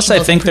in professionals. Plus,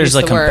 I think and there's produce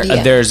like the work.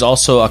 Yeah. there's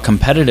also a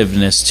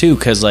competitiveness too,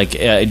 because like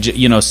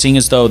seeing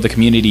as though the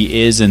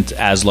community isn't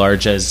as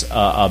large as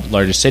a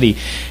larger city,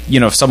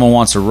 if someone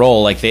wants a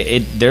role, like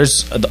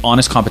there's the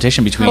honest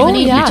competition between. how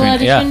many yeah. people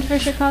between- auditioned for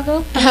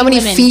Chicago? How many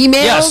women?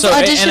 females Yeah, so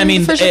auditioned and I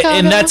mean, for Chicago?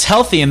 and that's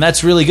healthy and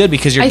that's really good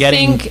because you're I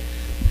getting. think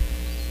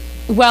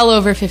well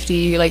over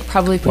 50, like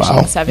probably pushing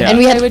Wow. 70. Yeah. And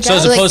we had I would So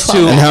as guess. opposed like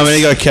to and how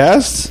many got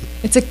cast?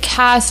 It's a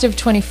cast of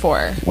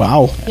 24.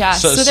 Wow. Yeah,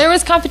 So- so there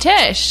was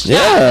competition. Yeah.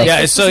 like,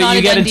 Yeah, this so is not you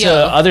a get done into deal.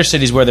 other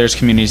cities where there's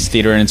community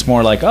theater, and it's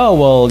more like, oh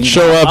well,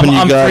 Show up I'm, and you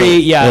I'm got free.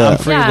 it. Yeah, Yeah. I'm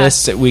free Yeah.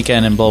 this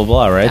weekend and blah blah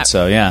blah. Right? Yeah.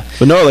 So yeah,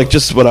 But no, like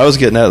just what I was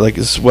getting at, like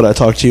is what I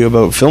talk to you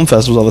about film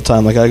festivals all the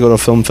time. Like I go to a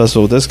film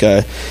festival with this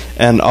guy,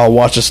 and I'll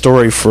watch a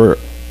story for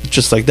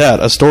just like that,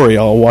 a story.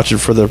 I'll watch it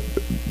for the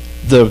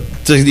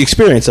to the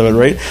experience of it,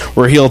 right?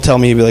 Where he'll tell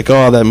me, he'll be like,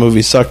 "Oh, that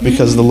movie sucked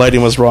because the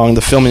lighting was wrong,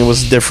 the filming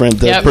was different."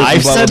 The Yep. person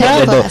I've blah, said blah, blah,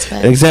 that. blah, blah.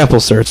 Aspect. An example,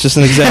 sir. It's just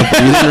an example.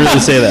 You didn't really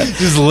say that.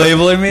 Just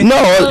labeling me.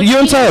 No, you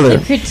and Tyler.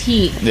 The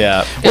critique.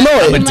 Yeah. Well,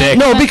 no, You might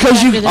no, watch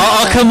because it you.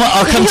 after the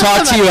I'll come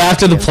talk to you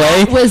after the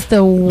play. Was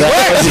the worst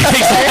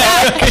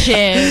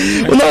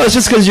action. Well, no, it's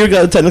just because you've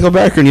got a technical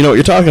background. You know what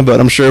you're talking about.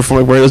 I'm sure if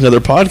we're doing another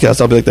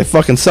podcast, I'll be like, they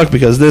fucking suck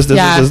because this,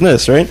 Yeah.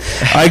 this, right?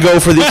 I go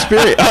for the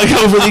experience. I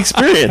go for the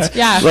experience.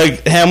 Yeah.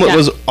 Like, Hamlet Yeah.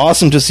 was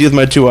awesome to see with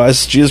my two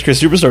eyes. Jesus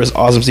Christ Superstar was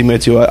awesome to see with my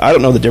two eyes. I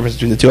don't know the difference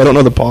between the two. I don't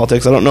know the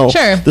politics. I don't know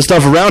Sure. the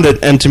stuff around it.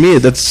 And to me,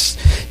 that's,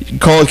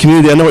 call it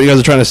community. I know what you guys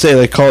are trying to say.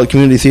 Like, call it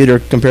community theater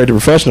compared to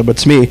professional. But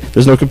to me,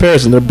 there's no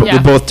comparison. They're Yeah.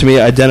 both, to me,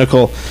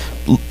 identical.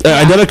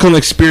 Identical in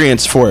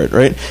experience for it,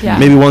 right? Yeah.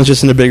 Maybe one's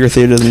just in a bigger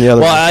theater than the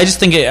other. Well, I just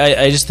think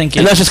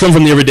and that's just come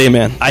from the everyday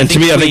man. I And to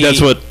think me, I think we-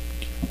 that's what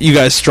you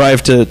guys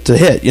strive to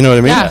hit. You know what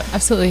I mean? Yeah,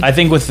 absolutely. I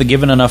think with the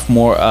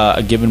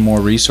given more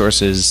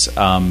resources,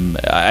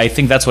 I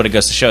think that's what it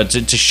goes to show.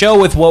 To show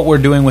with what we're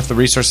doing with the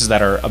resources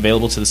that are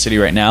available to the city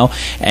right now,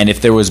 and if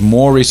there was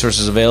more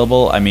resources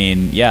available, I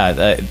mean,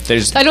 yeah,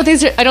 there's. I don't think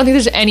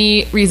there's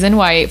any reason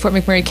why Fort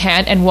McMurray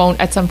can't and won't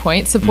at some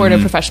point support a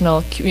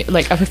professional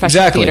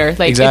Exactly. theater.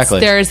 Like Exactly.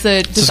 there's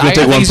the just gonna desire. take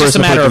I one think it's just a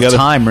person to put matter it of together.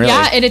 time, really.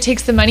 Yeah, and it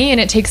takes the money, and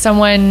it takes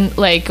someone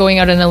like going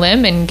out on a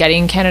limb and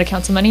getting Canada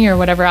Council money or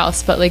whatever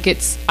else. But like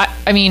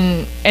I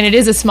mean, and it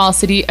is a small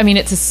city. I mean,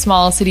 it's a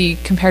small city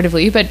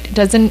comparatively, but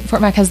doesn't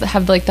Fort Mac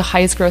have like the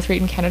highest growth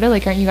rate in Canada?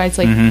 Like, aren't you guys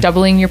like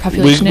doubling your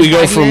population? We in go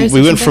 5 from years we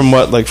or went something? from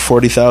what, like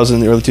 40,000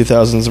 in the early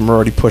 2000s, and we're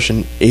already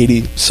pushing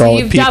 80 solid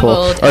you've people.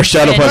 doubled Our and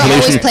shadow we're We're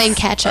population. always playing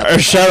catch up. Our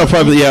shadow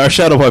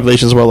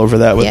population is well over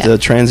that with Yeah. the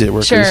transient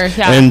workers. Sure,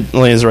 yeah. And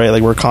Elaine's right.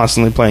 Like, we're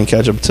constantly playing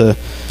catch up to.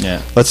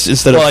 Yeah. Let's,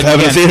 instead Well, of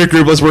having a again- theater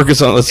group, let's get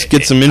some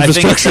I think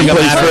infrastructure in it's a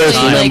place matter of first,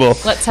 and time. then we'll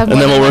Let's have and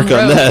then one we'll on work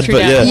on road that. through But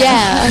downtown.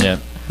 yeah, Yeah. Yeah.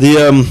 the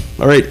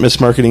all right, Miss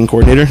Marketing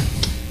Coordinator.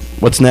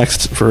 What's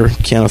next for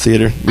Keanu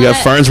Theater? We got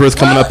Farnsworth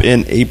coming well, up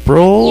in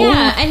April.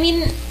 Yeah, I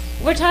mean,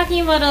 we're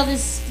talking about all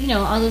this,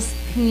 all this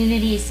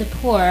community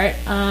support,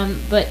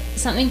 but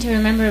something to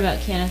remember about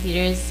Keanu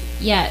Theater is,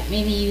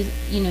 maybe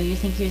you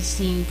think you're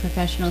seeing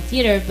professional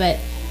theater, but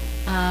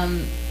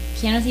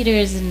Keanu Theater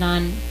is a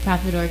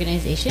non-profit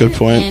organization. Good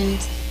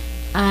point.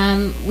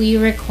 And we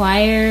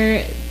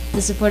require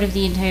the support of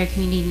the entire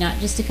community, not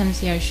just to come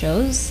see our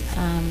shows,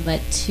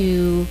 but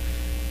to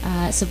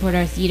support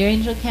our Theater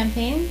Angel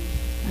campaign.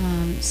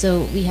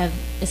 So we have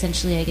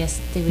essentially, I guess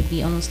they would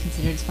be almost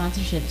considered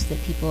sponsorships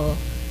that people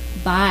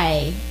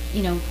buy,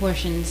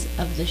 portions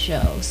of the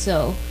show.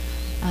 So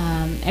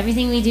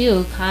everything we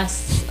do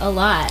costs a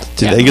lot.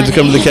 Do they get to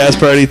come to the cast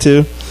party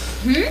too?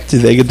 Do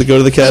they get to go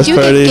to the They cast do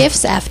party? get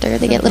gifts after.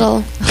 They get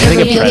little get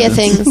memorabilia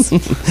things.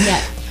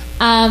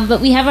 Yeah.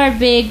 But we have our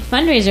big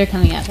fundraiser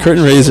coming up.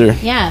 Curtain actually. raiser.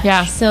 Yeah.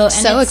 Yeah. So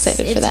So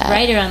excited for it's that.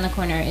 right around the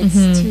corner.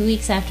 It's 2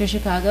 weeks after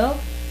Chicago.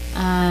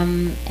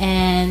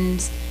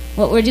 And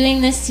what we're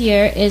doing this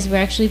year is we're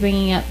actually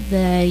bringing up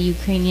the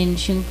Ukrainian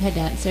Shumka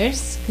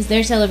dancers because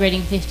they're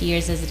celebrating 50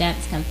 years as a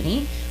dance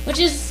company, which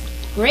is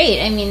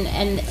great. I mean,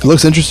 and It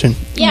looks interesting.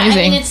 yeah,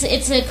 Amazing. I mean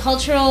it's a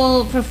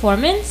cultural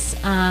performance.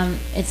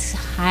 It's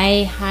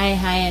high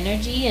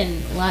energy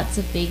and lots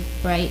of big,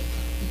 bright,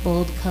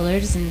 bold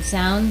colors and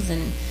sounds,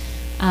 and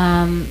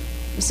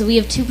so we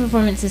have 2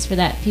 performances for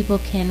that. People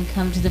can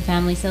come to the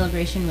family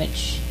celebration,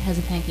 which has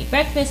a pancake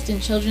breakfast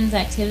and children's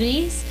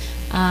activities,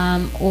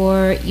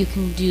 or you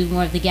can do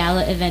more of the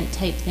gala event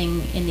type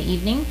thing in the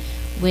evening,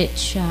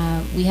 which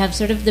we have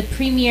sort of the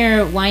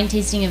premier wine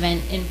tasting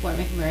event in Fort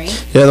McMurray.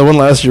 Yeah, the one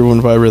last year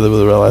went by really,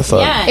 really well, I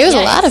thought. Yeah, It was a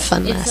yeah, lot of it's-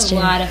 fun it's last a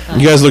year. lot of fun.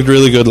 You guys looked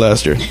really good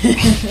last year.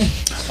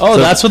 Oh,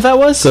 that's what that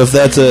was? So if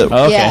that's a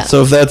okay. Yeah.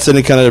 so if that's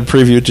any kind of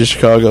preview to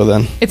Chicago,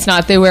 then It's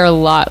not. They wear a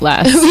lot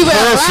less.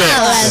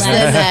 Less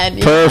than that.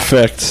 Yeah.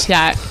 perfect.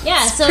 Yeah.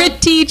 Yeah, so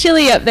Pretty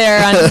chilly up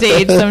there on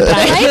stage The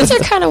sometimes. nights are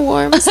kind of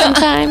warm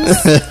sometimes.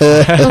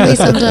 Only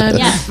sometimes.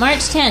 yeah, March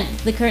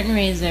 10th, the curtain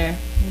raiser.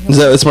 Is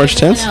that it's March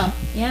 10th? No,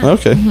 yeah.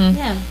 Okay.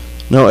 Yeah.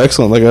 No,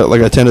 excellent.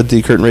 Like I attended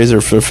the Curtain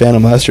Raiser for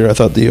Phantom last year. I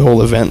thought the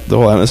whole event, the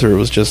whole atmosphere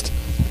was just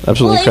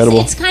absolutely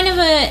incredible. It's kind of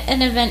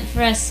an event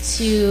for us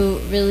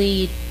to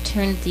really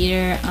turn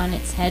theater on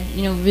its head.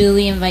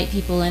 Really invite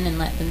people in and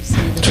let them see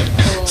the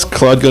whole. Is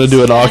Claude going to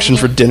do an auction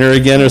for dinner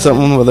again or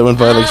something? Where they went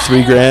by like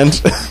 $3 grand?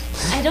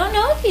 I don't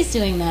know if he's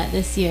doing that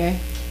this year.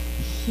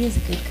 He is a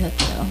good cook,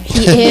 though.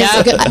 He is Yeah.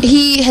 a good,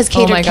 he has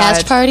catered my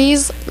cast God.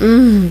 parties.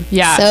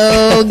 Yeah.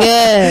 So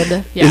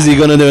good. Yeah. Is he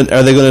going to do?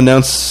 Are they going to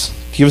announce?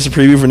 Give us a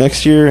preview for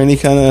next year. Any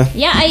kind of?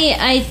 Yeah,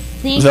 I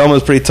think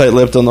Velma's pretty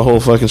tight-lipped on the whole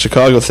fucking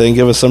Chicago thing.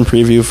 Give us some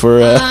preview for.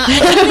 For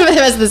the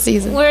rest of the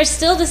season. we're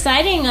still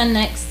deciding on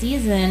next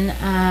season.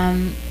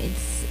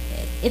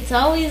 It's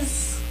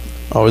always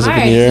Always up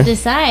hard in the to air.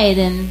 decide,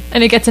 and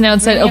And it gets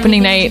announced at Bring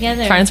opening everything night.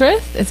 together.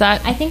 Farnsworth? Is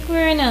that I think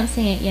we're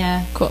announcing it.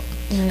 Yeah, cool?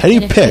 How do you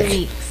in a few pick?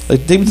 weeks.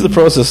 Like, take me to the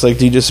process. Like,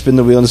 do you just spin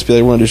the wheel and just be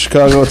like, "We're going to do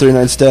Chicago,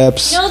 39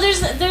 steps"? No,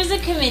 there's a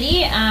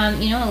committee.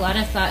 A lot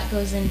of thought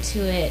goes into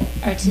it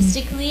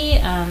artistically,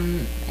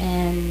 and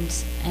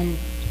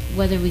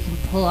whether we can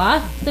pull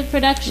off the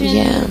production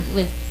Yeah.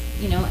 with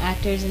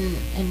actors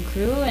and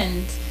crew,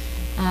 and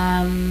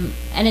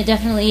it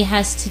definitely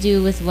has to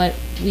do with what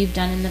we've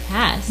done in the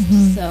past.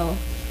 So.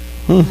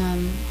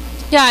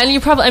 Yeah, and you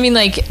probably, I mean,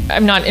 like,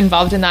 I'm not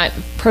involved in that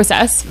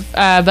process,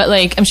 but,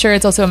 like, I'm sure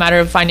it's also a matter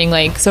of finding,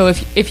 like, so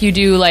if you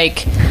do,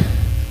 like,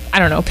 I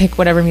don't know, pick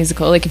whatever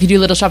musical, like, if you do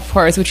Little Shop of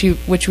Horrors,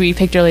 which we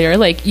picked earlier,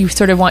 like, you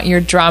sort of want your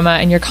drama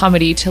and your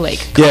comedy to, like,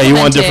 Yeah, you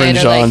want complement different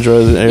it, or, like,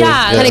 genres.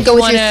 yeah, Kinda go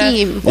with your wanna-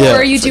 theme. Yeah.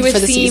 Or you do a For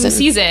the theme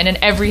season, and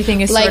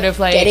everything is Like, sort of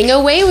like... getting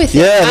away with it.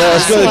 Yeah,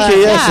 that's good. Ah,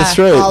 Okay, yes, yeah. that's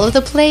right. All of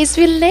the plays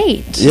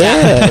relate.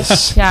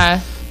 Yes.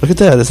 Yeah. Look at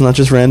that. It's not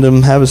just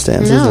random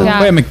happenstance, is No. it?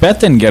 Yeah. Wait, Macbeth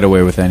didn't get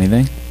away with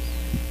anything.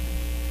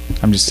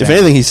 I'm just If saying.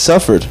 anything, he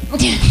suffered.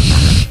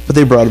 But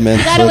they brought him in.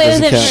 Got so away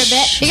doesn't with it count. for a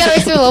bit. You got away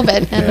through a little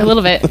bit. A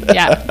little bit,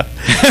 yeah.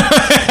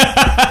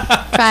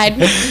 Tried.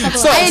 I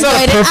it's not a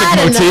enjoyed it. perfect I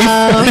don't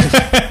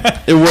know.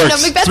 It works.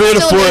 No, Macbeth 3 was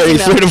to still 4 amazing,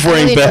 ain't, 3 to though. 4 I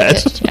ain't really bad.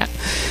 enjoyed it.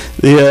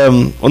 Yeah.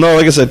 Well, no,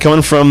 like I said,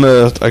 coming from,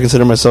 I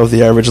consider myself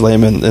the average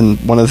layman, and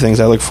one of the things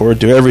I look forward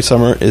to every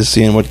summer is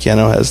seeing what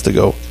Keanu has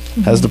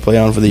to play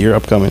on for the year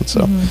upcoming.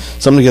 So,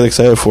 something to get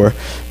excited for.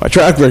 My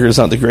track record is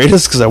not the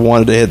greatest because I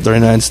wanted to hit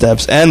 39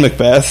 Steps and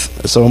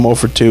Macbeth, so I'm 0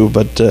 for 2.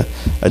 But I If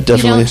you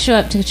definitely. don't show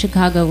up to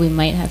Chicago, we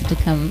might have to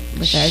come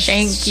with our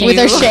Shank you. With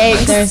our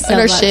shanks Their and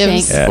our sub-lot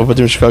shivs. shanks. We'll put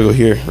them in Chicago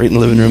here, right in the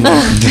living room.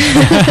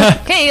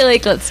 Okay,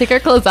 like, let's take our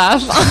clothes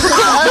off.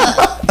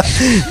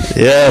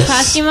 Yes.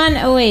 Costume on?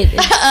 Oh wait, it's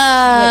what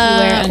you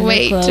wear under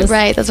Wait, clothes.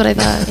 right, that's what I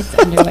thought. It's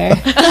underwear.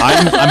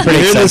 I'm pretty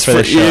You're hearing excited this for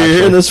this show. You're hearing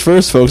actually. this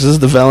first, folks. This is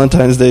the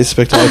Valentine's Day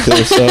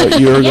Spectacular. So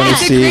you're going to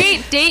It's a see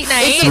great date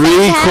night.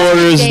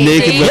 3/4 date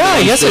naked night. women Yeah, I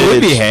on guess it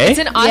would be, stage. hey? It's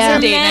an awesome Yeah.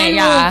 date Men night, will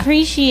yeah.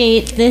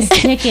 appreciate this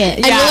ticket.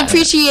 And Yeah. we'll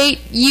appreciate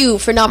you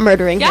for not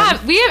murdering Yeah,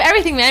 him. we have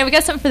everything, man. We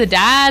got something for the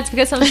dads. We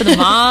got something for the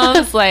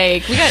moms.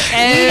 Like, we got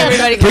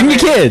everybody. Bring your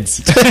covered. kids.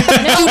 Do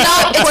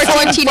not, it's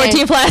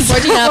 14 plus.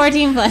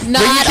 14 plus. Not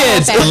Bring your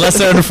kids, all unless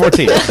they're under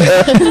 14.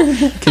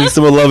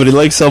 Kingston will love it. He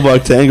likes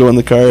Selbach Tango in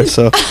the car,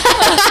 so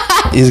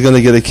he's going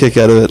to get a kick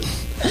out of it.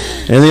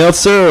 Anything else,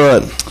 sir, or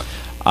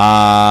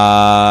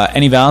what?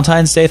 Any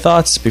Valentine's Day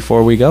thoughts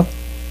before we go?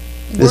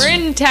 We're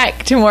in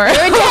tech tomorrow.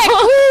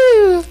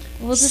 Woo!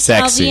 We'll just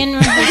Sexy. all be in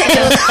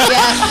rehearsal.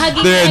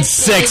 Hugging They're in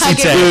next to each sexy other.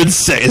 tech. Dude,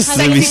 it's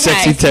going to be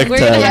sexy tech We're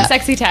gonna time. have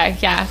sexy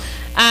tech. Yeah.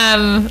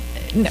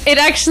 It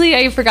actually,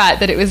 I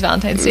forgot that it was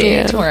Valentine's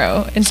Day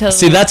tomorrow until.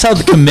 See, that's how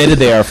committed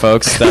they are,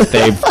 folks, that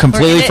they've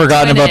completely We're in it,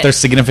 forgotten we're in about it. their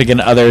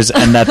significant others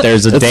and that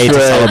there's a That's day to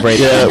right. celebrate.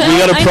 Yeah, we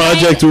got a I'm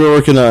project buying- we're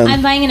working on.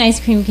 I'm buying an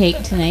ice cream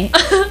cake tonight.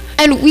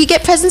 And we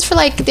get presents for,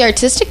 like, the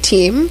artistic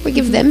team. We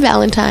give them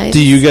Valentine's.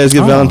 Do you guys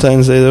get Oh.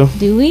 Valentine's Day, though?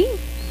 Do we?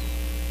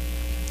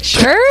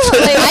 Sure.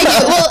 Like, I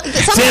do. Well,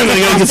 Damn it, I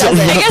gotta get something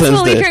I guess Valentine's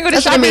we'll leave Day. here and go to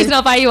That's what I Shoppers mean. and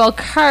I'll buy you all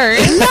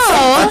cards.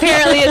 No.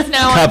 Apparently it's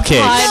now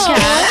Cupcakes. on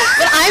podcast.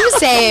 What I'm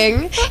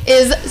saying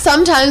is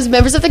sometimes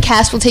members of the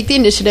cast will take the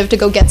initiative to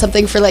go get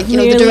something for, like, you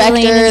know, the Clearly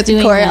Elaine director, is the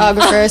doing that.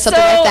 choreographer,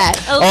 something like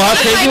that. Oh, how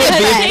crazy would it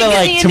be if,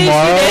 like,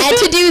 tomorrow... And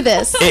to do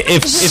this.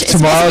 If It's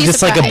tomorrow supposed to be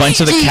just like a surprise. bunch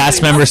of the Jeez.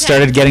 cast members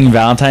started getting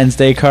Valentine's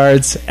Day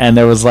cards and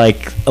there was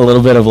like a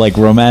little bit of like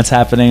romance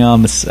happening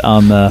on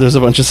the There's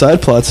a bunch of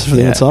side plots for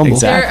the Yeah, ensemble.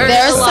 exactly. There are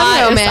There's a some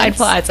lot of romance. side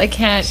plots. I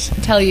can't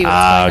tell you. What's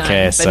Ah, going on,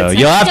 okay, but so it's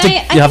you'll nice. have to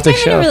I you have to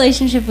think I'm in a show.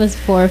 relationship with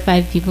 4 or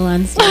 5 people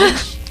on stage.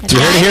 You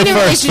heard it I'm here in a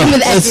first. relationship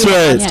with That's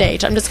everyone on right.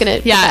 stage. I'm just going to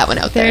put Yeah, that one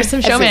out there. there's some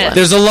Everyone. showman.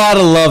 There's a lot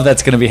of love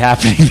that's going to be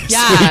happening. This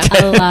Yeah.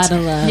 weekend. A lot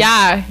of love.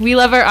 Yeah, we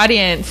love our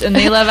audience, and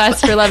they love us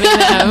for loving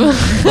them.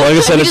 Well, like I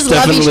said, We it's just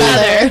love each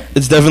definitely, other.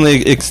 it's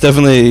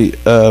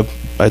definitely.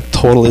 I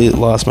totally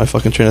lost my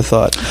fucking train of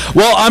thought.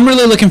 Well, I'm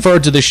really looking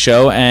forward to this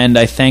show, and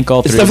I thank all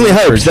It's three. definitely of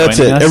you for hyped. That's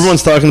it. joining us.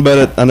 Everyone's talking about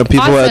it. I know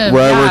people at Awesome,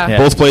 where I yeah. work, Yeah.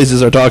 both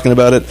places are talking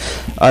about it.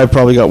 I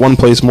probably got one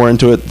place more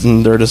into it,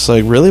 and they're just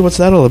like, "Really? What's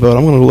that all about?"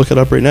 I'm going to look it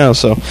up right now.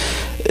 So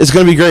it's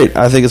going to be great.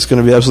 I think it's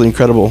going to be absolutely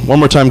incredible. One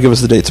more time, give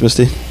us the dates,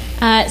 Misty.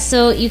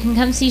 So you can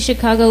come see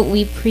Chicago.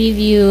 We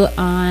preview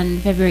on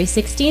February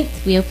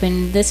 16th. We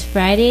open this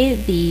Friday,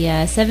 the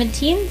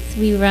 17th.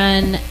 We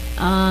run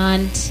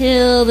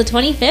until the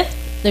 25th.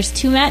 There's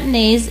 2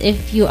 matinees.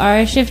 If you are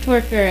a shift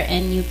worker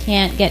and you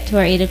can't get to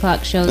our 8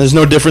 o'clock shows, There's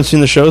no difference between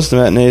the shows, the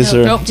matinees,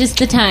 or Nope. just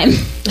the time.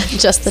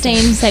 Just the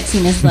Same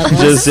sexiness level.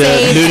 just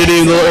nudity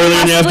a little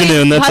earlier in the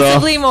afternoon. That's all.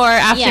 Possibly more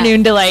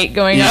afternoon delight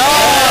going on. Oh,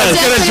 I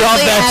was going to drop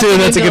that too.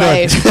 That's a good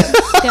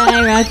one.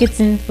 Skyrockets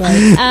in flight.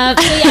 So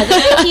yeah, the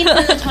 19th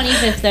and the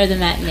 25th are the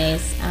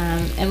matinees,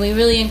 and we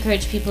really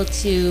encourage people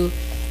to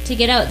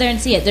get out there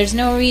and see it. There's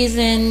no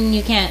reason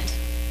you can't.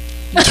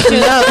 You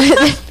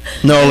should.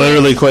 No,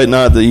 literally, quite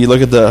not. You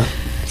look at the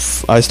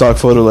iStock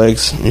photo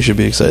legs, you should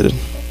be excited.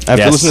 After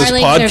Yes. listening Our to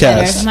this legs are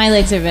better. podcast, My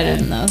legs are better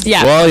than those.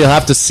 Yeah. Well, you'll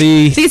have to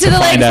see. These to are the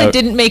legs find that out.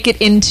 didn't make it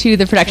into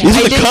the production. these are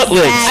I the didn't- cut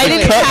legs. I The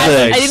didn't, cut cast,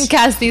 legs. I didn't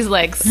cast these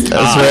legs.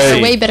 That's They're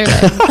right. way better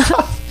legs.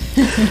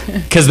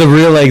 Because the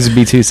real legs would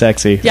be too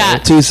sexy. Yeah.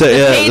 The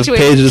page page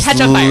would just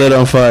catch on fire. lit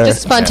on fire.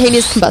 Just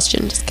spontaneous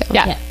combustion. Just go.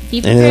 Yeah. Yeah. Be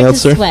Anything prepared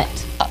else, to sir? sweat.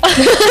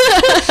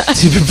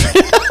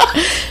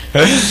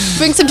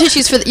 Bring some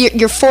tissues for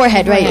your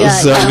forehead, right? Yeah.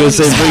 So I'm going to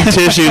say bring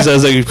tissues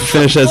as I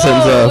finish that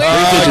sentence off.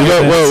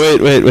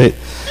 Wait.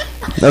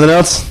 Nothing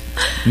else?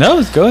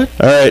 No, go ahead.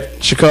 All right.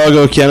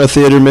 Chicago, Keanu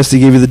Theater. Misty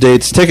gave you the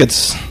dates.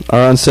 Tickets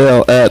are on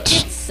sale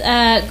at...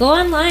 Go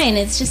online.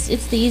 It's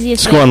the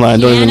easiest. Just go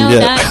online. Don't even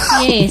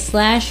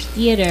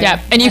piano.ca/theater.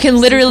 Yeah, and you can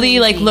literally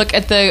look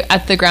at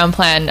the ground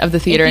plan of the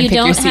theater and pick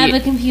your seat. If you don't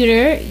have a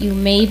computer, you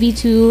may be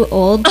too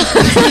old to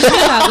come to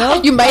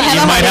Chicago. You might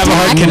have a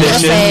heart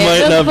condition.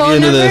 The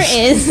phone number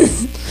is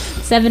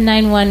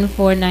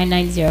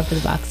 791-4990 for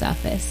the box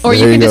office. Or There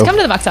you you can just go. come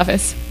to the box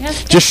office. Yeah,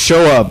 Just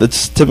show up.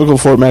 It's typical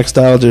Fort Mac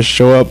style. Just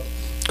show up.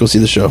 Go see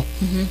the show.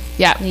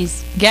 Yeah.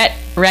 please Get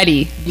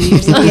ready. do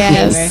yourself a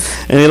Yes. favor.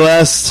 Any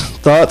last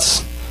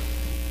thoughts?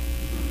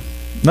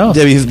 No.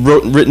 Have you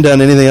written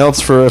down anything else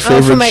for a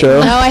favorite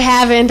show? No, I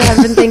haven't.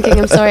 I've been thinking.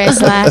 I'm sorry, I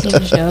slacked.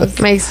 17 shows.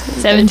 My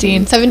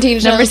 17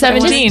 shows. Number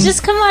 17.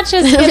 Just come watch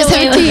us get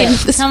away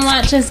with it. Come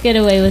watch us get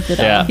away with it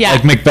all. Yeah.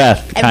 Like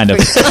Macbeth, kind of.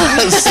 More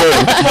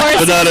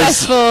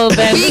successful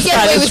than We the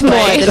get away with Scottish more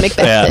play. than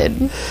Macbeth Yeah.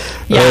 did.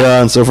 Right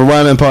on. So for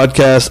Wyman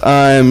Podcast,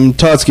 I'm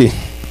Totsky.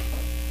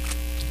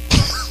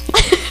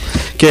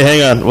 Okay,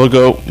 hang on. We'll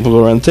go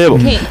around the table.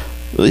 Okay.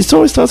 It's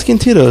always Totsky and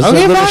Tito. It's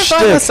Okay, a little fine. shtick.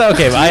 That's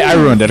okay. I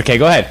ruined it. Okay,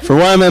 go ahead. For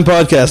Wyman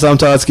Podcast, I'm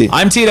Totsky.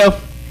 I'm Tito.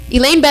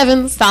 Elaine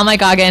Bevins. Salma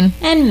Goggin.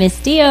 And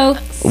Misty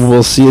Oaks.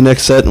 We'll see you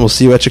next set, and we'll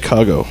see you at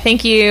Chicago.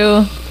 Thank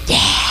you.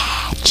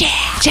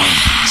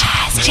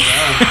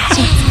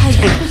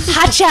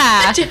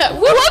 Hacha.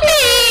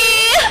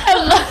 Whoopee. I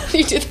love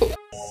you. Do the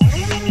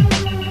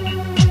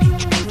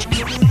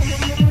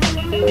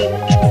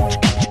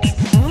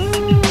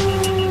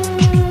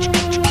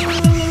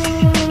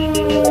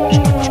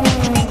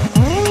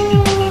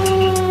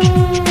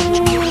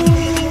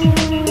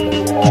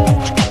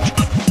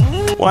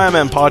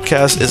YMN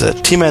Podcast is a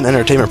T-Man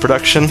Entertainment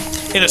production.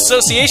 In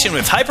association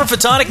with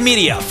Hyperphotonic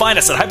Media. Find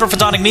us at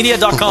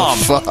hyperphotonicmedia.com.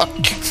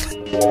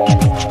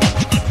 Fuck.